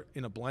together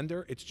in a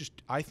blender, it's just,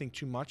 I think,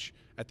 too much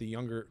at the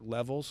younger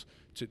levels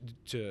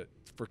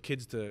for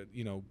kids to,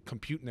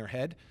 compute in their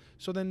head.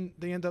 So then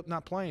they end up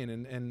not playing,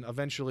 and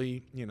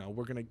eventually,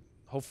 we're going to,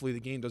 hopefully the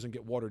game doesn't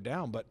get watered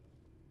down, but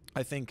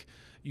I think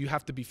you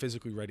have to be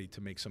physically ready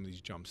to make some of these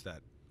jumps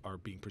that are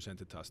being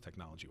presented to us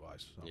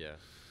technology-wise. So. Yeah.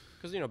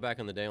 Because, back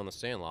in the day on the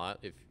Sandlot,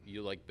 if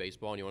you like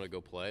baseball and you want to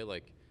go play,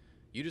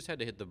 you just had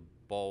to hit the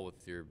ball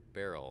with your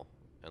barrel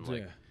and,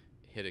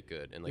 hit it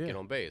good and, get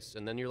on base.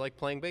 And then you're,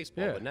 playing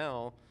baseball. Yeah. But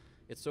now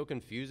it's so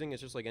confusing.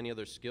 It's just like any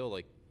other skill.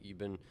 You've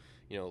been,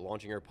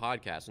 launching your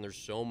podcast, and there's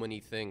so many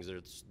things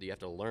that you have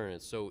to learn.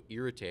 It's so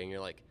irritating.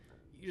 You're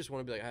you just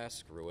want to be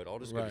screw it. I'll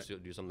just go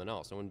do something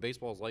else. And when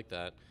baseball's like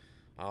that,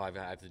 I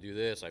have to do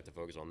this. I have to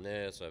focus on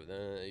this.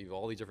 You have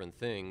all these different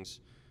things.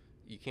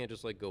 You can't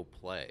just go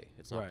play.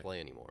 It's not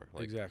play anymore.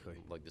 Exactly.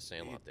 Like the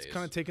Sandlot days. It's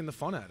kind of taking the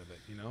fun out of it.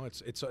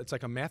 It's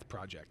like a math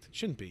project. It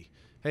shouldn't be.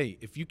 Hey,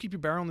 if you keep your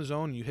barrel in the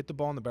zone, you hit the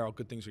ball in the barrel,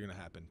 good things are going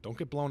to happen. Don't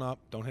get blown up.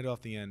 Don't hit it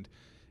off the end.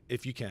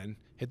 If you can,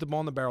 hit the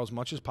ball in the barrel as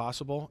much as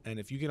possible. And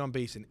if you get on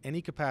base in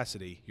any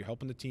capacity, you're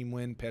helping the team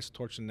win, pass the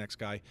torch to the next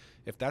guy.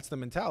 If that's the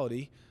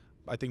mentality,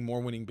 I think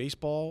more winning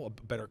baseball,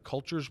 better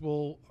cultures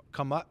will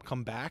come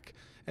back,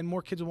 and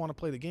more kids will want to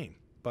play the game.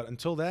 But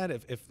until that,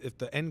 if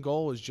the end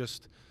goal is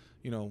just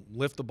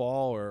lift the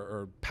ball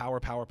or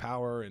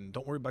power, and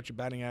don't worry about your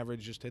batting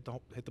average, just hit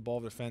the ball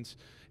over the fence.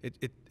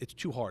 It's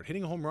too hard.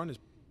 Hitting a home run is,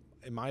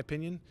 in my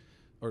opinion,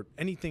 or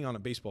anything on a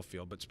baseball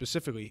field, but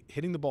specifically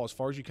hitting the ball as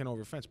far as you can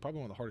over a fence,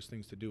 probably one of the hardest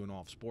things to do in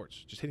all of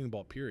sports. Just hitting the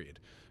ball, period.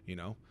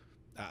 Not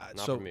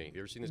for me.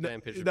 You ever seen this guy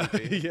in pitcher?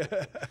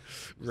 Yeah,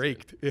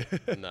 raked.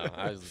 No,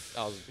 I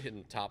was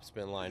hitting top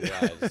spin line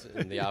drives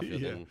in the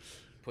outfield and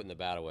putting the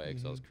bat away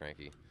because I was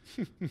cranky.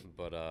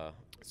 But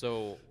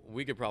so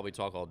we could probably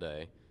talk all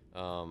day.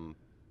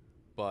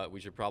 But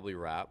we should probably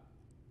wrap.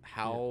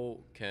 How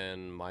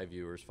can my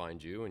viewers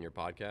find you and your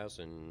podcast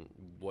and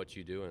what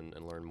you do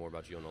and learn more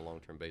about you on a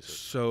long-term basis?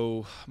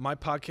 So my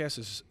podcast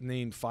is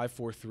named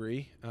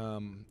 543.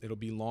 It'll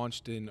be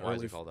launched in Why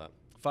is it called that?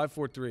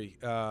 543.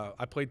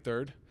 I played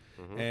third,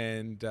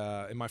 and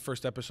in my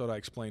first episode I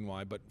explained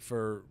why. But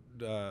for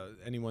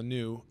anyone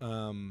new,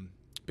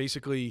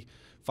 basically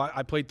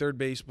I played third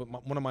base, but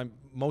one of my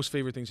most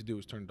favorite things to do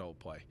is turn double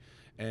play.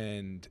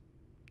 And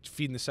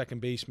feeding the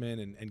second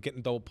baseman and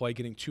getting double play,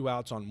 getting 2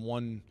 outs on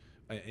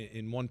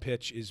in one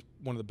pitch is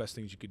one of the best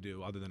things you could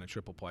do other than a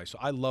triple play. So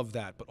I love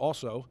that. But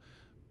also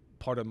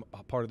part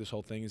of this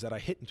whole thing is that I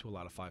hit into a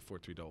lot of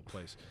 5-4-3 double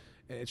plays.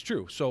 And it's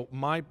true. So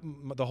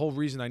the whole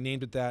reason I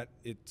named it that,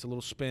 it's a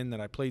little spin that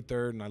I played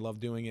third and I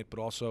love doing it, but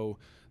also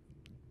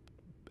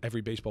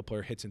every baseball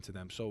player hits into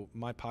them. So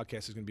my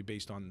podcast is going to be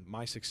based on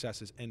my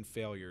successes and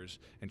failures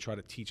and try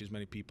to teach as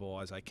many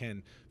people as I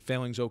can.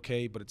 Failing's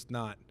okay, but it's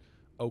not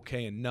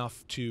okay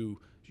enough to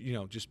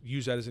just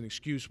use that as an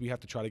excuse. We have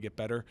to try to get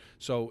better.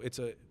 So it's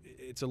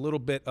a little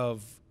bit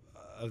of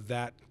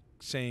that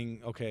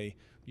saying, okay,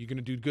 you're going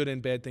to do good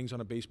and bad things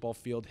on a baseball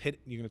field.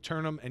 You're going to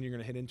turn them and you're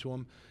going to hit into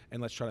them,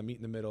 and let's try to meet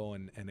in the middle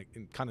and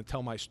kind of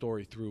tell my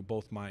story through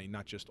both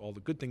not just all the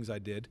good things I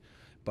did,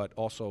 but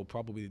also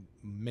probably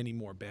many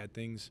more bad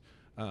things,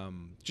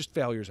 just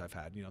failures I've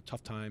had,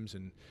 tough times,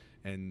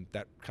 and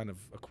that kind of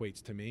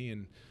equates to me.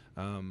 And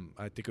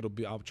I think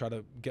I'll try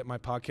to get my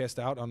podcast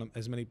out on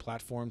as many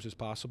platforms as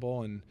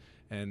possible,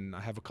 and I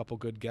have a couple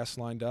good guests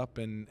lined up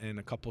and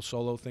a couple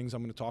solo things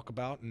I'm going to talk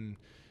about, and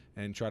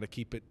try to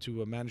keep it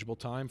to a manageable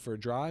time for a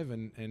drive,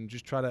 and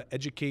just try to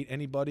educate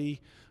anybody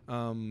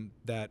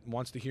that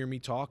wants to hear me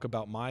talk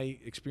about my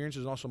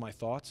experiences and also my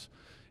thoughts.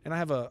 And I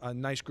have a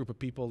nice group of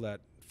people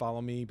that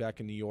follow me back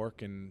in New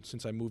York, and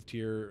since I moved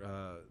here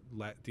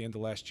at the end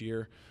of last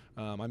year,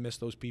 I miss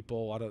those people,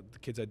 a lot of the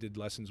kids I did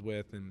lessons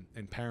with,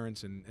 and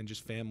parents, and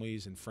just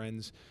families and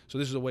friends. So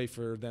this is a way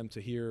for them to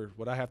hear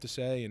what I have to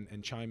say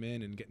and chime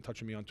in and get in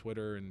touch with me on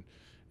Twitter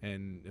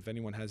And if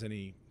anyone has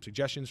any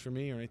suggestions for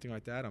me or anything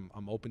like that,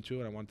 I'm open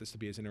to it. I want this to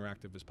be as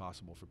interactive as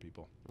possible for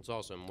people. That's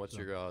awesome. What's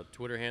your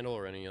Twitter handle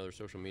or any other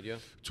social media?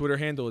 Twitter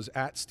handle is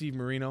at Steve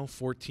Marino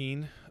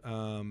 14,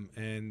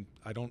 and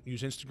I don't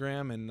use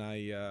Instagram, and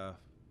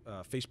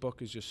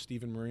Facebook is just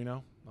Steven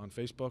Marino on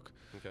Facebook.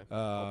 Okay.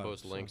 I'll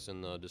post links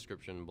in the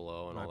description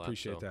below and all that. I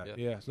appreciate that.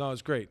 Yeah. No,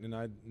 it's great, and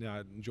I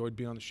enjoyed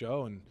being on the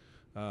show, and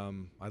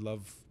I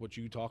love what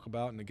you talk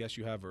about, and the guests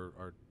you have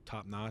are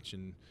top notch,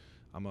 and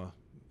I'm a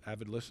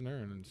avid listener,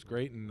 and it's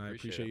great, and I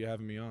appreciate you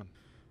having me on.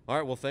 All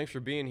right, well, thanks for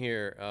being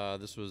here.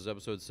 This was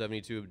episode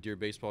 72 of Dear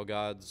Baseball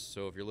Gods.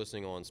 So if you're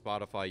listening on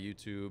Spotify,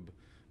 YouTube,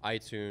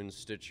 iTunes,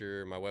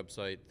 Stitcher, my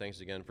website, thanks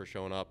again for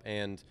showing up.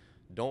 And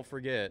don't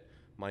forget,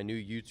 my new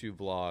YouTube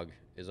vlog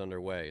is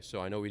underway.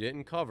 So I know we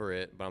didn't cover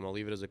it, but I'm going to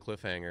leave it as a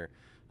cliffhanger.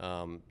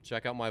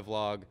 Check out my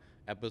vlog.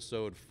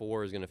 Episode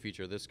 4 is going to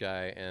feature this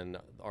guy and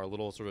our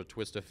little sort of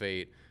twist of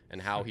fate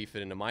and how he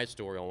fit into my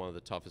story on one of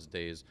the toughest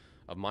days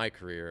of my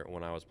career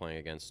when I was playing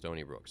against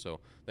Stony Brook. So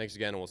thanks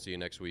again, and we'll see you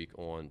next week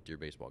on Dear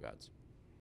Baseball Gods.